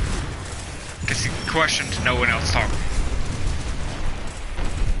 Because he questioned no one else talking.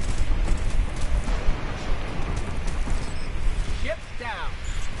 Ship down.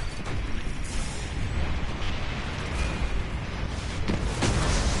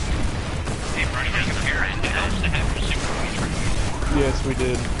 Hey, running out of here, it helps to have your super. Yes, we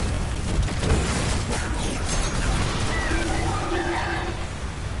did.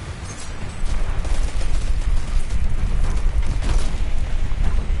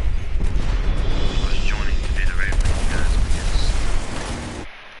 I was joining to do the raid with you guys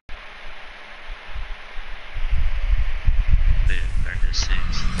because they earned a 6.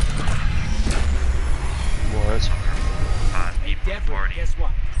 What? 5 Hey, people in the Deborah, party. guess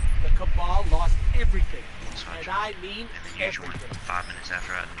what? The Cabal lost everything. So And I mean and then you joined everything. 5 minutes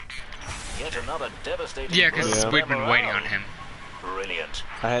after I did. Yet another devastating Yeah, because Yeah. we'd been waiting on him. Brilliant.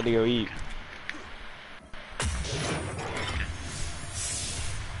 I had to go eat.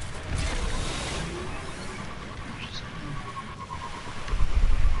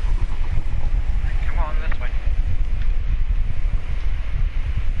 Come on, this way.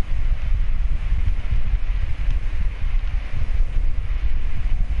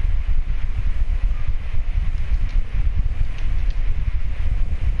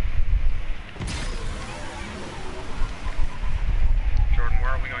 Jordan,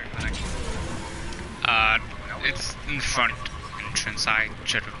 where are we going for the next one? It's in the front entrance. I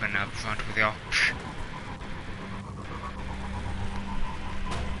should have been up front with y'all.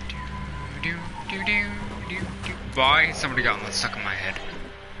 Why? Somebody got one stuck in my head.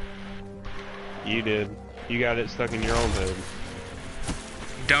 You did. You got it stuck in your own head.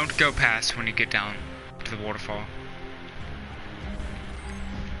 Don't go past when you get down to the waterfall.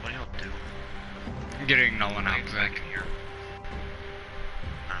 What do y'all do? I'm getting Nolan out back. in here.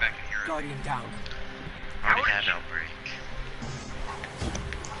 Back in here. Guardian down. I already had Outbreak.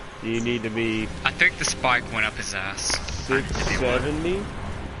 You need to be I think the spike went up his ass. 670.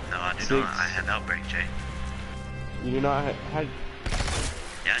 No, I do Six. not. I have Outbreak, Jay. You do not have.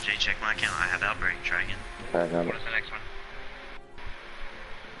 Yeah, Jay, check my account. I have Outbreak. Try again. I got What it. is the next one?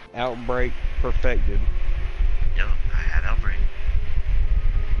 Outbreak perfected. Yo, I had Outbreak.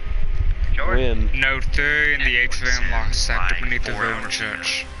 Jordan? When? Note 3 in the Atrium lost sector Like beneath the 4 ruined hours ago.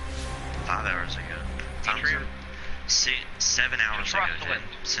 church. 5 hours ago. Atrium? 7 hours Just ago, Rosalind.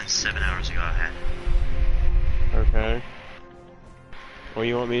 Jay. Since 7 hours ago, I had it. Okay. What do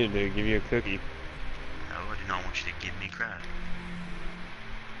you want me to do? Give you a cookie? No, I do not want you to give me crap.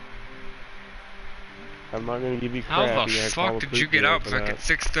 I'm not gonna give you How crap. the You gotta call fuck the did you police get out for back that. at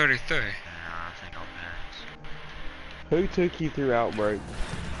 6:33? I think I'll pass. Who took you through Outbreak?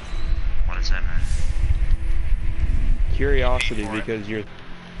 What does that matter? Curiosity, because you're.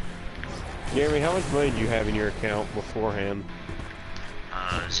 Jeremy, how much money do you have in your account beforehand?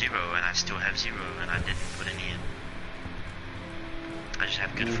 0, and I still have 0, and I didn't put any in. I just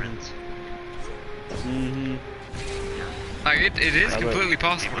have good friends. Mm-hmm. Like, it is I look- completely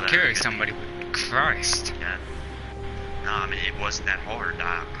possible to People that carry are- somebody, but Christ. Yeah. No, I mean, it wasn't that hard.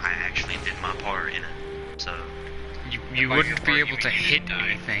 I actually did my part in it. So, You By wouldn't your be part, able you to mean you hit didn't die.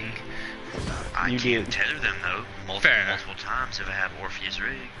 anything. I You can did. tether them, though, Fair. multiple times if I have Orpheus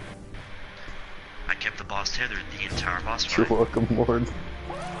Rig. I kept the boss tethered the entire boss You're fight. welcome, Lord.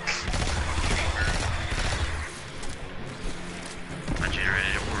 My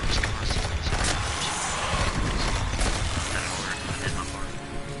generator works constantly, so that'll work. I did my part.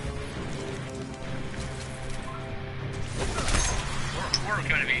 We're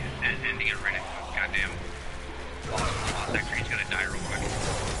gonna be ending it right next to this goddamn boss sector. He's gonna die real quick.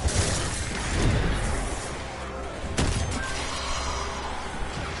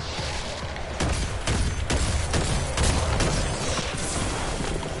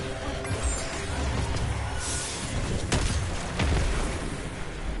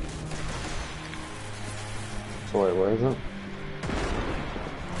 So wait, where is it?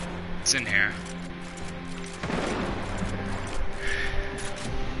 It's in here.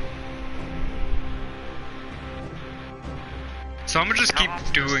 So I'm gonna just keep How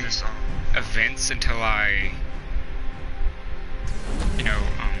often does doing this, events until I,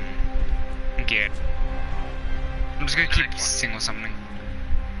 it. I'm just gonna keep single summoning.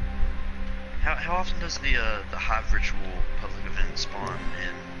 How often does the Hive Ritual public event spawn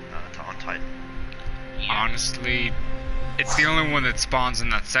in on Titan? Honestly, it's the only one that spawns in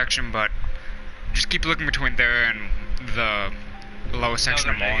that section, but just keep looking between there and the lowest section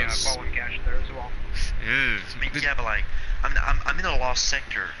of Mars. Fallen cache there as well. I mean, yeah, but like, I'm in a lost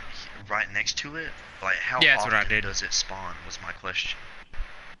sector right next to it. Like, how often does it spawn? Was my question.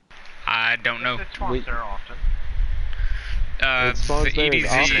 I don't know. It spawns there often. The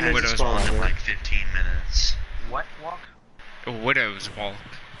EDZ and Widow's Walk Walk. in like 15 minutes. What walk? Widow's Walk.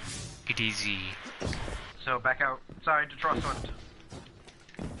 EDZ. So back outside to Trustland.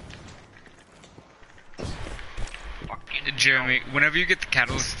 Jeremy, whenever you get the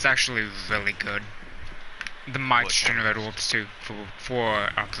catalyst, it's actually really good. The Mites generator works too for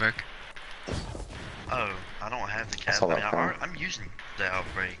Outbreak. Oh, I don't have the catalyst. I'm using the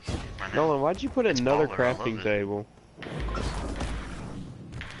Outbreak right now. Nolan, why'd you put another crafting table?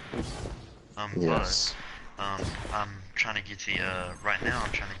 Yes. But, I'm trying to get the, right now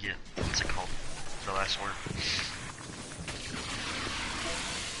I'm trying to get, what's it called? The last word.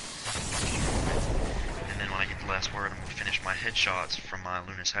 And then when I get the last word, I'm gonna finish my headshots from my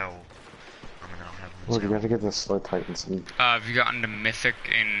Luna's Howl. And then I'll have Luna's Look, you Howl. have to get the Slow Titans in. Have you gotten to Mythic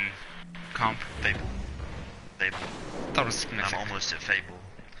in Comp? Fable. Thought it was Mythic. I'm almost at Fable.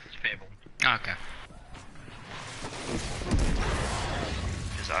 It's Fable. Okay.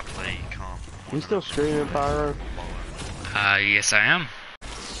 Because I play Comp. You still streaming, Pyro? Yes I am.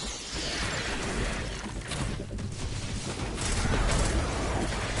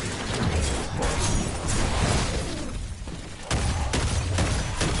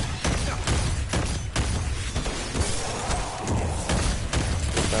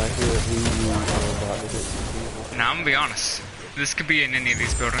 Now I'm gonna be honest. This could be in any of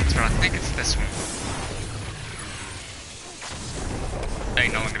these buildings, but I think it's this one. Hey,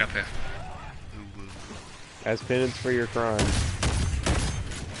 Nolan, get up here. As penance for your crime.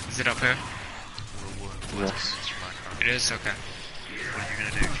 Is it up here? Yes. It is? Okay. What are you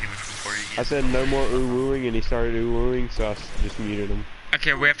gonna do, Human, before you I said no more ooh-wooing, and he started ooh-wooing, so I just muted him.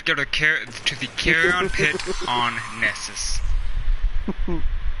 Okay, we have to go to the Carrion Pit on Nessus.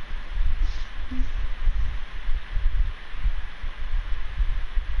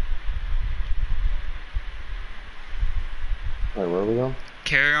 Wait, where are we going?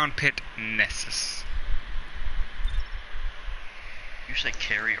 Carrion Pit Nessus. You say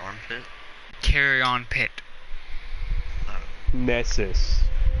carry armpit? Carrion Pit. Nessus.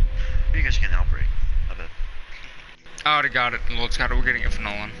 You guys get an Outbreak, I bet. I already got it. Lord Scott, we're getting it for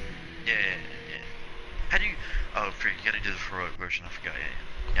Nolan. Yeah. How do you... Oh, you gotta do the heroic version, I forgot,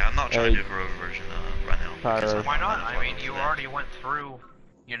 yeah, I'm not trying to do the heroic version right now. Why not? I mean, you already went through,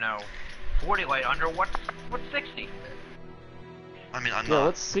 40 light under, what's 60? I mean, I'm Yeah, not...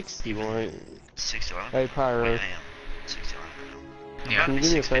 what's 60, boy? 60 line? Hey, Pyro. Wait, I am. 60 line right now. Yeah. Can you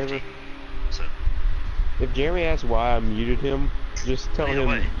do me a favor? So... If Jeremy asks why I muted him, just tell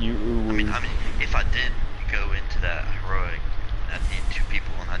him you ooh-woo. I mean, if I did go into that heroic, I'd need 2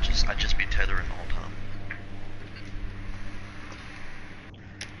 people, and I'd just be tethering the whole time.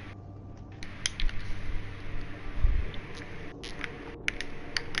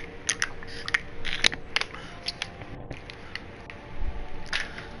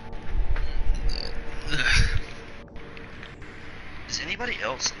 Does anybody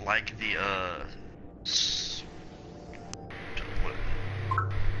else like the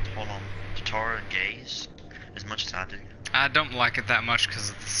Tatara Gaze as much as I do? I don't like it that much because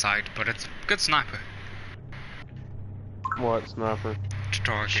of the sight, but it's a good sniper. What sniper?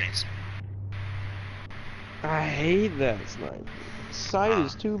 Tatara Gaze. I hate that sniper. Sight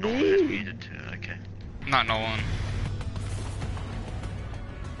is too big. Muted too. Okay. Not Nolan.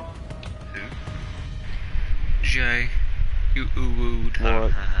 Who? Jay. You ooh-wooed.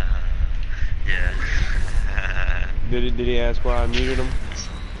 What? Yeah. Did he ask why I muted him?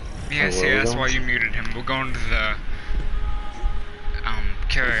 Yes, that's why you muted him. We're going to the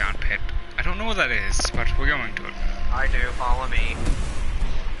Carrion Pit. I don't know what that is, but we're going to it. I do, follow me.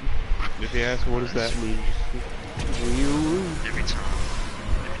 If he asks what does that mean? Every time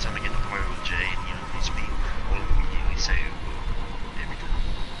I get in a point with Jay and he's me, what do we say every time.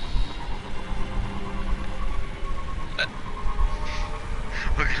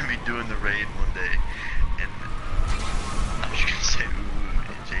 We're gonna be doing the raid one day, and I'm just gonna say ooh,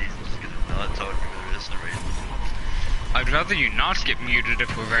 and Jay's just gonna not talk for the rest of the raid. I'd rather you not get muted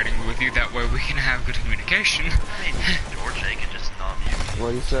if we're raiding with you, that way we can have good communication. I mean, or Jay can just not mute.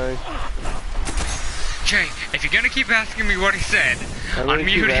 What do you say? Jay, if you're gonna keep asking me what he said, I'm gonna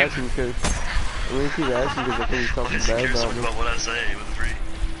unmute keep him. asking because I mean, keep asking because I think he's talking Why is he bad care so about much me. about what I say with the free?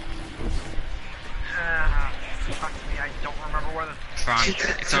 Fuck me, I don't remember where the... Fine,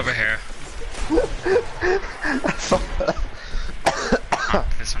 it's over here. Oh,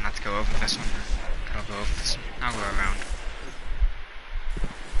 this one, I have to go over this one. I'll go over this one. I'll go around.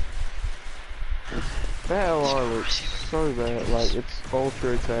 That LR looks so bad. Like, its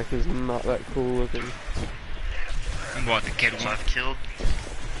ultra attack is not that cool looking. And what, the kid So one? I've killed.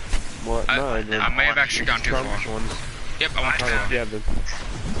 What? No, the I may have actually gone too far. Trunks one. Yep, I went too far. Yeah, the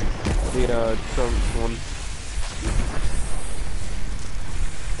Trunks one.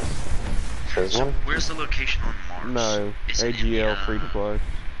 So where's the location on Mars? No, Is it in the, AGL free to play.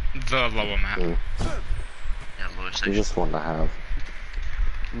 The lower map. Yeah, lower You station. just want to have.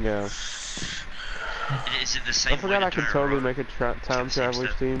 Yeah. Is it the same I forgot way I could totally make a time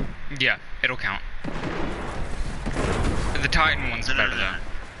traveler's team. Yeah, it'll count. The Titan one's better though.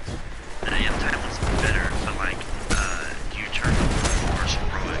 No, yeah, the Titan one's better, but like, do you turn Mars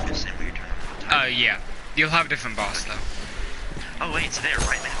heroic the same way you turn the Titan? Yeah. You'll have a different boss though. Oh wait, it's there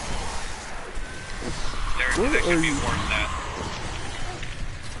right now. There should be more than that.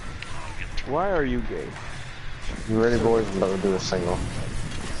 Why are you gay? You ready, boys? I'm about to do a single.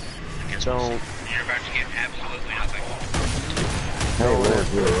 Don't. You're about to get absolutely nothing. Hey, Liz,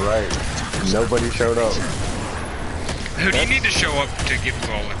 you were right. Nobody showed up. Who do you need to show up to give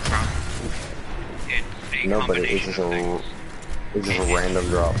Golem from? Nobody. It's just a random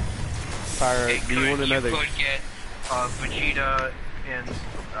drop. Pirate, do you want another? You could get Vegeta and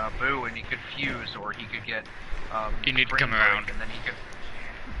Boo, and he could fuse, or he could get. You need to come around. And then he could.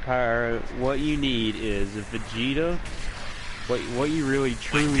 Pirate, what you need is a Vegeta. What you really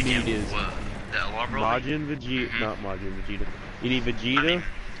truly need is Majin Vegeta, not Majin Vegeta. You need Vegeta.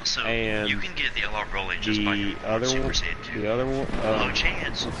 So and you can get the LR Broly just by your other Super one, Saiyan 2. the other one, Low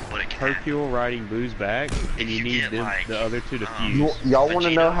chance, but it can happen. Hercule riding Boo's back, and you need them, the other two to fuse. Y'all want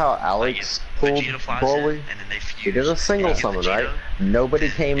to know how Alex pulled Broly? He did a single summon, right? Nobody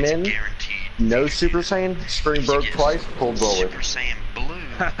came in. No Super Saiyan. Screen broke twice. Pulled Broly. Super Saiyan Blue.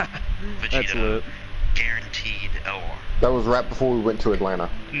 That's lit. Guaranteed LR. That was right before we went to Atlanta.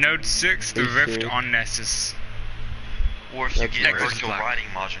 Node 6, the Rift on Nessus. Or if you get Hercule riding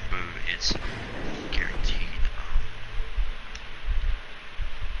Majin Buu, it's guaranteed.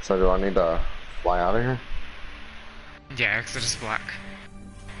 So do I need to fly out of here? Yeah, Exodus Black.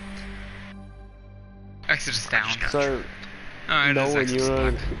 Exodus down. So,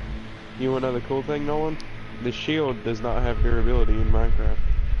 Nolan, you want another cool thing, Nolan? The shield does not have durability in Minecraft.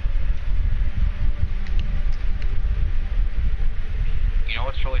 You know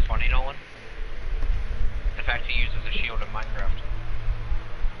what's really funny, Nolan? The fact he uses a shield in Minecraft.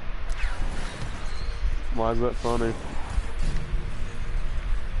 Why is that funny?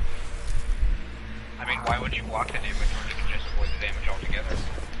 I mean, why would you block the damage when you can just avoid the damage altogether?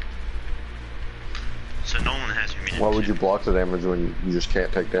 So Nolan has immunity. Why would you block the damage when you just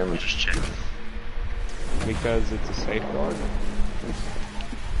can't take damage? Just check. Because it's a safeguard.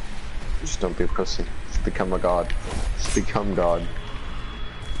 Just don't be a pussy. Just become a god. Just become god.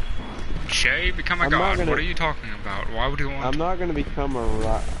 Shay, become a god. What are you talking about? Why would you want? I'm not gonna become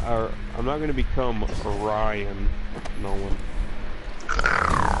I'm not gonna become Orion, Nolan.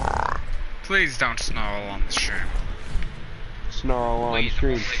 Please don't snarl on the stream. Snarl on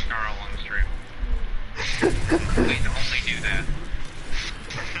stream. Please snarl on the stream. Please only do that.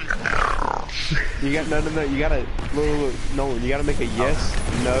 You got none of that. You gotta look, Nolan. You gotta make a yes,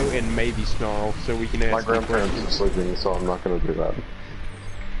 no, and maybe snarl so we can ask. My grandparents are sleeping, so I'm not gonna do that.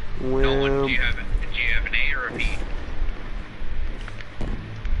 Well, Nolan, do you have an A or a B?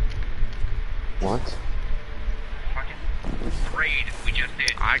 What? Fucking raid we just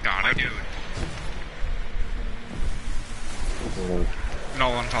did. I got it. Dude.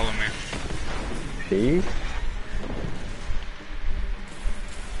 Nolan, follow me. P?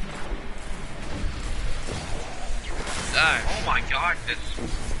 Oh my god, this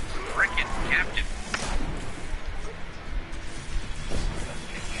frickin' captain.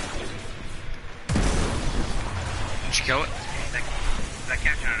 Did you kill it? That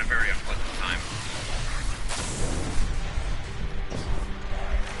captain had a very unpleasant time.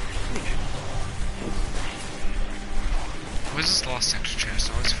 Where's this lost center chest?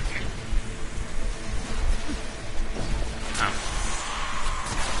 I always forget. Oh.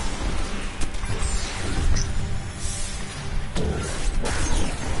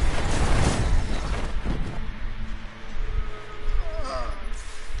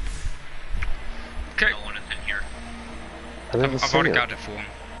 Okay. No one is in here. I've already got it for him.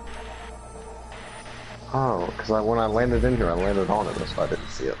 Oh, because when I landed in here, I landed on it, so I didn't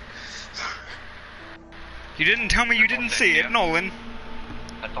see it. You didn't tell me you didn't see it, Nolan.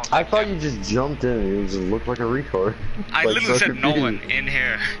 I thought you just jumped in and you just looked like a retard. I Like literally such said a Nolan beauty. in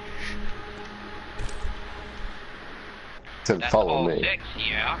here. Said follow me. 6,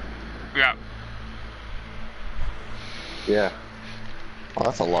 yeah. Yeah. Yeah. Oh,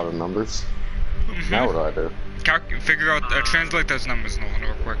 that's a lot of numbers. Now what do I do? Figure out, translate those numbers, Nolan,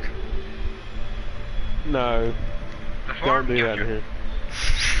 real quick. No. The Don't farm? do Yeah, that in here.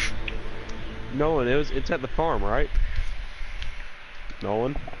 Nolan, it's at the farm, right?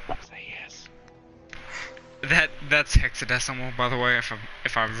 Nolan? Say yes. That's hexadecimal, by the way,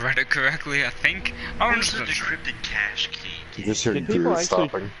 if I read it correctly, I think. I Where's the don't know. decrypted cache key? You just heard Did people gears actually-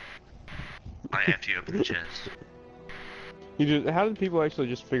 stopping. I have to open the chest. How did people actually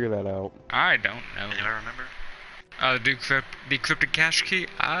just figure that out? I don't know. Anybody remember? Decrypted cache key?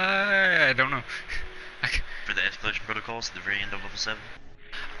 I don't know. For the escalation protocols at the very end of level 7?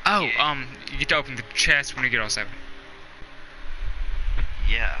 Oh, you get to open the chest when you get all 7.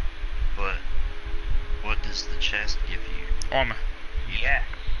 Yeah, but what does the chest give you? Armor. Yeah.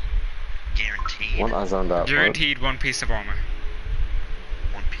 Guaranteed? One I zoned out. Guaranteed one piece of armor.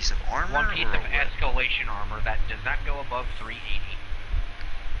 One piece of armor? One piece or of what? escalation armor that does not go above 380.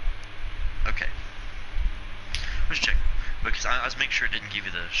 Okay. Let's check. Because I was making sure it didn't give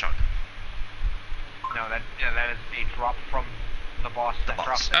you the shotgun. No, that is a drop from the boss that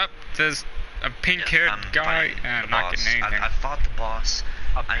drops it. There's a pink-haired guy, fighting the not boss. getting anything. I fought the boss.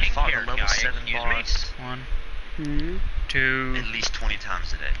 I fought the pink-haired level guy, 7 excuse me? boss 1, 2, at least 20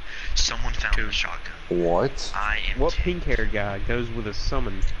 times today. Someone found the shotgun. What? I am What pink-haired guy goes with a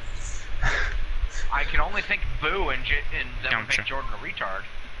summon? I can only think Boo and that would Gotcha. make Jordan a retard.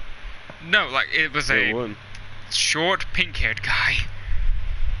 No, like, it was It a would. short pink-haired guy.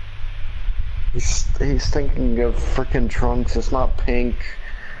 He's thinking of frickin' Trunks. It's not pink.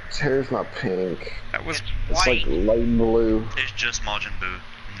 His hair's not pink. That was It's like light blue. It's just Majin Buu.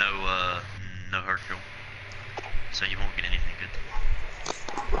 No Hercule. So you won't get anything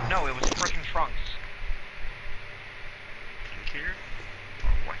good. No, it was frickin' Trunks. Pink hair?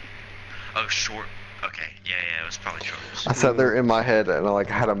 Or white? Oh, short. Okay, yeah, it was probably Trunks. I sat there in my head and I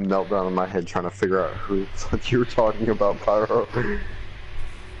had a meltdown in my head trying to figure out who the fuck you were talking about, Pyro. I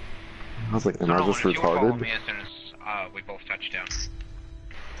was like, am I just You will follow retarded? me as soon as we both touch down.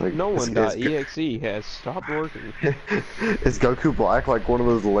 Like, Nolan.exe has stopped working. Is Goku Black like one of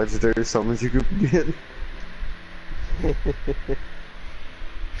those legendary summons you could get?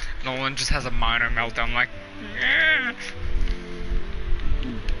 Nolan just has a minor meltdown, like, "Yeah."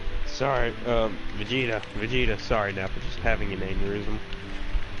 Sorry, Vegeta, sorry now for just having an aneurysm.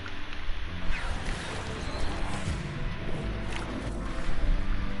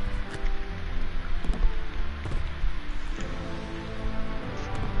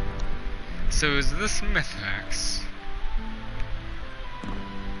 So is this Mithrax?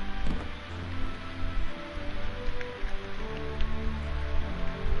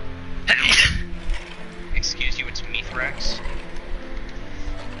 Excuse you, it's Mithrax.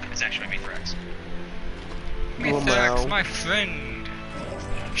 It's actually Mithrax. Mithrax, my friend.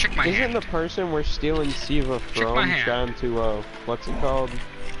 Shake my Isn't hand. the person we're stealing Siva Shake my from hand. trying to, what's it called?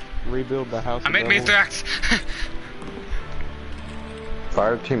 Rebuild the house I of made devils? Mithrax.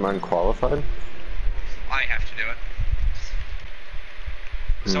 Fire team unqualified? I have to do it.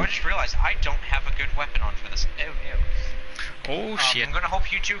 So I just realized I don't have a good weapon on for this. Oh shit. I'm gonna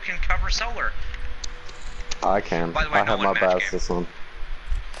hope you two can cover solar. I can. By the way, I have Nolan, my match bass game. this one.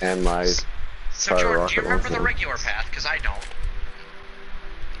 And my So fire Jordan, do rocket you remember the launcher. regular path? Because I don't.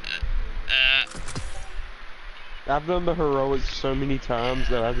 I've done the heroics so many times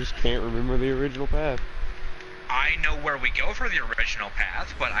that I just can't remember the original path. I know where we go for the original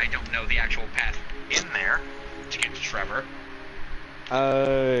path, but I don't know the actual path in there to get to Trevor.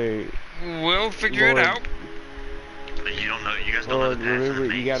 We'll figure it Lord. out. You don't know. You guys don't Lord, know the path.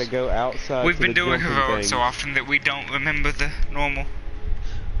 remember, you gotta go outside We've to been the doing jumping heroics so thing. often that we don't remember the normal.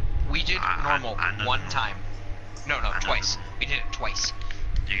 We did normal I know one them. time. No, I know twice. them. We did it twice.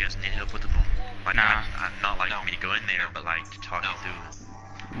 Do you guys need help with the normal? Like, Nah. I'm not like me to go in there, but like to talk you through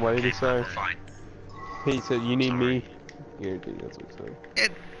it. What did he say? Fine. He said, you need Sorry. me. Guaranteed, that's what he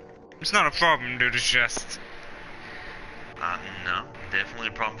said. It's not a problem, dude. It's just No, definitely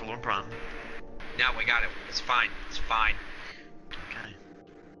a problem for Lord Prime. Now we got it. It's fine. It's fine. Okay.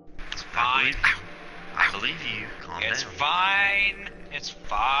 It's fine. I believe you. Calm It's down. fine. It's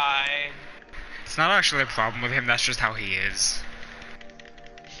fine. it's not actually a problem with him. That's just how he is.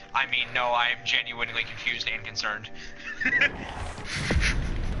 I mean, no, I am genuinely confused and concerned.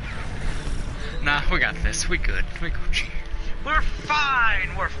 Nah, we got this. We good. We Gucci. We're fine.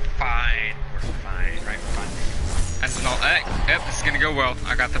 We're fine. We're fine. Right, we're fine. That's not. Yep, this is gonna go well.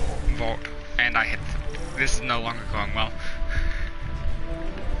 I got the vault, and I hit. This is no longer going well.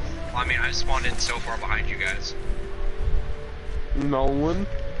 Well, I mean, I've spawned in so far behind you guys. Nolan.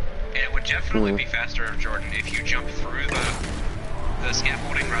 And it would definitely be faster, Jordan, if you jump through the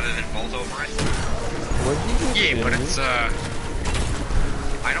scaffolding rather than bolt over it. Yeah, but it's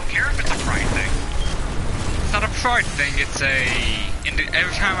I don't care if it's a pride thing. It's not a pride thing. It's a.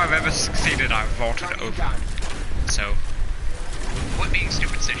 Every time I've ever succeeded, I've vaulted over. So. What being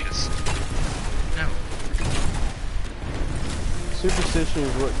superstitious? No. Superstition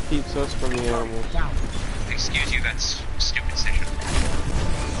is what keeps us from the animals. Excuse you, that's superstition.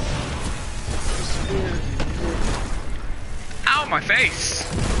 Ow, my face!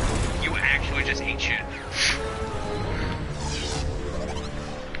 You actually just ate shit.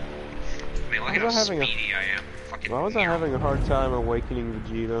 I mean, look at how speedy I am. Fucking why was I having a hard time awakening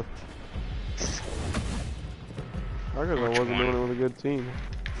Vegeta? I guess I wasn't doing it with a good team.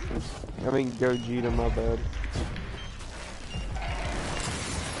 I mean, Gogeta, my bad.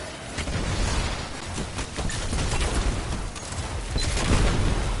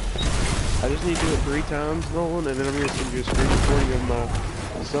 I just need to do it 3 times, Nolan, and then I'm gonna send you a screen recording of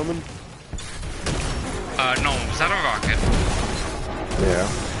my summon. No, was that a rocket? Yeah.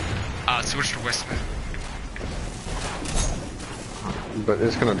 Switch to Whisper. But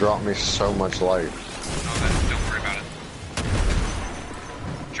it's gonna drop me so much light. Oh, then don't worry about it.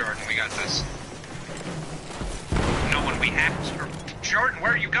 Jordan, we got this. No one, we have to. Jordan,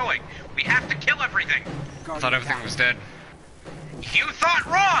 where are you going? We have to kill everything. I thought everything was dead. You thought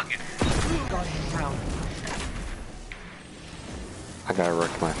wrong! I gotta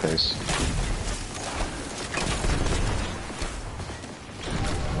wreck my face.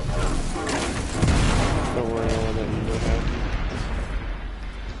 Don't worry, I'll let you know that.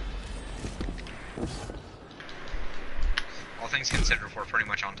 All things considered, we're pretty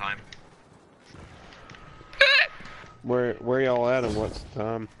much on time. Where y'all at and what's the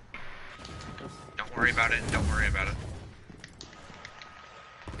time? Don't worry about it, don't worry about it.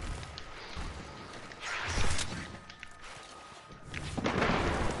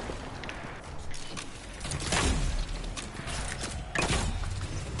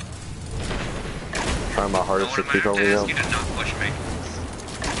 Trying my hardest to keep over you you. did not push me.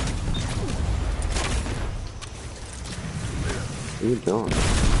 What are you doing?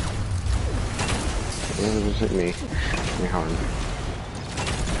 Yeah, just hit me. Hit me hard.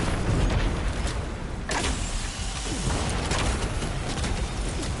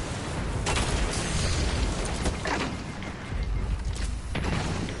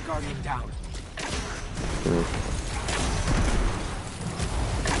 Guardian down.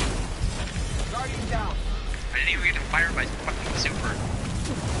 Guardian down. I didn't even get to fire my fucking super.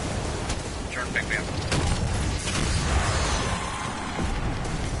 Jordan, pick me up.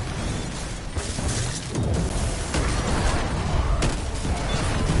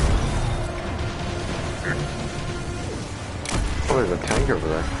 Oh, there's a tank over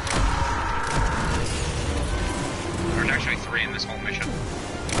there. There's actually 3 in this whole mission.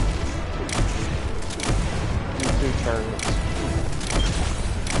 2 turrets.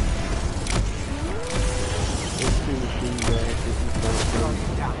 There's 2 machine guns.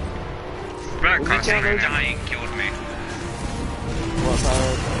 That cost me an Dying killed me. What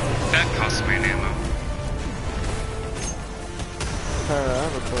turret? That cost me an ammo. Turret I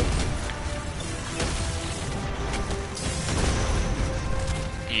have a question.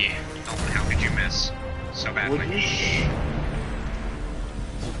 Yeah. Oh, how could you miss so badly? Would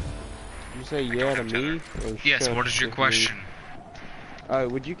you say yeah to me? Or Yes, shut what is your with question? Me?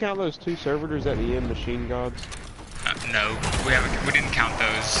 Would you count those 2 servitors at the end, machine gods? No, we didn't count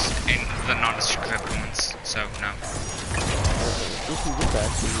those in the non-descriptive ones, so no. We can get back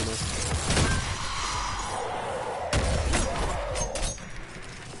to you know.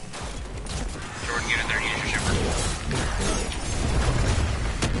 Jordan, get in there and use your shipper.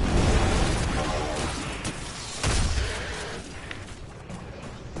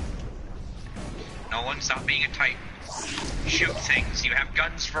 Nolan, stop being a titan. Shoot things. You have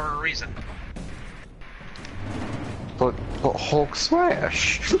guns for a reason. But Hulk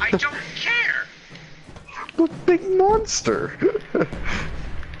smash. I don't care. But big monster. You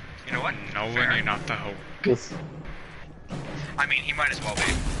know what? No, Fair. you're not the Hulk. Yes. I mean, he might as well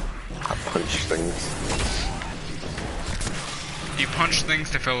be. I punch things. You punch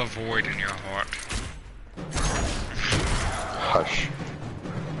things to fill a void in your heart. Hush.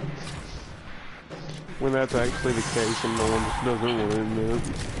 When that's actually the case and no one just doesn't want to admit it.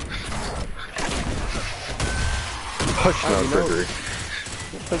 Touchdown trigger.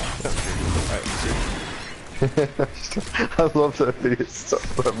 I love that video so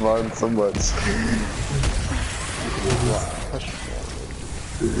mine so much.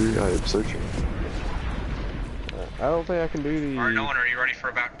 I am searching. I don't think I can do the... Alright, Nolan, are you ready for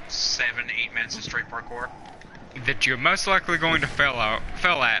about 7-8 minutes of straight parkour? That you're most likely going to fail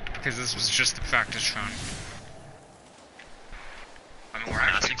at, because this was just the practice run. I mean, we're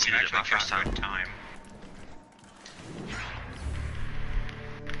actually my first time.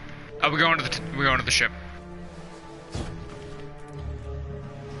 Oh, we're going to the ship.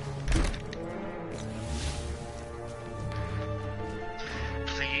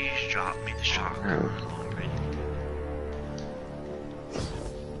 Please drop me the shotgun already.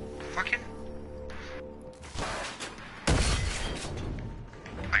 Fucking.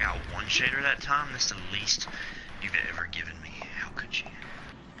 I got one shader that time. That's the least you've ever given me. How could you?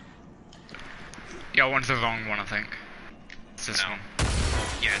 Yeah, I went to the wrong one, I think. It's this one.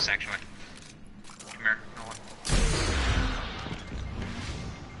 Yes, actually. Come here, Nolan.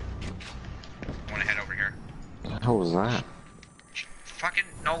 I want to head over here. What the hell was that? Fucking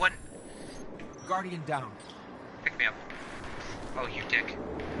Nolan. Guardian down. Pick me up. Oh, you dick.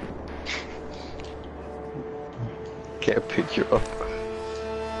 Can't pick you up.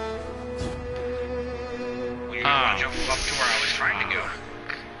 Well, you want to jump up to where I was trying to go.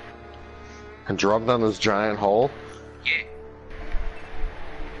 And drop down this giant hole? Yeah.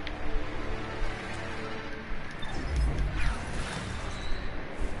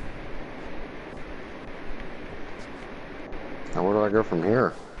 Now where do I go from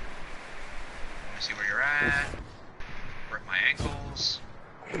here? Let's see where you're at. Rip my ankles.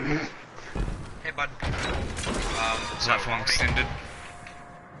 Hey, bud. Platform extended.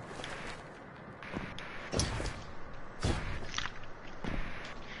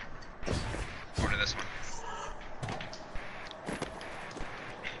 Or to this one.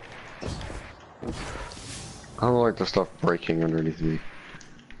 I don't like the stuff breaking underneath me.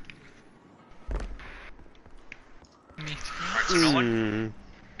 Alright, so Nolan,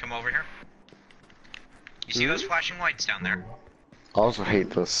 come over here. You see those flashing lights down there? I also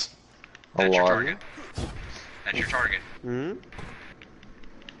hate this a That's your lot. target. That's your target.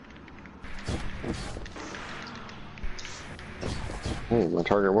 Hey, my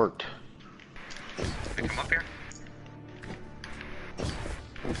target worked. Come up here.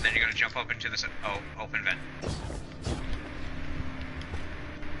 Then you're gonna jump up into this open vent.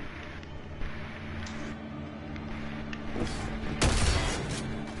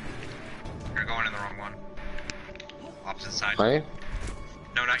 You're going in the wrong one. Opposite side. Hey?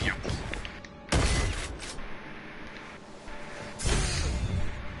 No, not you.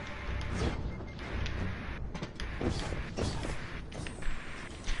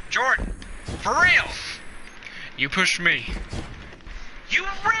 Jordan! For real! You pushed me. You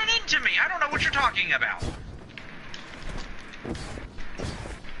ran into me! I don't know what you're talking about!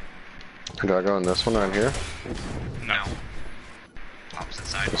 Do I go in this one right here? No. Opposite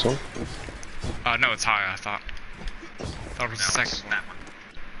side. This one? No, it's higher, I thought. Thought it was the second one. That one.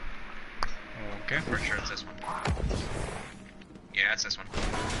 Okay. Pretty sure it's this one. Yeah, it's this one.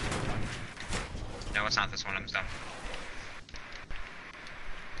 No, it's not this one. I'm done.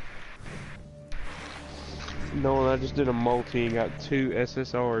 No, I just did a multi and got 2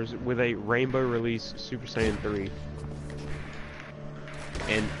 SSRs with a Rainbow Release Super Saiyan 3.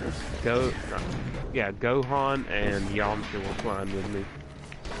 And Gohan and Yamcha were flying with me.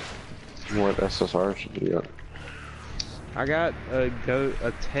 What SSR should you got? I got a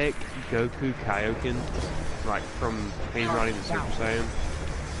Tech Goku Kaioken, like from he's not even Super Saiyan.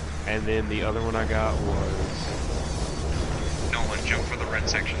 And then the other one I got was Nolan, jump for the red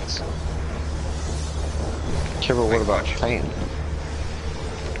sections. Okay, but what about fan?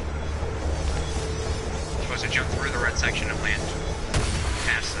 You're supposed to jump through the red section and land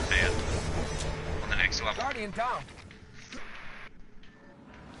past the fan on the next level. Guardian down.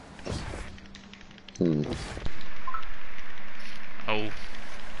 Oh.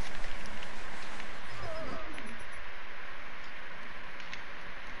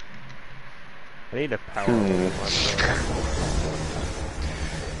 I need a power level myself.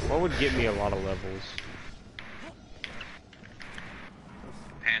 What would get me a lot of levels?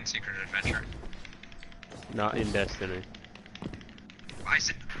 Pan Secret Adventure. Not in Destiny. I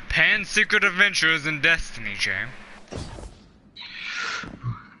said Pan Secret Adventures in Destiny, Jay.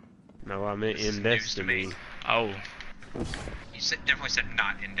 No, I meant in Destiny. Oh. You definitely said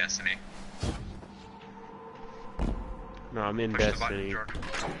not in Destiny. No, I'm in Push the Destiny. button, Jordan.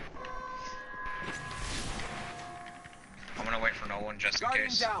 I'm gonna wait for Nolan just in Guardian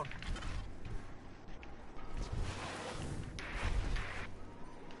case. down.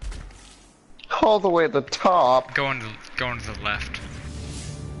 all the way at the top. Going to the left.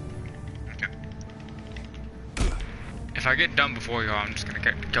 Okay. If I get done before you, I'm just gonna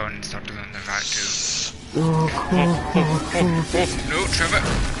get going and start doing the right too. No, Trevor.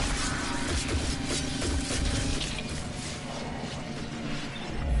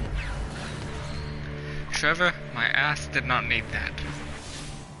 Trevor, my ass did not need that.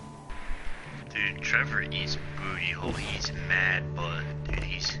 Dude, Trevor eats booty hole. He's mad, but dude,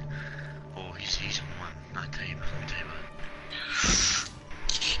 he's one. I'll tell you what.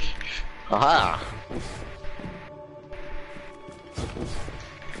 Aha!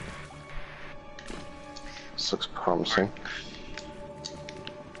 This looks promising.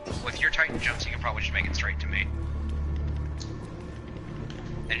 With your Titan jumps, you can probably just make it straight to me.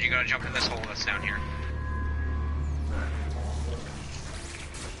 Then you're gonna jump in this hole that's down here.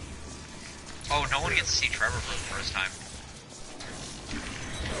 Oh, no one gets to see Trevor for the first time.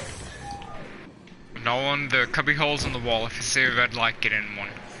 No one, the cubby holes on the wall. If you see a red light, get in one.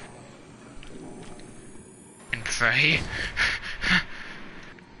 And pray.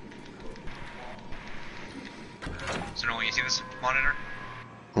 So Nolan, you see this monitor?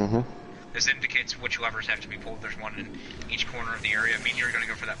 Mm-hmm. This indicates which levers have to be pulled. There's one in each corner of the area. Me and you are going to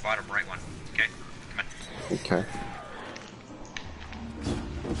go for that bottom right one. Okay? Come on. Okay.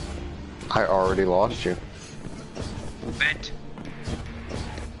 I already lost you. Vent.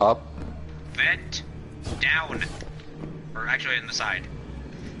 Up. Vent. Down. Or actually in the side.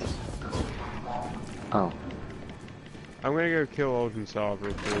 Oh. I'm gonna go kill Odin Saw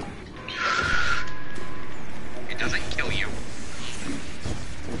real quick. It doesn't kill you.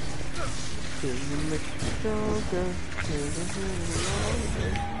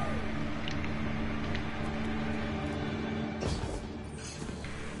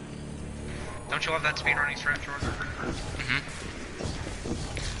 Don't you love that speedrunning strat, Jordan? Mm-hmm.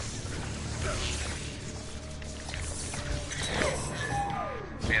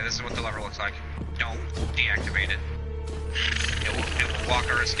 Yeah, this is what the lever looks like. Don't deactivate it. It will block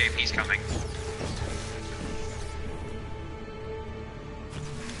our escape. He's coming.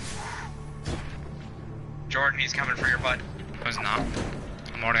 Jordan, he's coming for your butt. I was not.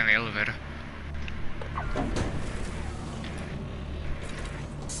 I'm already in the elevator.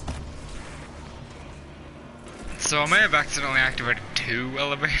 So I may have accidentally activated 2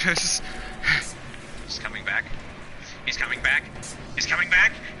 elevators. He's coming back. He's coming back. He's coming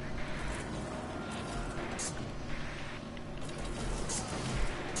back.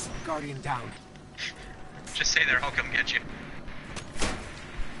 Guardian down. Just stay there. I'll come get you.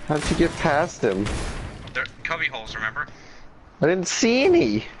 How'd you get past him? They're cubby holes, remember? I didn't see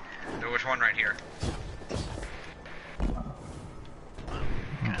any. Which one right here?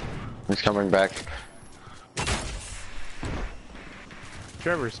 He's coming back.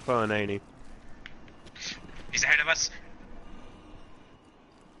 Trevor's fun, ain't he? He's ahead of us.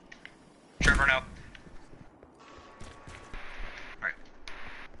 Trevor, no. Alright.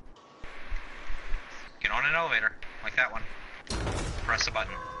 Get on an elevator, like that one. Press the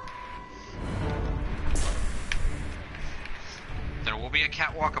button. There will be a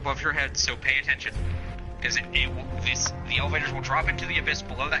catwalk above your head, so pay attention. Because the elevators will drop into the abyss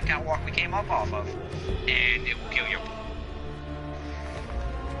below that catwalk we came up off of, and it will kill you.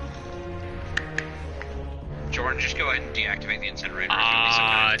 Jordan, just go ahead and deactivate the incinerator.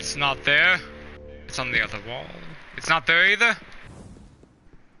 It's not there. It's on the other wall. It's not there either?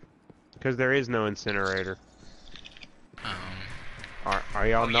 Because there is no incinerator. Are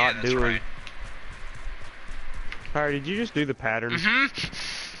y'all not doing... Right. Alright, did you just do the pattern? Mm-hmm.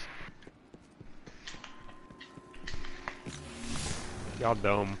 Y'all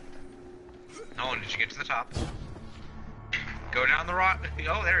dumb. Nolan, did you get to the top? Go down the rock.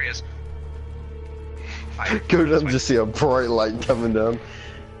 Oh, there he is. Go down to see a bright light coming down.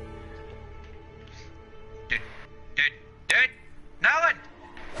 Dude, Nolan!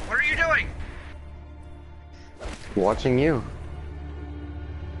 What are you doing? Watching you.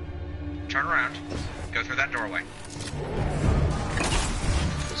 Turn around. Go through that doorway.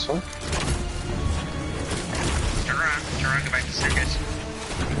 This one? Turn around, go back to the staircase.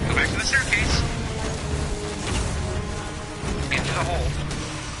 Go back to the staircase. Into the hole.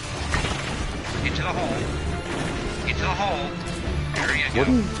 Into the hole. Into the hole. There you go. What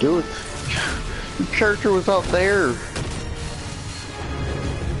are you doing? Your character was out there.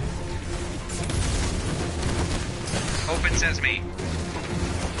 Open sesame.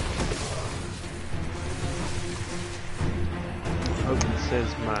 Open says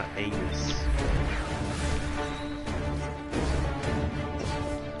my anus.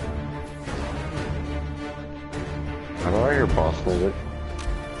 How do I hear boss music?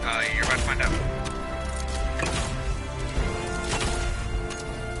 You're about to find out.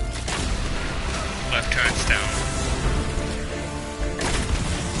 Left turret's down.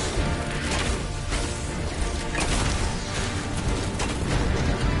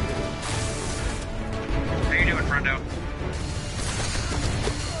 How you doing, friendo?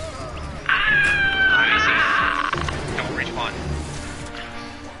 Ah! Don't respawn.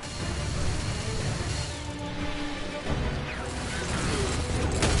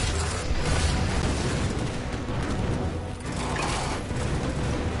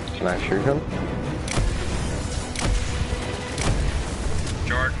 Can I shoot him?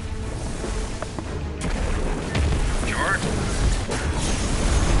 Jordan. Jordan.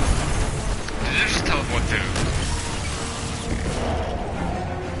 Did you just teleport through?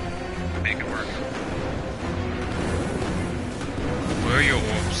 Make it work. Where are your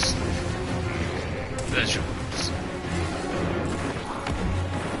orbs? There's your orbs.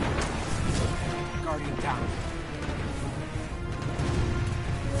 Guardian down.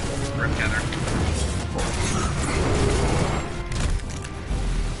 Rip tether.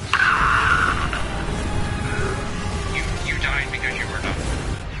 You died because you were dumb.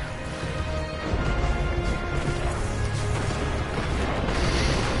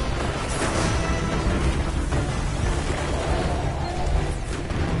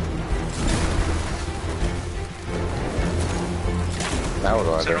 Now what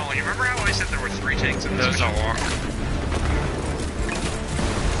do I So do? Nolan, you remember how I said there were 3 tanks in this There's a mission? walk.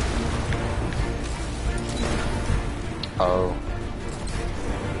 Oh.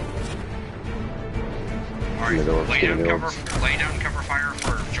 Alright, Yeah, they'll lay get down the cover, orbs. lay down cover fire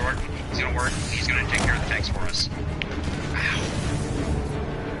for Jordan. He's gonna work. He's gonna take care of the tanks for us. Ow.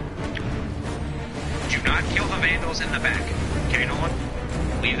 Do not kill the Vandals in the back. Okay, Nolan?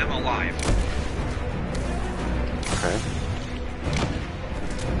 Leave them alive. Okay.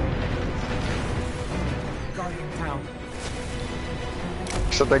 Guardian down.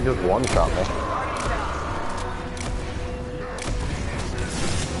 Except they just one-shot me.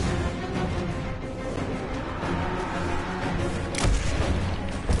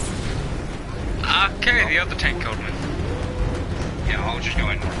 Okay, the other tank killed me. Yeah, I'll just go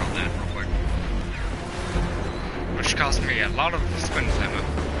ahead and work on that real quick. Which cost me a lot of spin ammo.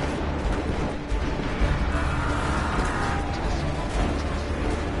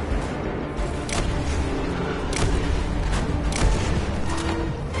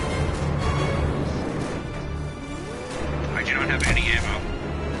 I do not have any ammo.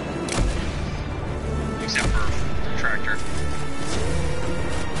 Except for tractor.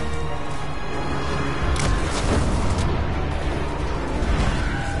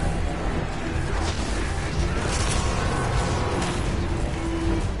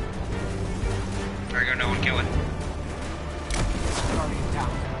 There you go, no one kill it. Guardian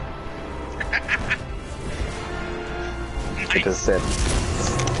down. It just said.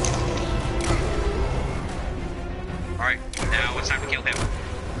 Alright, now it's time to kill him.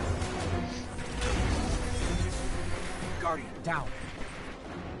 Guardian down.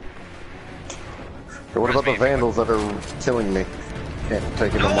 So what about the Vandals that are killing me? Can't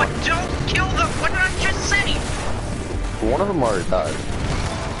take it No, anymore. don't kill them! What did I just say? One of them already died.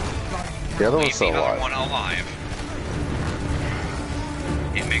 The other one's Leave still the other alive. one alive.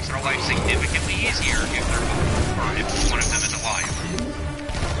 It makes their life significantly easier if they're or if one of them is alive.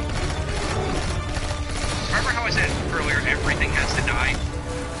 Remember how I said earlier everything has to die?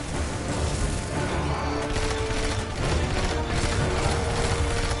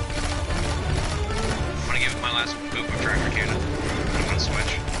 I'm gonna give it my last boot of tractor cannon. I'm gonna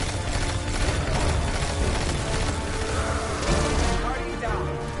switch. Guardian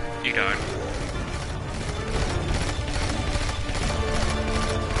down. You died.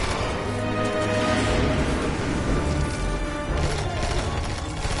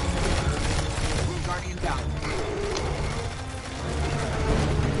 Guardian down.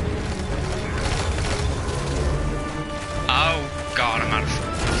 Oh god, I'm out of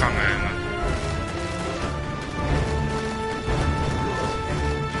front ammo.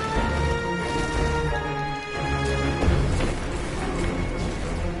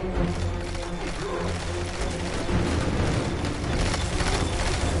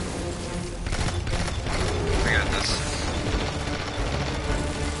 I got this.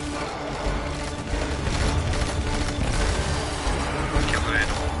 Kill the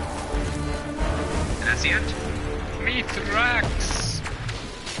Vandal. And that's the end. Mithrax!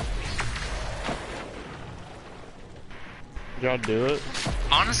 Did y'all do it?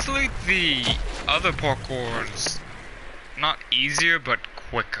 Honestly, the other parkour's not easier, but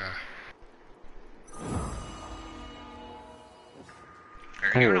quicker.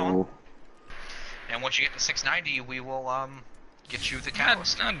 There you go, Nolan. then once you get to 690, we will get you the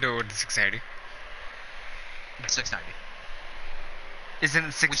catalyst. Not do it to 680. 690. Isn't it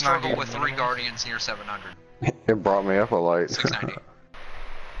We 690? struggle with 3 Guardians near 700. It brought me up a light. 690.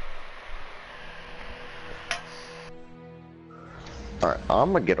 Alright,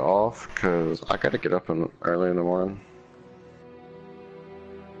 I'm gonna get off because I gotta get up early in the morning.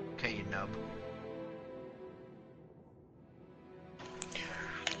 Okay, you nub.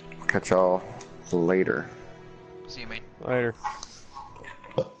 Catch y'all later. See you, mate. Later.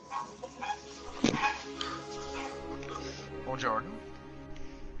 Well, Jordan.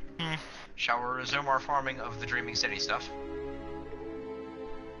 Shall we resume our farming of the Dreaming City stuff?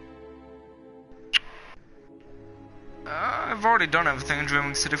 I've already done everything in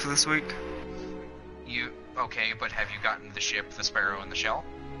Dreaming City for this week. Okay, but have you gotten the ship, the Sparrow, and the Shell?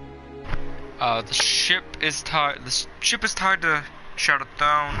 The ship is tied. The ship is tied to Shut It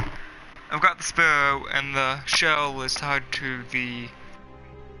Down. I've got the Sparrow, and the Shell is tied to the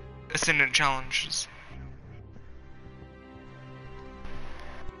Ascendant challenges.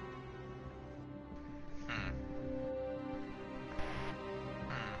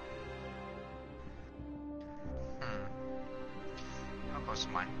 How close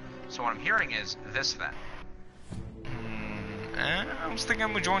am I? So what I'm hearing is this then. I was thinking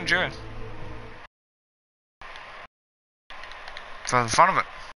I'm gonna join Jared. For the fun of it.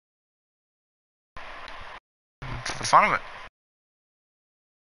 For the fun of it.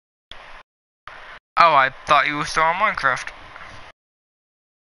 Oh, I thought you were still on Minecraft.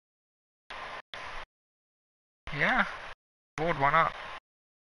 Yeah. Bored, why not?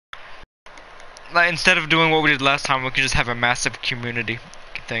 Like, instead of doing what we did last time, we could just have a massive community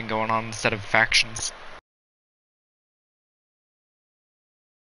thing going on instead of factions.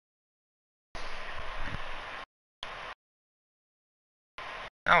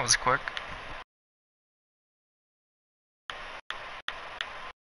 That was quick.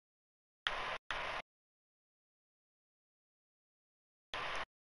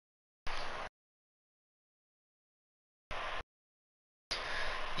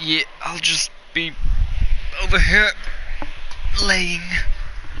 Yeah, I'll just be over here laying.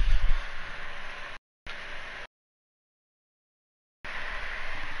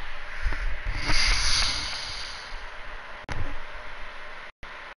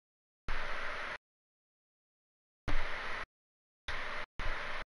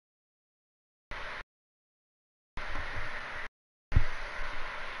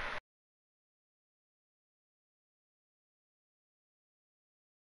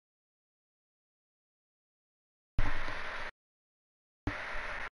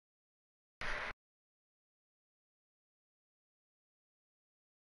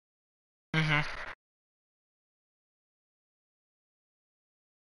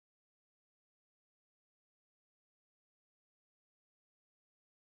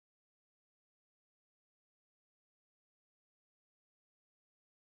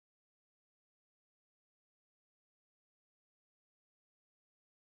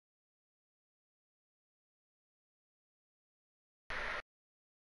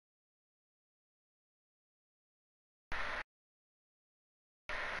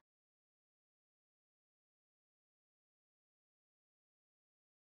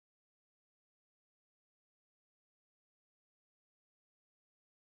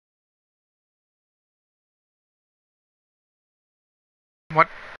 What?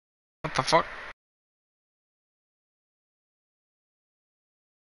 What the fuck?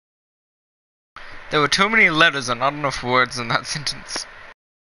 There were too many letters and not enough words in that sentence.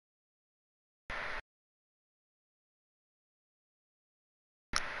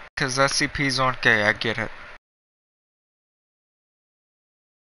 Cause SCPs aren't gay, I get it.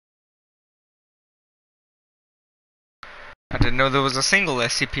 I didn't know there was a single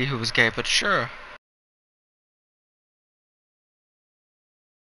SCP who was gay, but sure.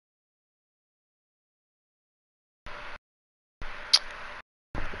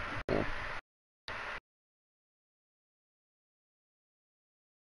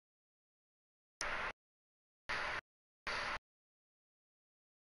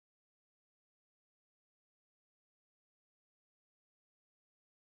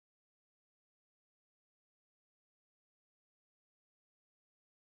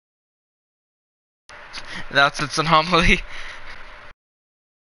 That's its anomaly.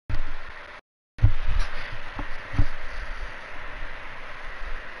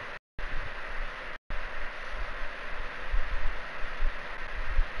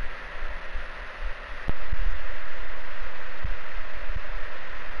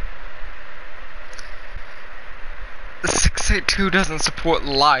 The 682 doesn't support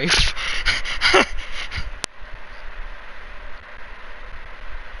life.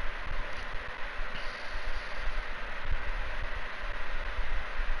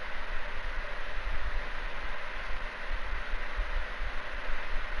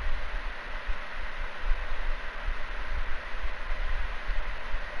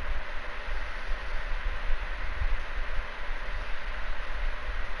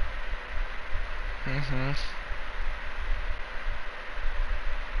 Mm-hmm.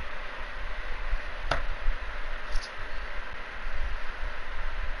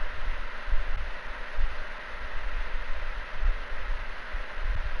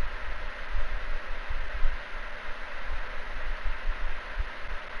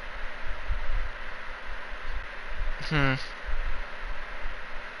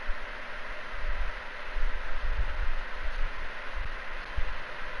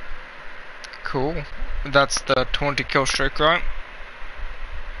 Cool. That's the 20 kill streak, right?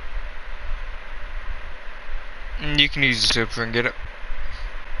 You can use the super and get it.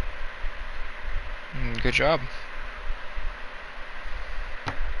 Good job.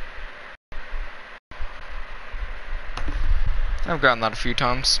 I've gotten that a few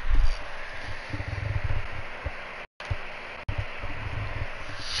times.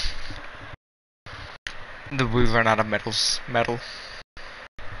 We run out of metal.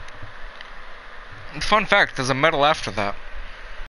 Fun fact, there's a medal after that.